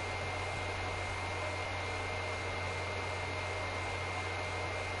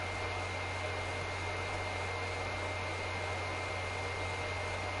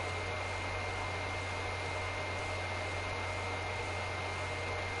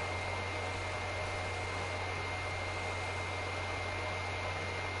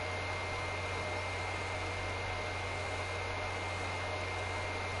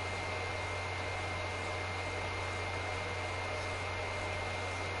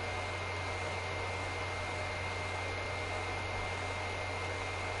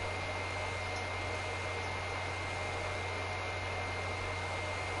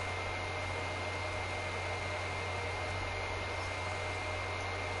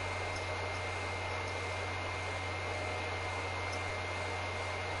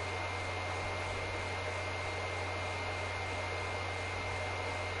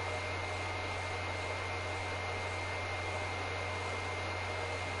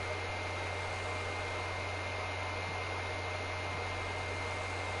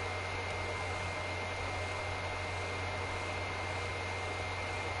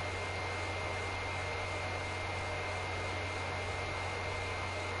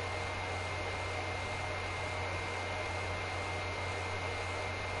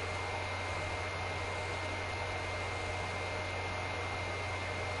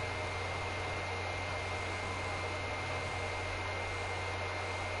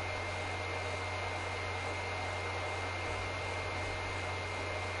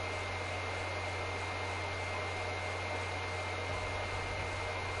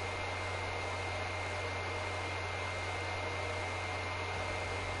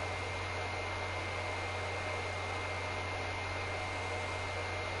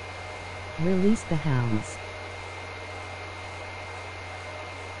 Release the hounds.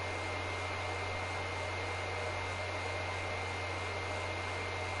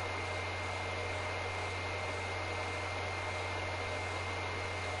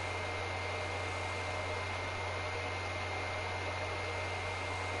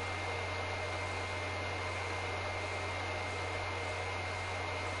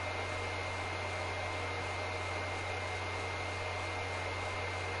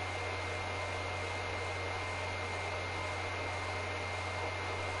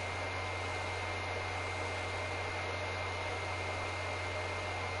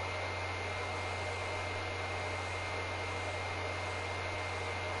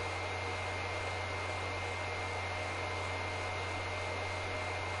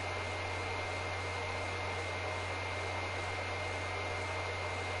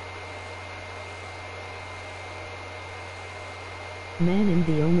 Man, I'm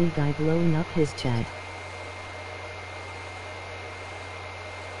the only guy blowing up his chat.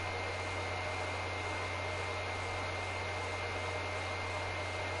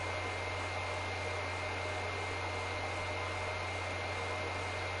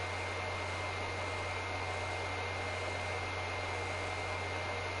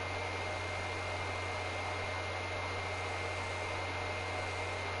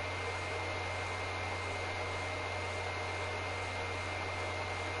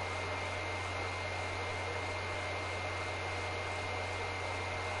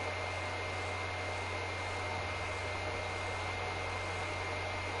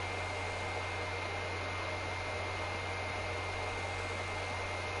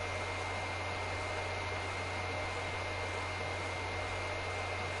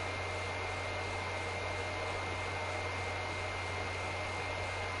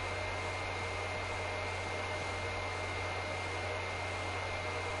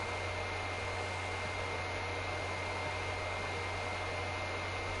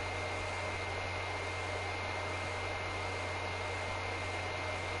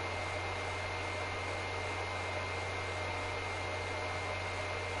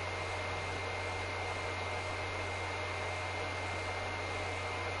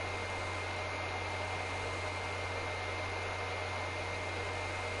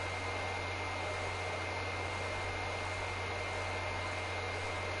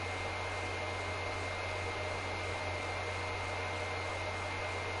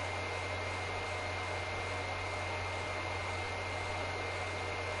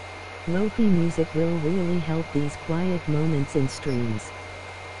 Lo-fi music will really help these quiet moments in streams.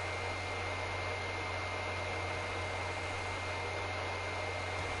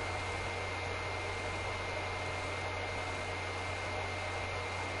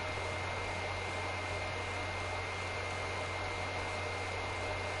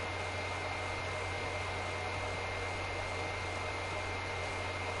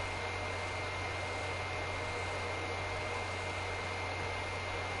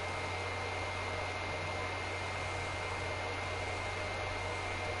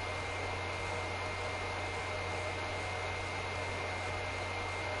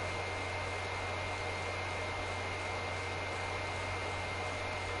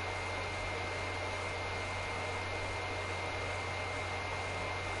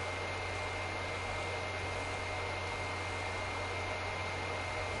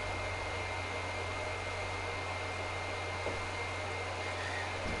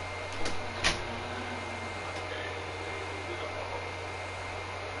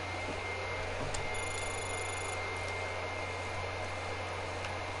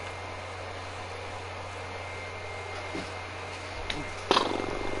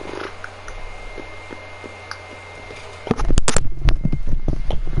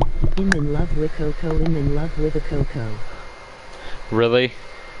 I'm in love with Coco, I'm in love with a Coco. Really?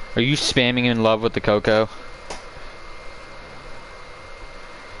 Are you spamming in love with the Coco?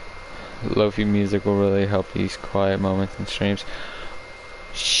 Lo-fi music will really help these quiet moments in streams.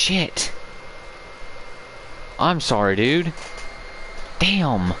 Shit! I'm sorry, dude.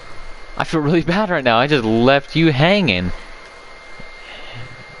 Damn! I feel really bad right now. I just left you hanging.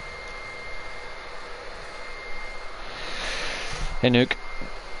 Hey, Nuke.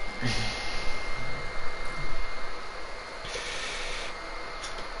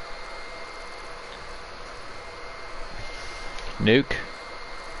 Nuke.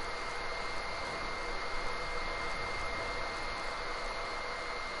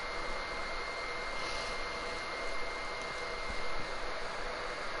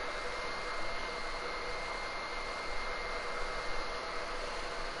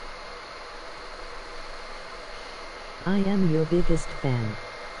 I am your biggest fan.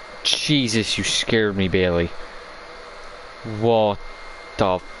 Jesus, you scared me, Bailey. What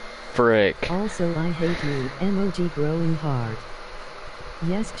the frick? Also, I hate you, emoji growing hard.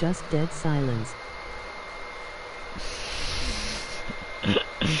 Yes, just dead silence.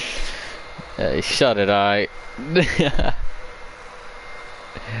 Shut it, I.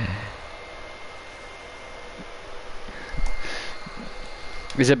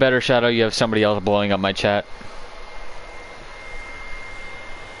 Is it better, Shadow? You have somebody else blowing up my chat.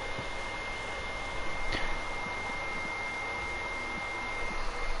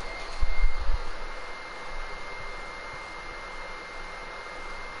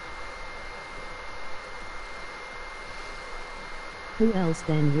 Who else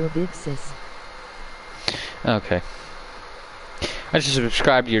than your big sis? Okay. I just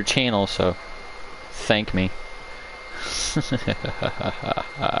subscribed to your channel, so thank me.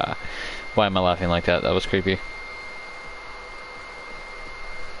 Why am I laughing like that? That was creepy.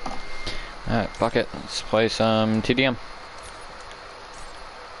 Alright, fuck it. Let's play some TDM.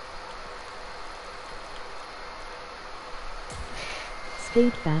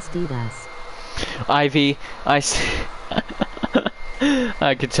 Skate fasty ass. Ivy, I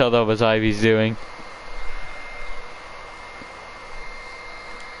could tell that was Ivy's doing.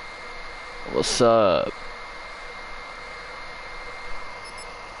 What's up?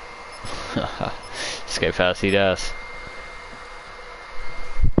 Skate fast, eat ass.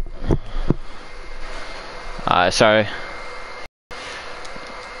 Sorry.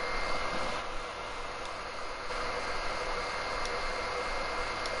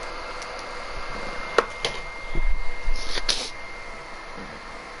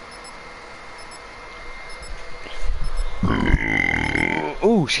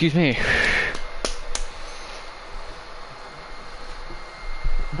 Ooh, excuse me.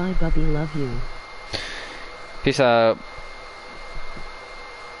 Bye, Bubby. Love you. Peace out.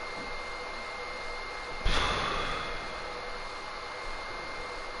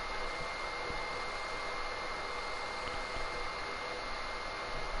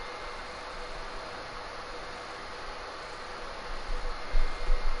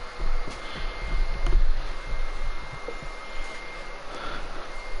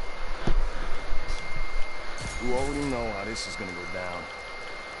 You already know how this is gonna go down.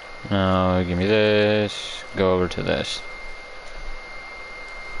 No, give me this. Go over to this.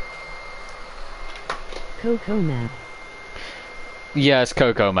 Coco map. Yes,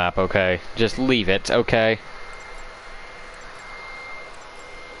 Coco map, okay. Just leave it, okay?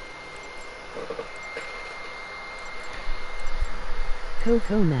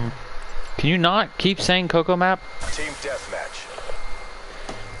 Coco map. Can you not keep saying Coco map? Team deathmatch.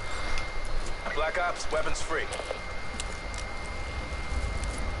 Black Ops, weapons free.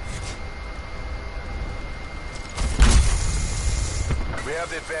 We have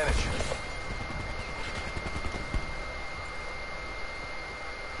the advantage.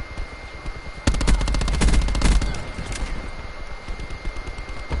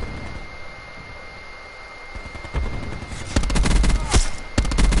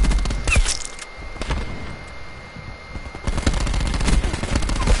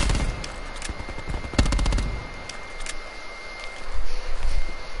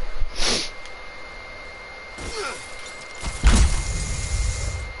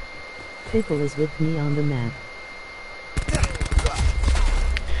 Pickle is with me on the map.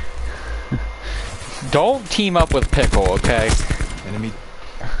 Don't team up with Pickle, okay? Enemy.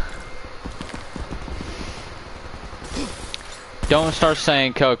 Don't start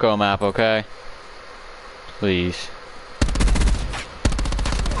saying Coco map, okay? Please.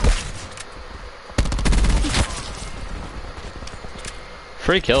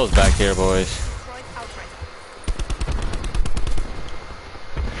 Free kills back here, boys.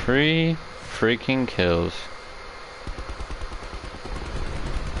 Free freaking kills.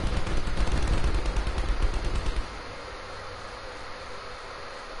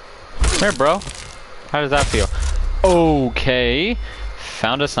 Here, bro. How does that feel? Okay.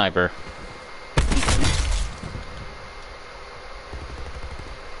 Found a sniper.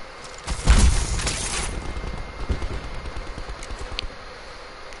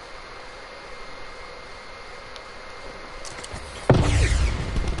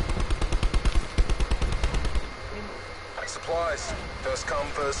 Supplies. First come,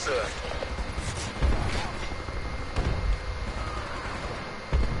 first served.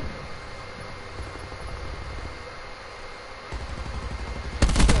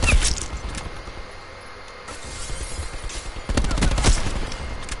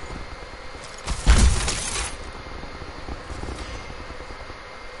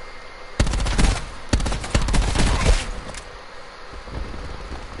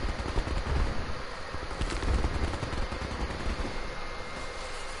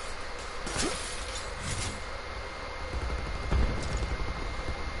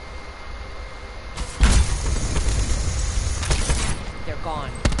 They're gone.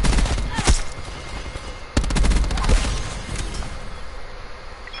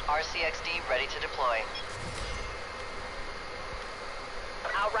 RCXD ready to deploy.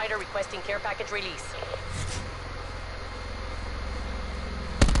 Outrider requesting care package release.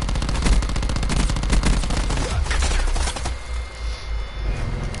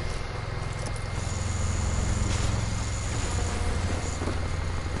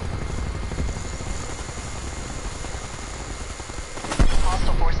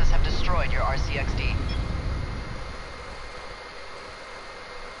 Hostile forces have destroyed your RCXD.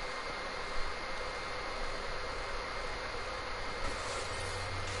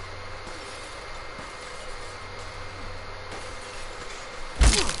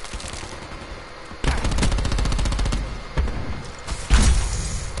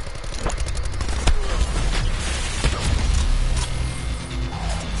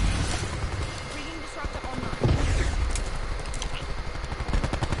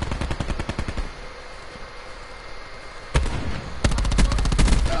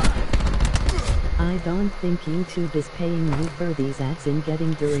 don't think YouTube is paying you for these ads in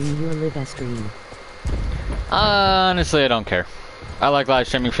getting during your live stream. Honestly, I don't care. I like live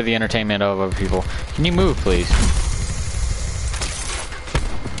streaming for the entertainment of other people. Can you move, please?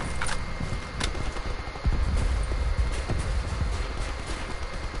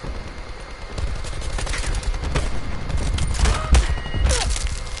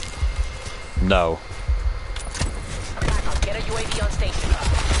 No. Backup, get a UAV on station.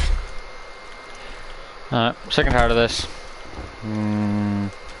 Sick and tired of this.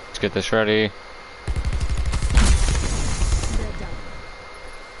 Let's get this ready.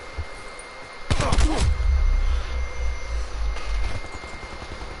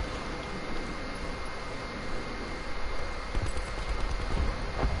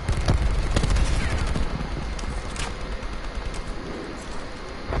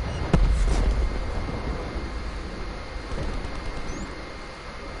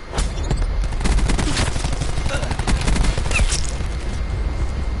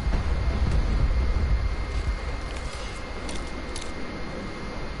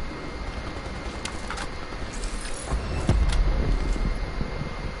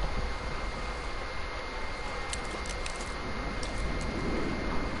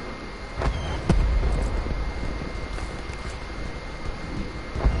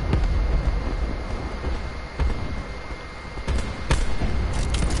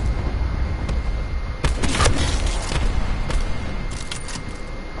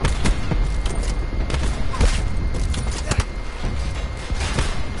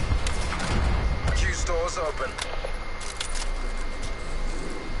 Open.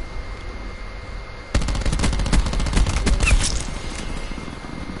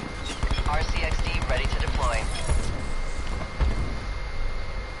 RCXD ready to deploy.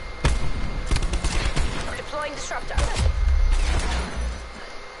 Deploying disruptor.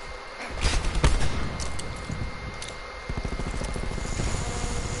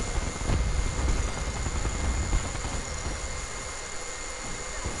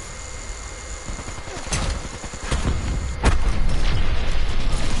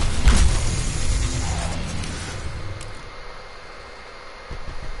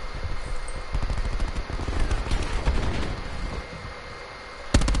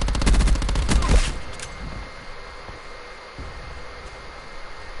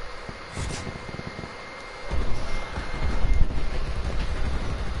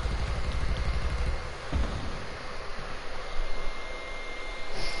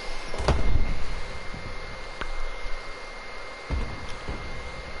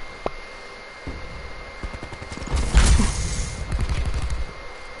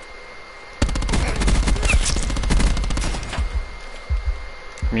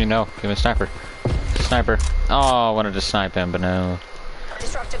 You know, give me a sniper. Sniper. Oh, I wanted to snipe him, but no.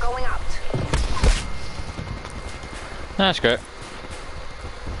 Disruptor going out. That's good.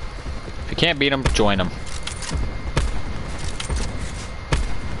 If you can't beat him, join him.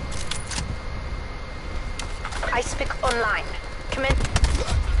 Ice pick online. Come in.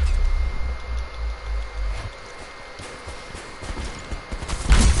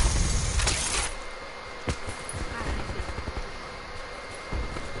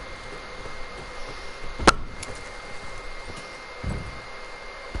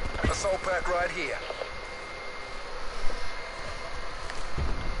 Assault pack right here.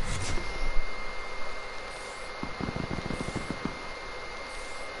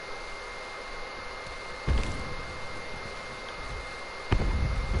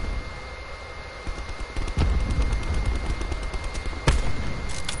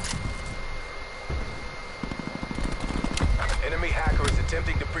 Enemy hacker is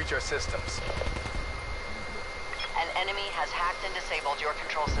attempting to breach our systems. An enemy has hacked and disabled your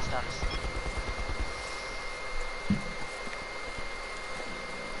control systems.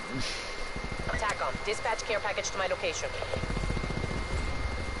 TACOM, dispatch care package to my location.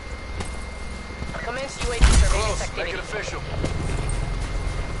 Commence UAV surveillance Close, make activity. it official.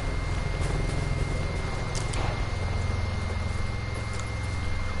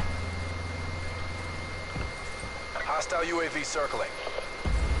 Hostile UAV circling.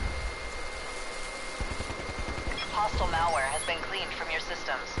 Hostile malware has been cleaned from your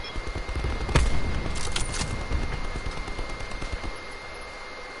systems.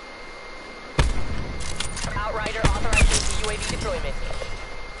 Outrider authorizing the UAV deployment.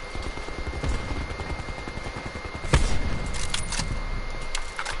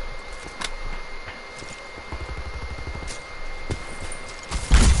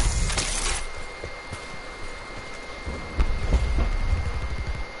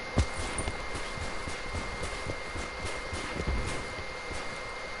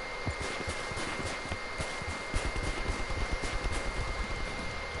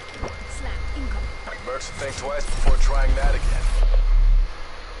 works, think twice before trying that again.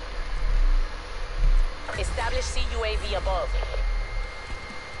 Establish CUAV above.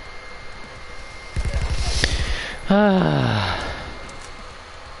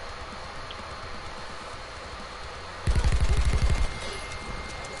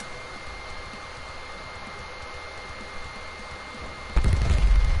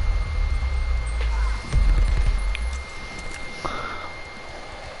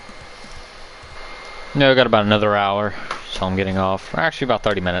 No, I got about another hour, so I'm getting off. Actually, about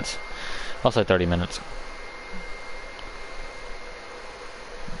 30 minutes. I'll say 30 minutes.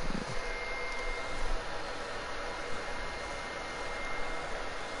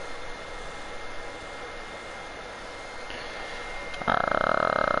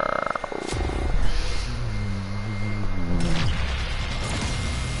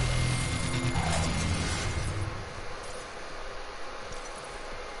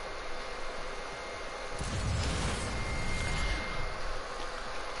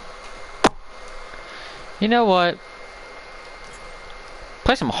 You know what?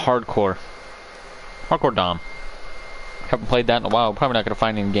 Play some hardcore. Hardcore Dom. Haven't played that in a while. Probably not going to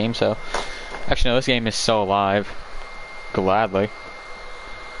find it in game, so. Actually, no, this game is so alive. Gladly.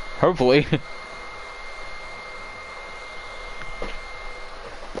 Hopefully.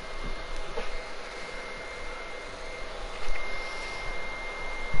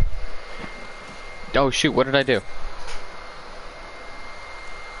 Oh shoot, what did I do?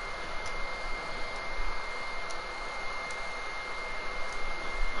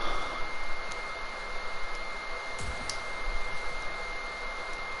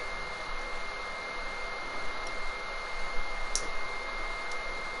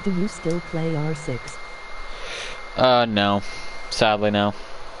 Do you still play R6? No. Sadly, no.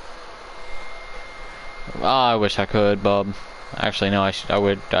 I wish I could, bub. Actually, no, I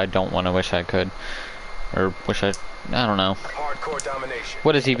don't want to wish I could. Or wish I don't know. Hardcore domination.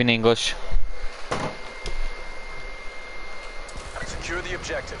 What is even English? Secure the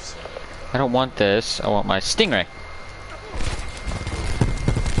objectives. I don't want this. I want my Stingray.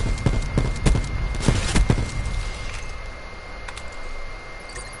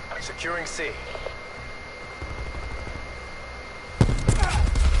 Securing C.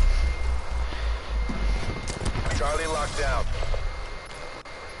 Charlie locked down.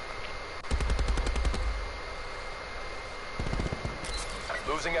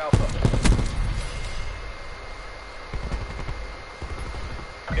 Losing Alpha.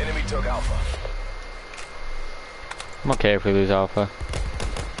 Enemy took Alpha. I'm okay if we lose Alpha.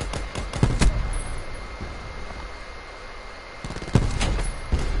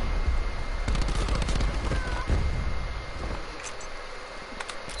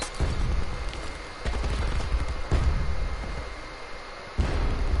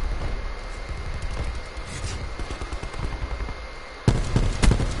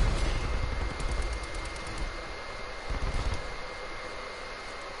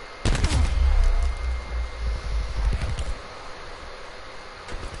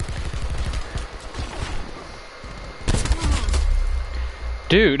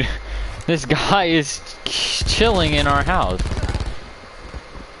 Dude, this guy is chilling in our house.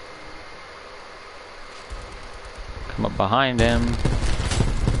 Come up behind him.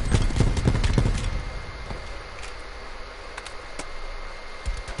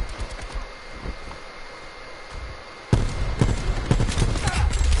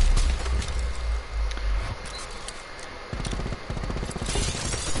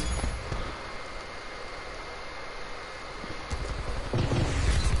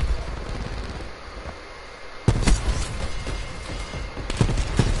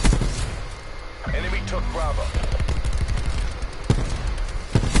 Took Bravo.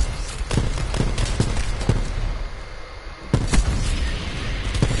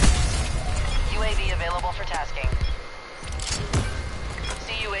 UAV available for tasking.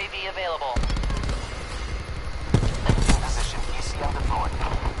 CUAV available. In position. ECM deployed.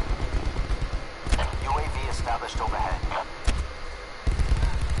 UAV established overhead.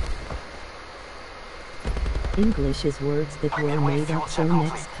 English is words that were made up, so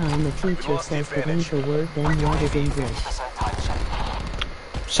next time a teacher says that ain't a word, then what is English?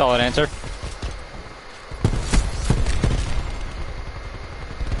 Solid answer.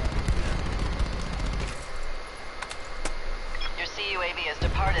 Your CUAV has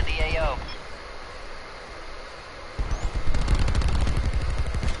departed the AO.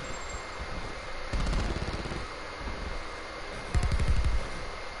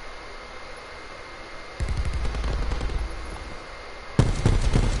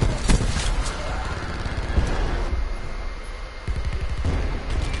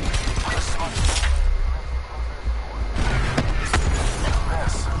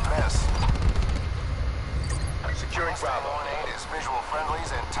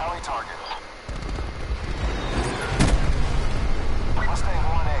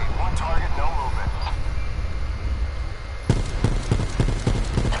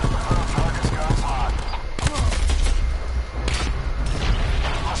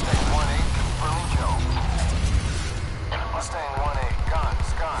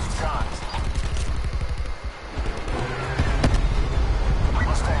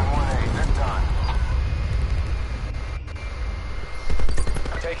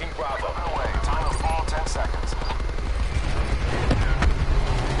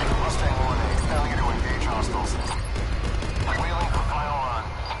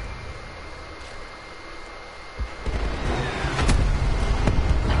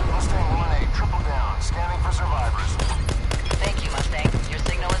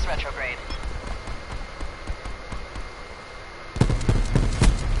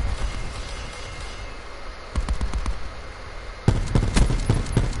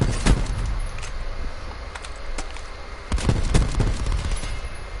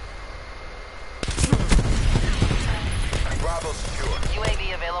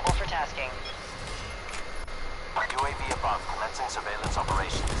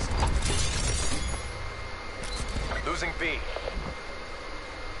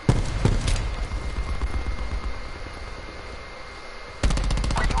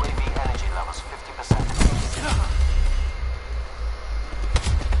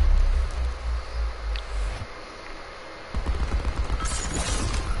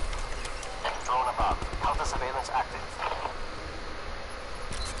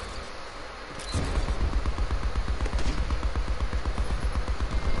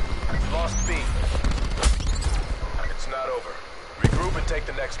 take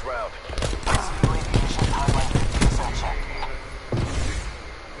the next round. UAV mission timeline 50% check.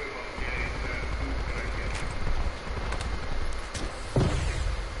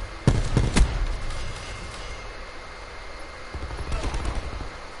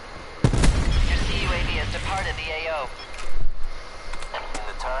 Your CUAV has departed the AO. In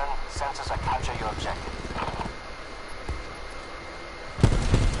the turn, sensors are capture your objective.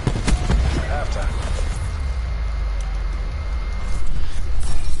 Halftime.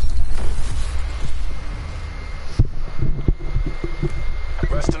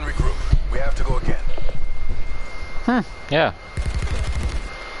 Rest and regroup. We have to go again. Yeah.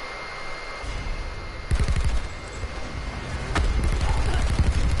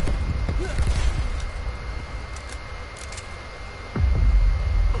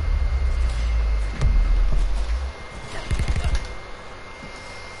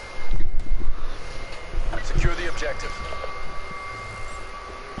 Secure the objective.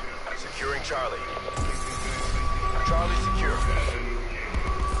 Securing Charlie. Charlie secure.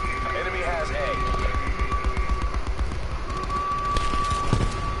 Enemy has A.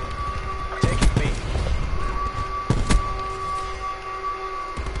 Taking B.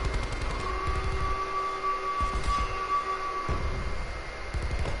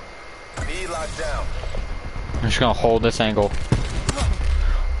 B locked down. I'm just gonna hold this angle.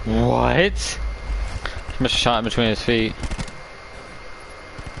 What? Missed a shot in between his feet.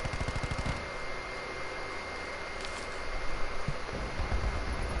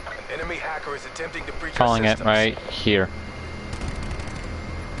 An enemy hacker is attempting to breach Calling our it systems. right here.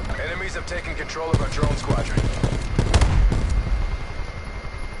 Enemies have taken control of our drone squadron.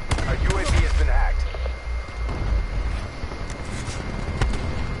 Our UAV has been hacked.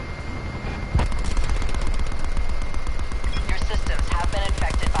 Your systems have been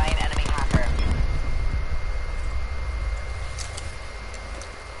infected by an enemy hacker.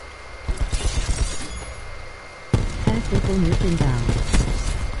 Tactical nuke inbound.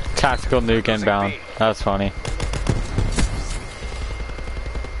 Tactical nuke Losing inbound. B. That's funny.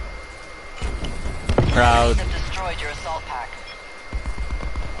 Crowd. Enemies have destroyed your assault pack.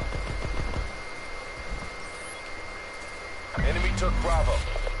 Enemy took Bravo.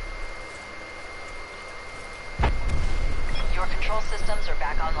 Your control systems are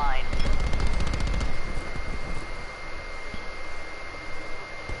back online.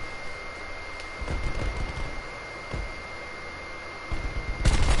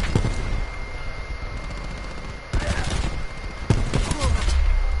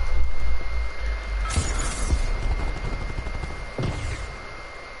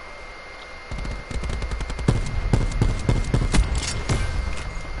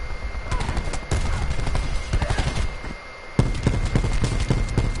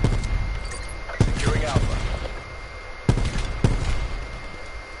 Securing Alpha.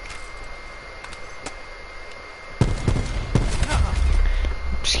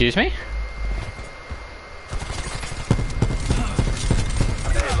 Excuse me?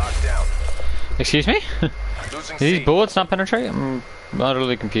 A locked down. Excuse me? Losing Do these C. bullets not penetrate? I'm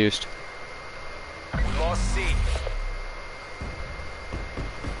utterly confused. We lost C.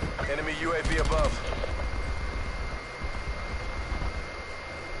 Enemy UAV above.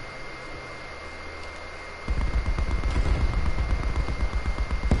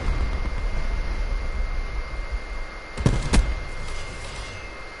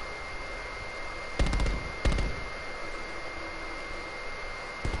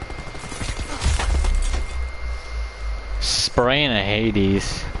 Spraying a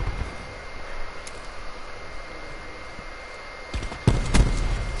Hades.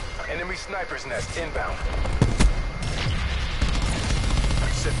 Enemy sniper's nest inbound.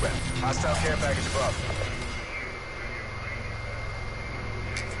 Sit rep. Hostile care package above.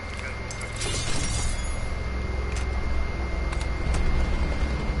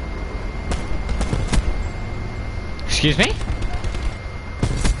 Excuse me?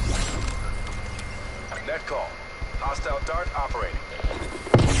 Net call. Hostile dart operating.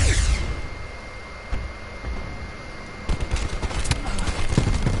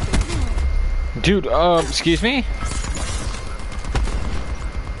 Dude, excuse me?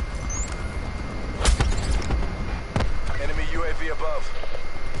 Enemy UAV above.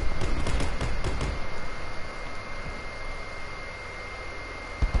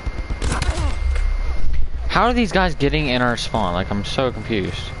 How are these guys getting in our spawn? Like, I'm so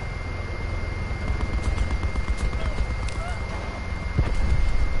confused.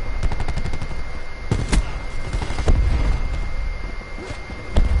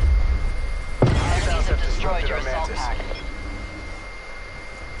 Enemies have destroyed your our assault mantis. pack.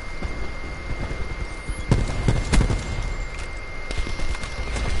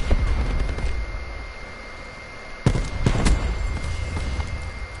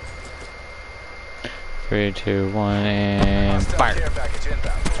 3, 2, 1, and Hostile fire. care package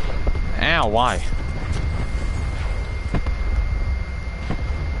inbound. Ow, why?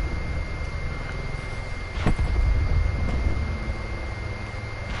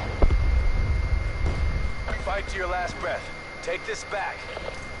 Fight to your last breath. Take this back.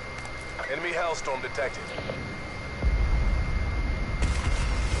 Enemy hellstorm detected.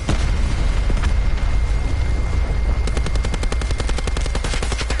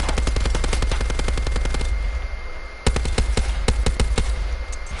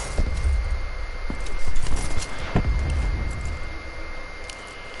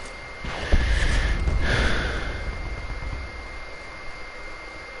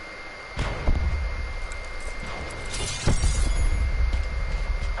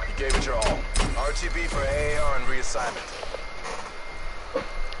 You gave it your all. RTB for AAR and reassignment.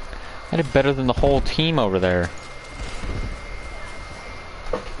 I did better than the whole team over there.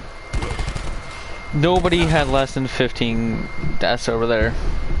 Nobody had less than 15 deaths over there.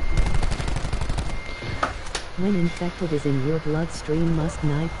 When infected is in your bloodstream, must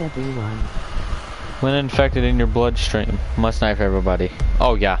knife everyone. When infected in your bloodstream, must knife everybody.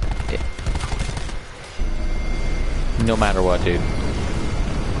 Oh yeah. No matter what, dude.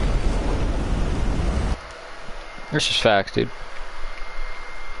 This is facts, dude.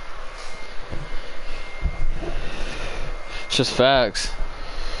 It's just facts.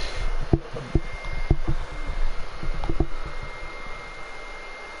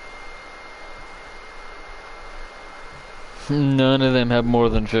 None of them have more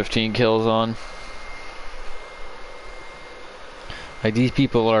than 15 kills on. Like, these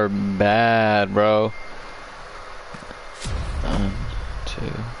people are bad, bro. 1, 2,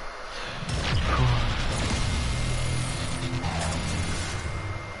 4.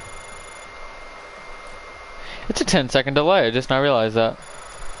 It's a 10-second delay. I just now realized that.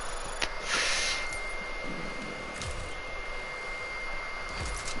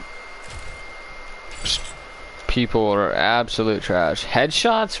 People are absolute trash.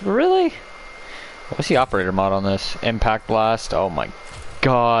 Headshots? Really? What's the operator mod on this? Impact blast? Oh my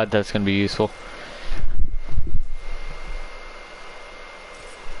god, that's gonna be useful.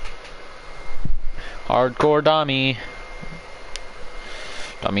 Hardcore dummy.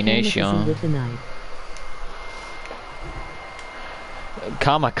 Domination. With the knife.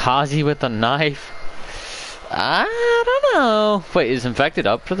 Kamikaze with a knife? I don't know. Wait, is infected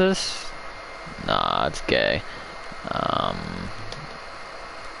up for this? Nah, it's gay.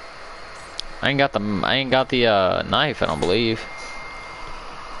 I ain't got the knife, I don't believe.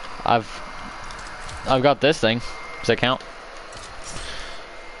 I've got this thing. Does that count?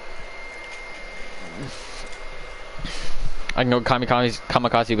 I can go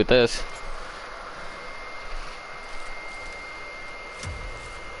kamikaze with this.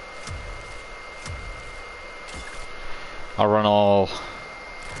 I'll run all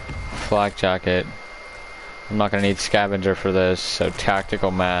flak jacket. I'm not gonna need scavenger for this, so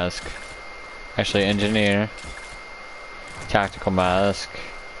tactical mask. Actually, engineer. Tactical mask.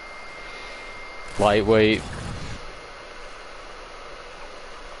 Lightweight.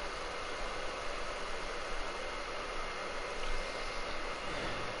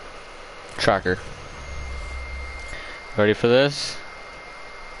 Tracker. Ready for this?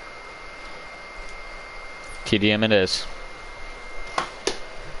 TDM it is.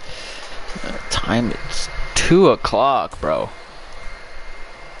 Time it's 2 o'clock, bro.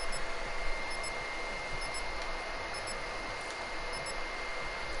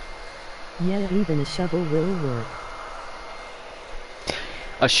 Yeah, even a shovel will work.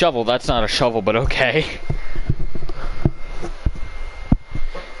 A shovel? That's not a shovel, but okay.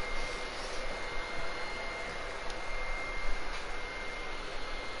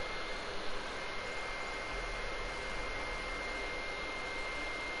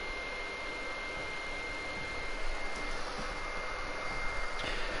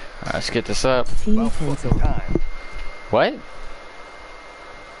 Alright, let's get this up. Team pencil. What?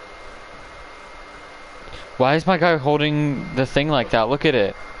 Why is my guy holding the thing like that? Look at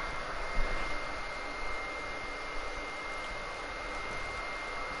it.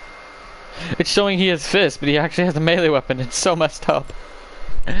 It's showing he has fists, but he actually has a melee weapon. It's so messed up.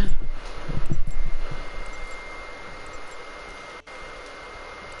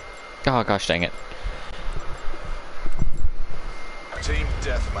 Oh gosh dang it. Team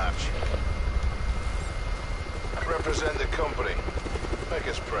deathmatch. Represent the company. Make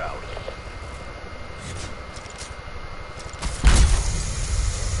us proud.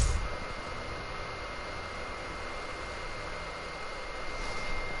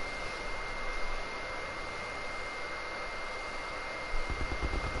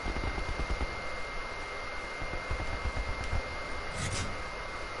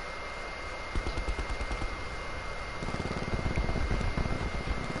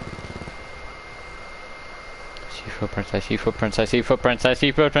 see footprints, I see footprints, I see footprints, I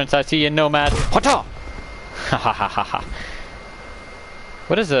see footprints, I see a nomad. Hota! Ha ha ha ha ha.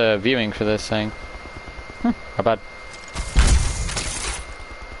 What is the viewing for this thing? How about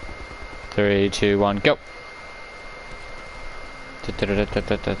 3, 2, 1, go!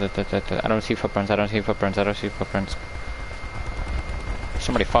 I don't see footprints, I don't see footprints, I don't see footprints.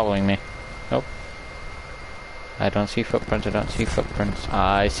 Somebody following me. Nope. I don't see footprints, I don't see footprints.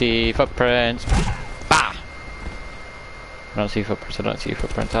 I see footprints. Bah! I don't see footprints, I don't see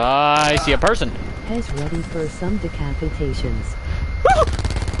footprints. I see a person! Hez ready for some decapitations.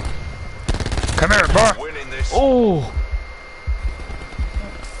 Come here, boy! Winning this. Oh!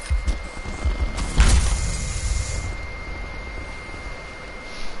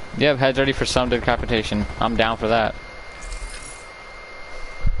 Yep, heads ready for some decapitation. I'm down for that.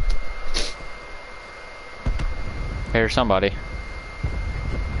 Here's somebody.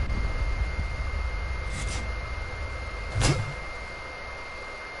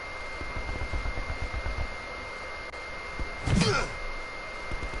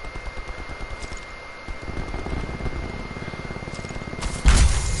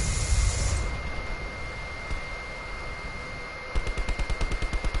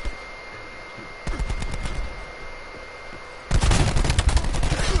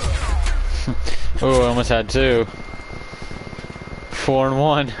 Oh, I almost had 2. 4 and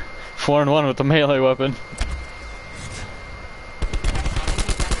 1. 4 and 1 with the melee weapon.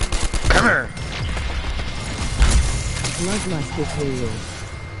 Come here! Bloodlust is real.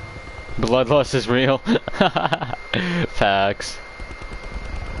 Bloodlust is real. Facts.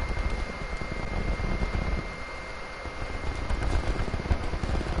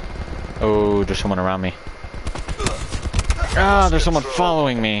 Oh, there's someone around me. Ah, there's someone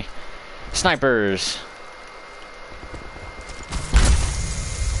following me. Snipers.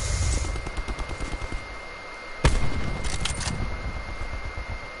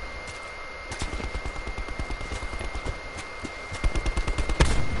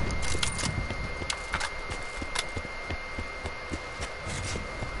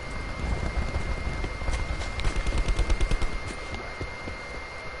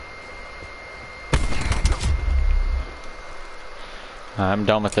 I'm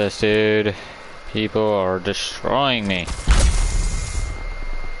done with this, dude. People are destroying me.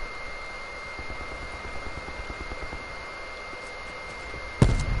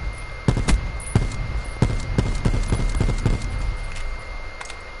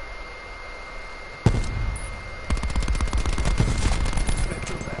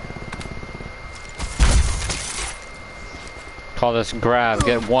 Call this grab.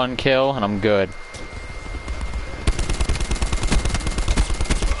 Get 1 kill and I'm good.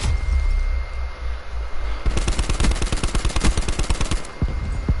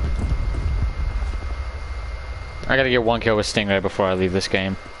 I gotta get 1 kill with Stingray before I leave this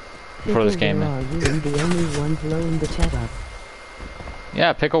game. Before this game. Where are you? I'm the only one blowing the chat up.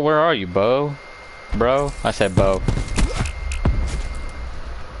 Yeah, Pickle, where are you, Bo? Bro? I said Bo.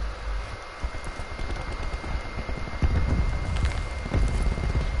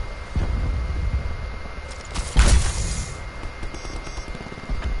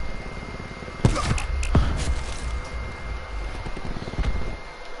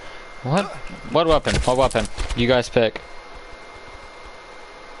 What? What weapon? What weapon? You guys pick.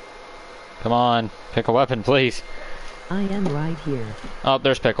 Come on, pick a weapon, please. I am right here. Oh,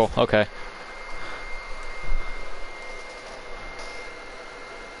 there's Pickle. Okay.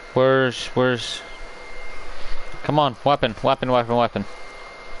 Where's... Come on, weapon, weapon, weapon, weapon.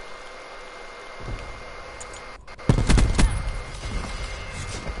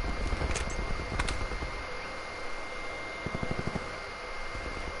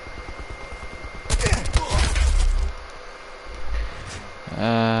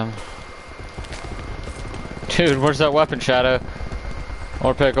 Dude, where's that weapon, Shadow?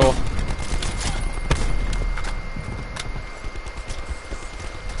 Or Pickle?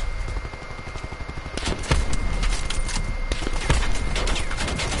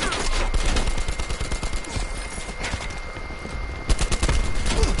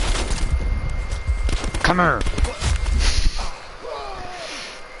 Come here!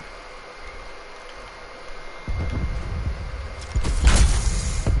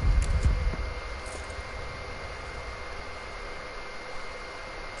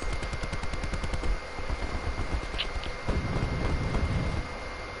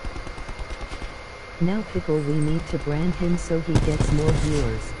 Now Pickle, we need to brand him so he gets more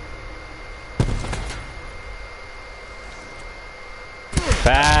viewers.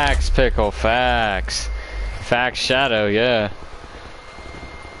 Facts, Pickle, facts. Facts, Shadow, yeah.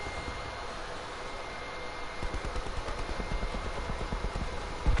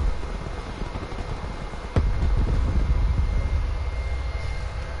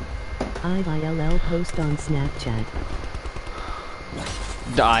 ILL post on Snapchat.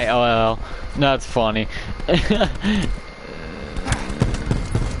 ILL. That's funny.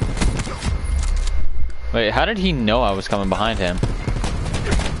 Wait, how did he know I was coming behind him?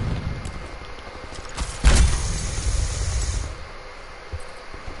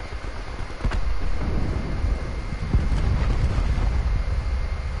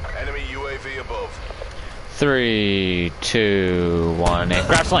 Enemy UAV above. 3, 2, 1, and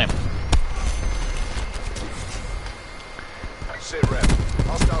grab slam. Sit rep.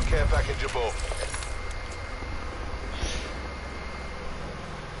 Hostile care package above.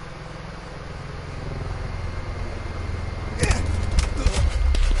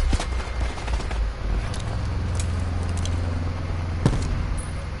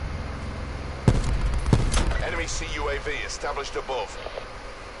 Enemy CUAV established above.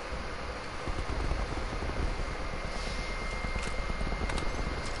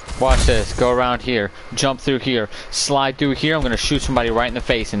 Watch this. Go around here. Jump through here. Slide through here. I'm gonna shoot somebody right in the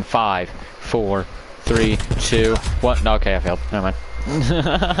face in 5, 4, 3, 2, 1. No, okay, I failed. Never mind.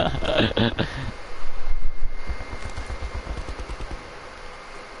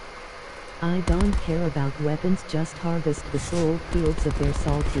 I don't care about weapons, just harvest the soul fields of their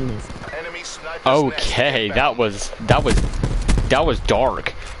saltiness. Enemy sniper's Okay, nest that was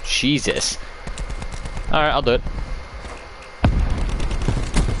dark. Jesus. All right, I'll do it.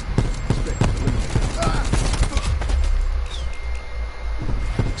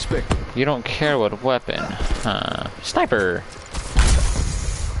 You don't care what weapon, huh? Sniper.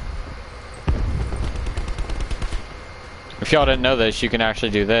 If y'all didn't know this, you can actually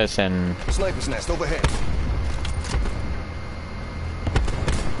do this and Sniper's nest overhead.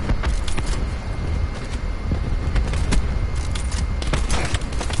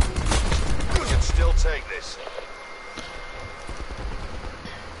 We can still take this.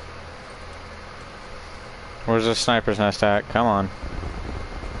 where's the sniper's nest at? Come on.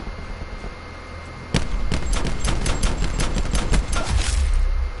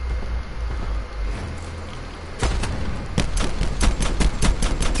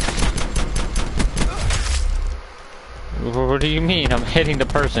 What do you mean? I'm hitting the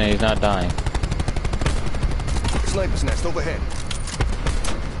person and he's not dying. Sniper's nest overhead.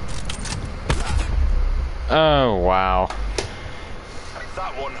 Oh, wow.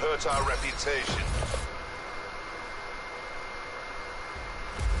 That one hurt our reputation.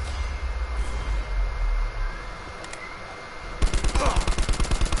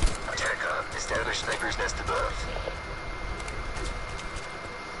 Attacker, establish sniper's nest above.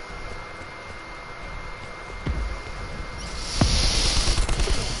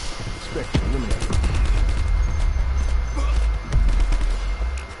 Spectre eliminated.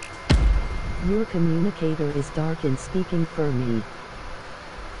 Your communicator is dark and speaking for me.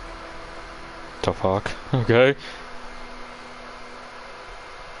 The fuck? Okay.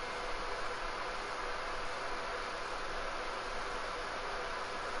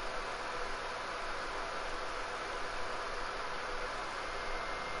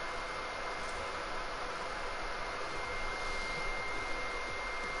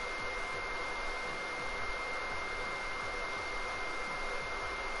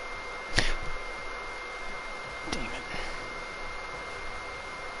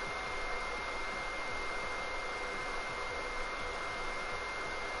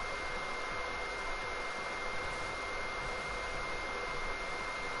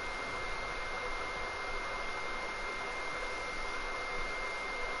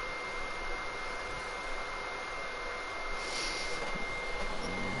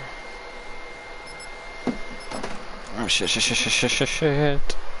 Oh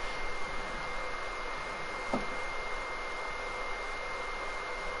shit.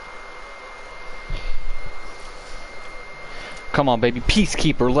 Come on, baby.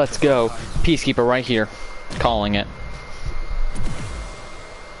 Peacekeeper, let's go. Peacekeeper right here. Calling it.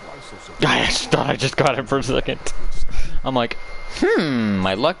 I thought I just got it for a second. I'm like,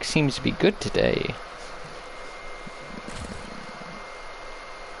 my luck seems to be good today.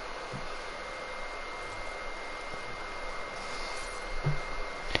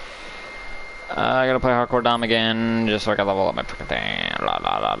 I gotta play Hardcore Dom again, just so I can level up my freaking thing.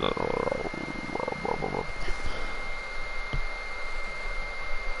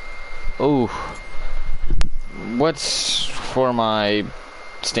 Ooh. What's for my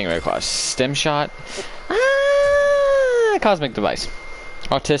Stingray class? Stem shot? Cosmic device.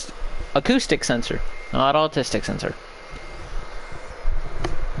 Acoustic sensor. Not autistic sensor.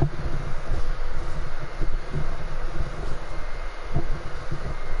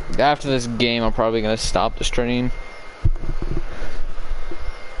 After this game, I'm probably gonna stop the stream.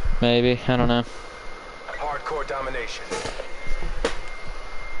 Maybe, I don't know. Hardcore domination.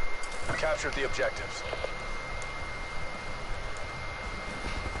 Captured the objectives.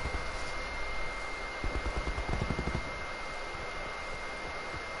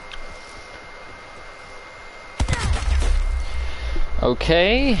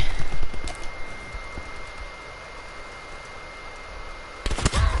 Okay.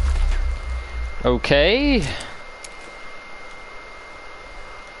 Okay.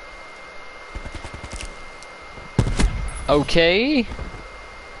 Okay.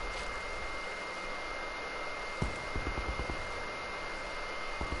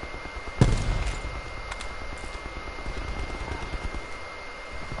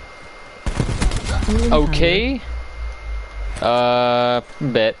 Okay.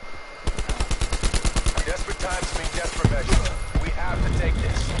 Bet. Desperate times mean desperate measures. We have to take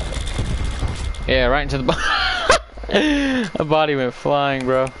this. Yeah, right into the body. The body went flying,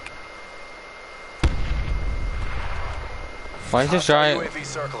 bro. Why is this guy? UAV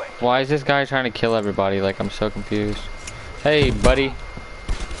circling. Why is this guy trying to kill everybody? Like, I'm so confused. Hey, buddy.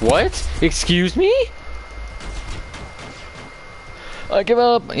 What? Excuse me? I give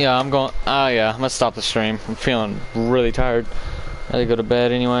up. Yeah, I'm going. Oh, yeah. I'm gonna stop the stream. I'm feeling really tired. I gotta go to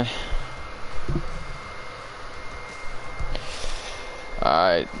bed anyway.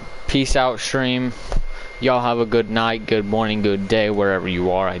 Alright. Peace out, stream. Y'all have a good night, good morning, good day, wherever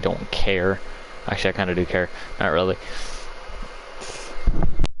you are. I don't care. Actually, I kind of do care. Not really.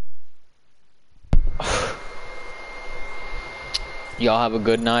 Y'all have a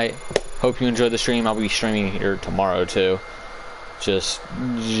good night. Hope you enjoyed the stream. I'll be streaming here tomorrow too. Just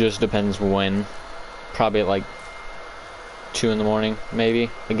depends when. Probably at like 2 in the morning, maybe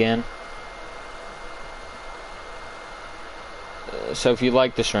again. So if you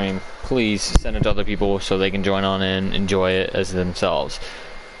like the stream, please send it to other people so they can join on and enjoy it as themselves.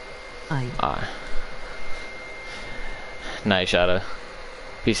 Night, Shadow.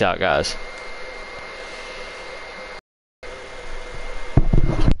 Peace out, guys.